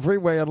 710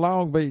 freeway in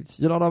Long Beach.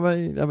 You know what I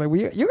mean.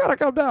 You got to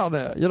come down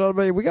there. You know what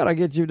I mean. We got to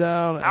get you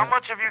down. How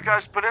much have you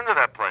guys put into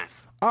that place?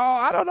 Oh,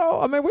 I don't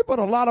know. I mean, we put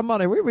a lot of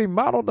money. We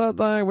remodeled that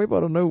thing. We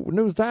put a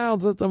new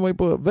sound system. We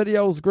put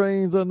video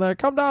screens in there.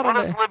 Come down. What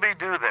does Libby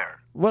do there?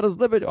 What is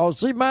Libby? Oh,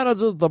 she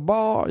manages the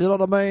bar. You know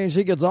what I mean?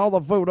 She gets all the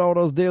food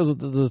orders, deals with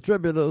the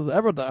distributors,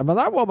 everything. I mean,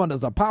 that woman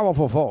is a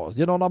powerful force.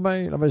 You know what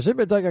I mean? She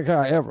been taking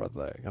care of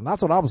everything. And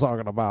that's what I'm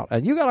talking about.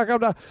 And you got to come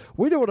down.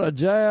 We doing a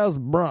jazz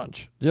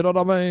brunch. You know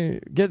what I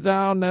mean? Get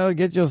down there,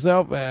 get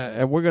yourself,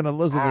 and we're going to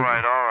listen all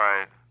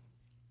right.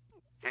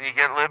 Can you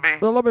get Libby?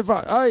 Well, let me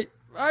find.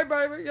 Hey,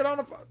 baby, get on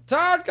the phone.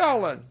 Todd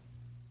calling.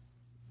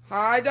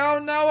 I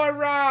don't know a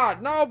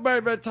Rod. No,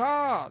 baby,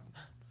 Todd.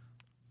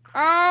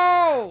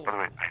 Oh! By the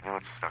way, I know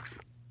it sucks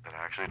that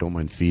I actually don't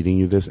mind feeding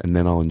you this, and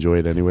then I'll enjoy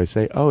it anyway.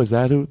 Say, oh, is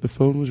that who the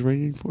phone was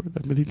ringing for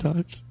that many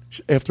times?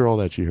 After all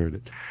that, she heard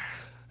it.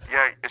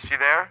 Yeah, is she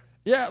there?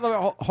 Yeah, let me,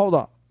 hold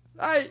on.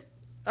 Hey,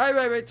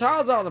 baby,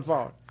 Todd's on the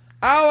phone.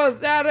 Oh, was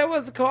that it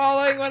was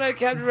calling when it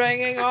kept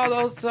ringing all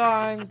those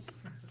times?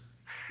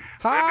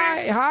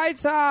 Hi,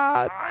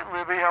 Todd. Hi,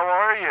 Libby. How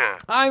are you?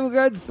 I'm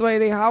good,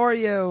 sweetie. How are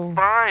you?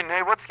 Fine.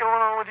 Hey, what's going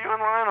on with you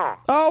and Lionel?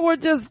 Oh, we're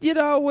just,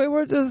 we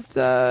were just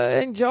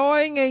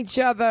enjoying each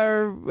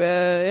other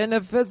in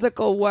a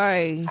physical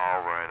way.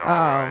 All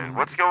right.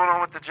 What's going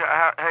on with the...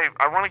 Hey,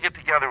 I want to get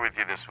together with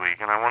you this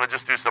week, and I want to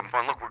just do something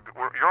fun. Look,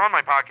 you're on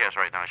my podcast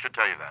right now. I should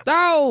tell you that.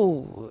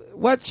 Oh,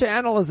 what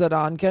channel is it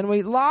on? Can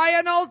we...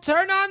 Lionel,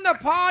 turn on the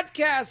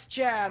podcast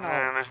channel.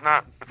 Man, it's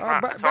not it's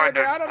hard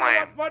baby, to I don't know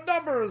explain. what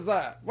number is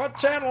that? What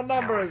channel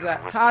number is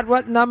that? Todd,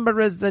 what number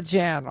is the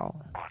channel?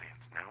 Audience,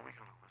 now we're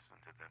going to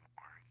listen to them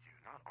argue.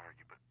 Not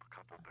argue, but a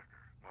couple bigger.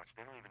 Watch,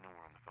 they don't even know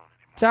we're on the phone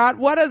anymore. Todd,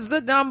 what is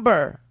the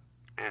number?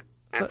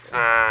 It's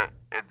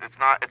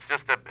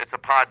a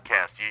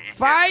podcast. You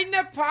Find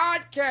the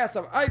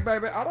podcast. Hey,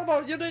 baby, I don't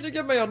know. You need to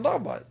give me a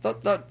number.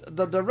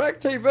 The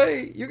direct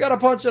TV, you got to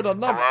punch in a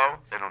number. Hello?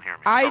 They don't hear me.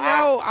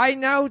 I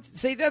know.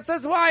 See,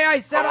 that's why I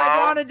said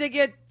I wanted to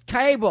get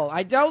cable.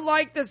 I don't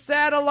like the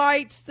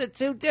satellites. They're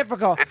too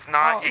difficult. It's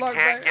not. You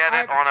can't get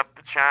it on a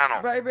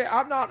channel. Baby,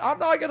 I'm not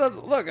gonna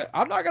look.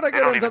 I'm not gonna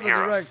get into the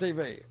direct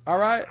TV. All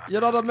right, you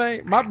know what I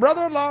mean. My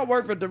brother-in-law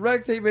worked for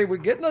direct TV. We're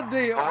getting a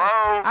deal.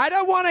 Hello? I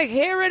don't want to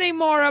hear any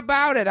more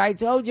about it. I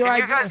told you.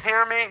 Can you guys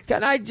hear me?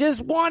 I just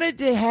wanted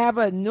to have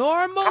a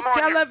normal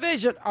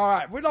television. All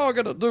right, we're not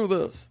gonna do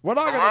this. We're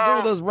not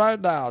gonna do this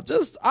right now.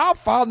 I'll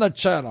find the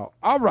channel.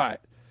 All right.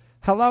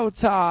 Hello,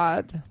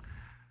 Todd.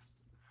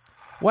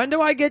 When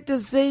do I get to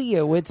see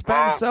you? It's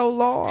been so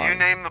long. You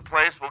name the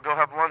place, we'll go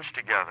have lunch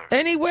together.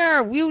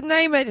 Anywhere. You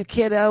name it,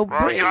 kiddo.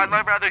 Well,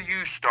 I'd rather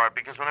you start,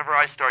 because whenever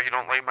I start, you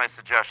don't like my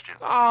suggestions.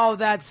 Oh,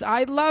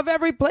 I love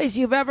every place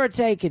you've ever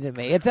taken to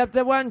me, except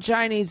the one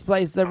Chinese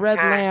place. The red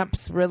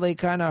lamps really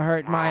kind of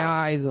hurt my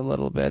eyes a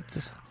little bit.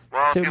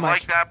 Well, It's too if you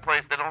much. like that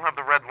place, they don't have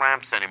the red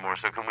lamps anymore,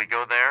 so can we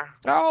go there?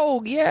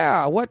 Oh,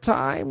 yeah. What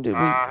time do we...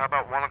 How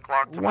about 1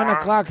 o'clock tomorrow? 1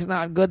 o'clock's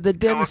not good. The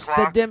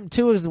dim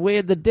 2 is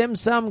weird. The dim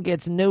sum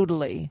gets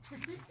noodly.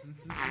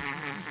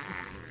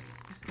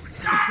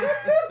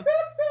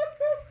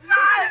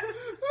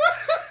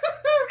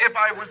 If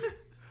I was...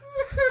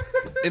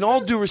 In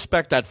all due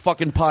respect, that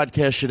fucking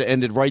podcast should have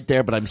ended right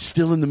there, but I'm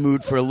still in the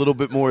mood for a little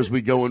bit more as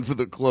we go in for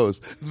the close.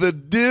 The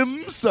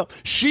dim sum.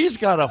 She's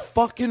got a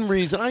fucking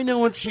reason. I know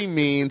what she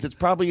means. It's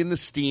probably in the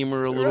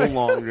steamer a little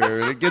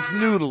longer, and it gets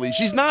noodly.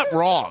 She's not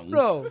wrong.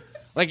 No.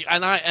 Like,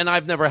 and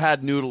I've never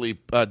had noodly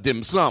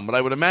dim sum, but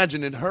I would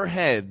imagine in her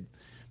head,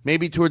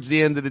 maybe towards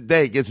the end of the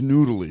day, it gets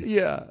noodly.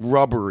 Yeah.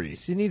 Rubbery.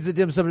 She needs the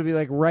dim sum to be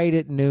like right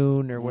at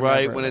noon or whatever.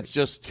 Right, when it's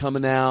just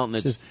coming out and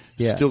it's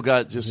still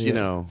got just,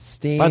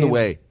 steam. By the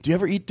way, do you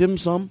ever eat dim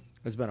sum?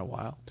 It's been a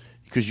while.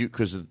 Because you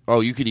could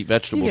eat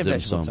vegetable You get dim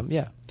vegetable sum.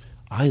 Yeah.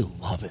 I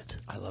love it.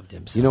 I love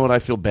dim sum. You know what? I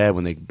feel bad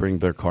when they bring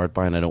their cart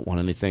by and I don't want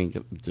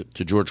anything.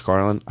 To George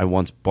Carlin, I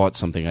once bought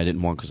something I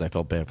didn't want because I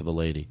felt bad for the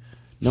lady.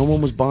 No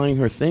one was buying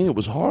her thing. It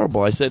was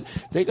horrible. I said,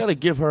 they got to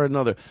give her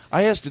another.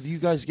 I asked her, do you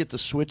guys get to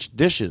switch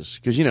dishes?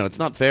 Because, it's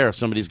not fair if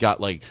somebody's got,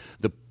 like,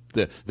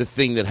 the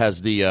thing that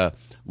has the,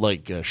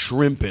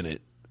 shrimp in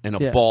it and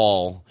a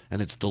ball,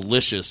 and it's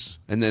delicious,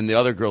 and then the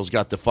other girl's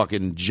got the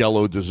fucking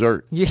Jell-O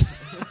dessert. Yeah.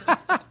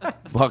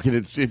 Fucking,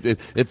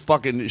 it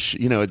fucking,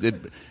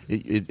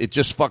 it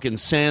just fucking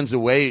sands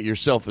away at your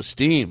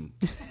self-esteem.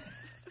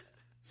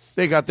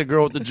 They got the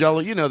girl with the Jell-O.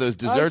 You know those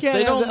desserts.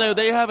 They don't know.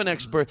 They have an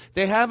expert.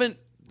 They have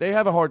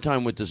a hard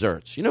time with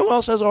desserts. You know who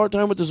else has a hard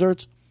time with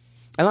desserts?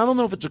 And I don't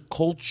know if it's a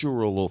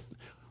cultural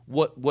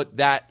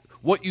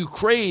what you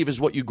crave is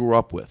what you grew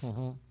up with.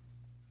 Mm-hmm.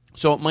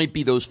 So it might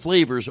be those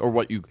flavors or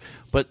what you.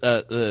 But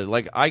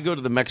like I go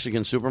to the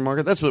Mexican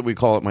supermarket. That's what we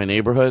call it in my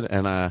neighborhood,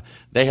 and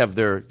they have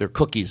their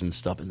cookies and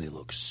stuff, and they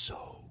look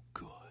so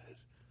good.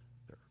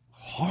 They're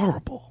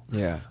horrible.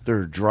 Yeah,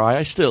 they're dry.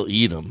 I still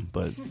eat them,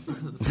 but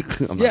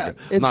I'm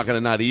not going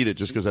to not eat it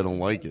just because I don't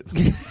like it.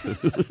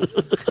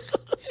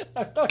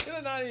 I'm not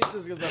gonna not eat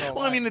just because I don't.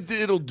 Well, I mean,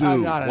 it'll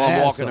do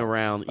while walking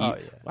around. Oh,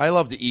 yeah. I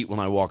love to eat when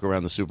I walk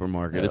around the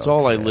supermarket. It's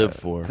all I live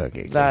for.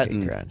 Cookie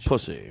and Crunch.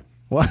 Pussy.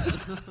 What?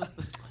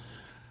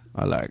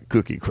 I like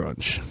Cookie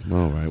Crunch.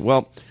 All right.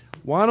 Well,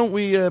 why don't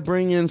we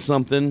bring in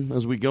something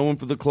as we go in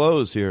for the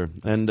close here?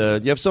 And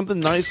you have something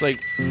nice like...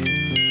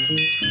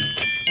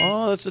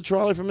 Oh, that's the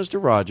trolley from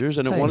Mr. Rogers,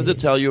 and it wanted to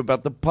tell you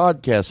about the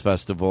podcast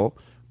festival.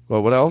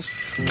 Well, what else?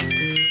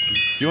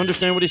 Do you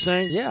understand what he's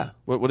saying? Yeah.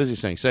 What is he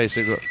saying? Say.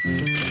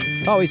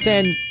 Oh, he's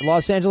saying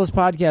Los Angeles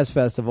Podcast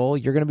Festival.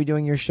 You're going to be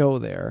doing your show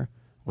there.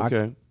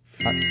 Okay.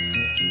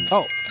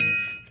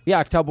 Yeah,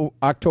 October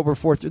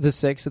 4th through the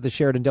 6th at the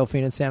Sheraton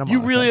Delphine in Santa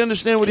Monica. You really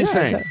understand what he's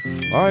saying?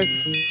 Exactly. All right.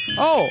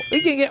 Oh,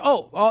 we can get.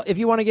 If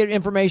you want to get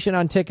information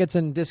on tickets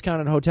and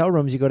discounted hotel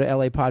rooms, you go to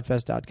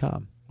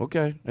lapodfest.com.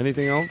 Okay.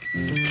 Anything else?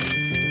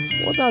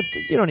 Well,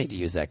 you don't need to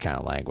use that kind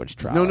of language,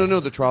 trolley. No.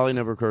 The trolley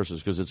never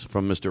curses because it's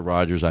from Mr.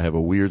 Rogers. I have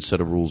a weird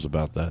set of rules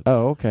about that.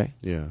 Oh, okay.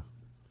 Yeah.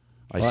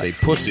 I say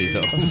pussy,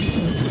 though.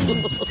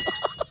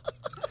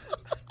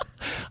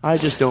 I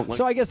just don't like...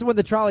 So I guess when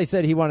the trolley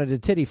said he wanted to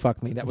titty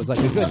fuck me, that was like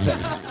a good thing.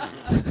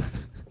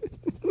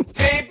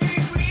 Maybe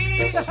we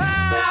should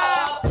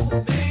stop.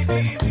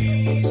 Maybe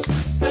we should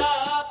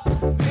stop.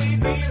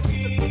 Maybe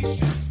we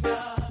should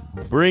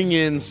stop. Bring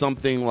in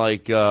something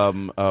like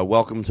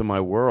Welcome to My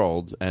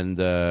World, and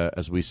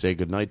as we say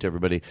goodnight to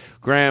everybody.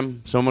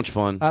 Graham, so much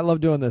fun. I love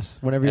doing this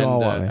whenever you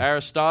all want me.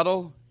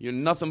 Aristotle, you're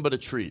nothing but a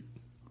treat.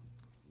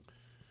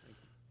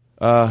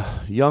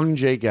 Young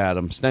Jake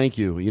Adams, thank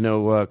you. You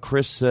know,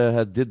 Chris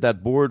did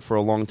that board for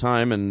a long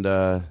time,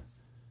 and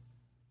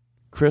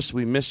Chris,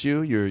 we miss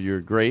you. You're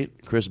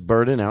great. Chris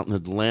Burden out in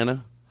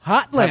Atlanta.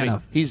 Hot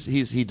Atlanta.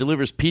 He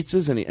delivers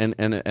pizzas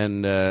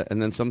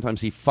and then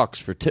sometimes he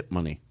fucks for tip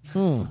money.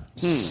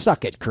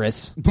 Suck it,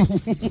 Chris.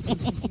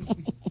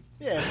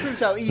 Yeah, it proves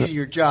how easy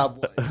your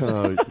job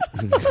was.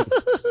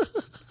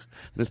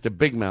 Mr.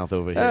 Big Mouth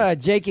over here.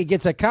 Jakey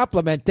gets a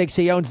compliment, thinks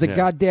he owns the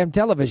goddamn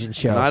television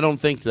show. And I don't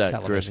think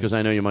that, Chris, because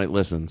I know you might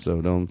listen.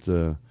 So don't.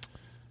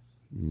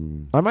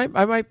 I might be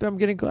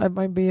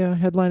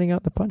headlining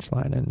out the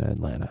Punchline in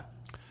Atlanta.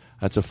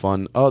 That's a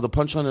fun. Oh, the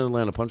Punchline in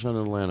Atlanta.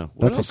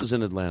 What else is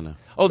in Atlanta?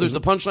 Oh, there's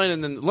the Punchline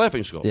and then the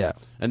Laughing Skull. Yeah,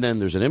 and then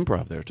there's an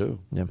Improv there too.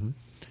 Yeah,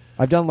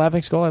 I've done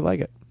Laughing Skull. I like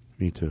it.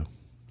 Me too.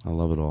 I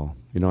love it all.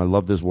 You know, I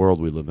love this world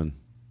we live in.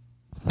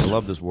 I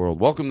love this world.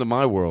 Welcome to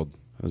my world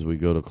as we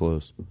go to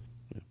close.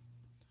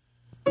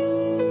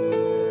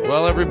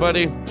 Well,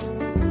 everybody,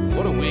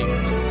 what a week.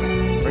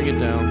 Bring it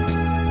down.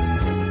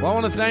 Well, I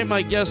want to thank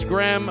my guest,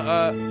 Graham.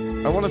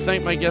 I want to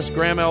thank my guest,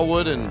 Graham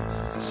Elwood, and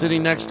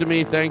sitting next to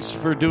me, thanks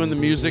for doing the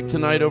music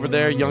tonight over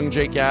there, young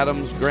Jake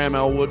Adams, Graham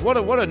Elwood. What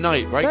a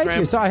night, right, Thank Graham?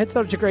 you. So I had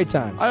such a great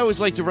time. I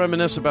always like to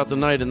reminisce about the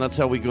night, and that's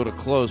how we go to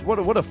close.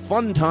 What a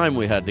fun time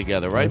we had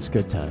together, right? It's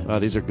good times.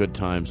 These are good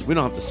times. We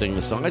don't have to sing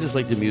the song. I just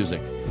like the music.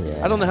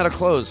 Yeah. I don't know how to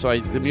close, so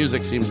the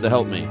music seems to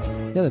help me.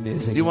 Yeah, the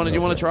music. Do you want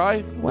to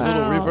try? Well, a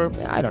little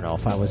reverb? I don't know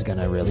if I was going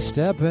to really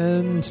step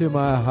into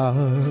my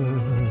heart.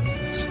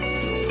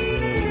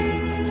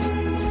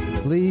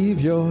 Leave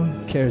your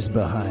cares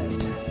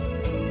behind.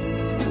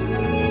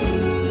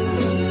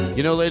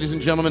 You know, ladies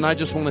and gentlemen, I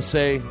just want to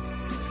say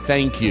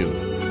thank you.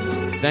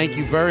 Thank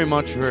you very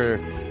much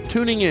for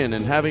tuning in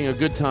and having a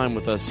good time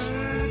with us.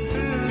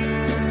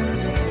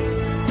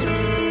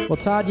 Well,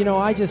 Todd,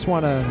 I just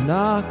want to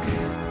knock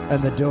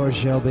and the door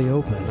shall be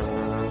open.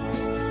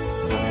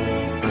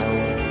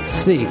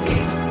 Seek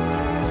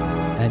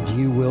and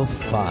you will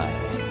find.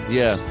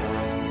 Yeah.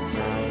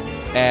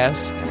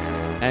 Ask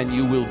and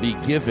you will be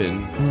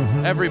given.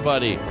 Mm-hmm.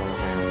 Everybody.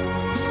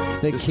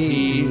 The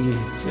key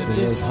to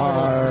this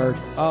heart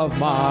of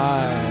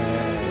mine.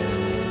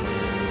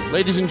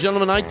 Ladies and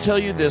gentlemen, I tell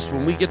you this,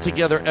 when we get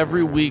together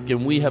every week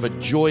and we have a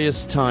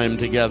joyous time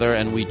together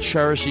and we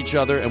cherish each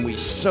other and we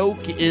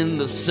soak in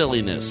the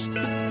silliness,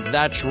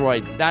 that's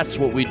right, that's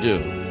what we do.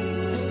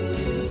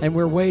 And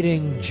we're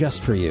waiting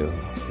just for you.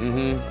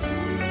 Mm-hmm.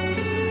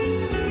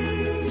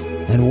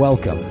 And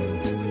welcome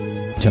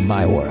to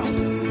my world.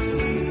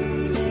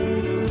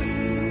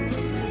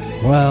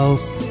 Well,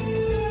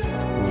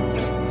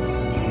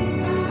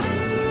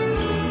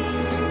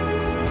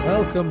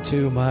 welcome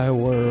to my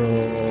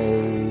world.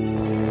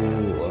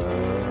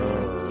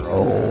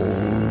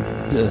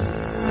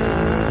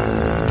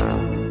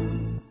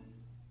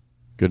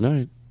 Good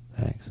night.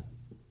 Thanks.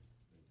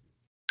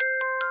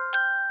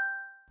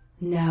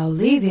 Now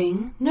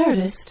leaving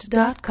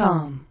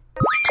Nerdist.com.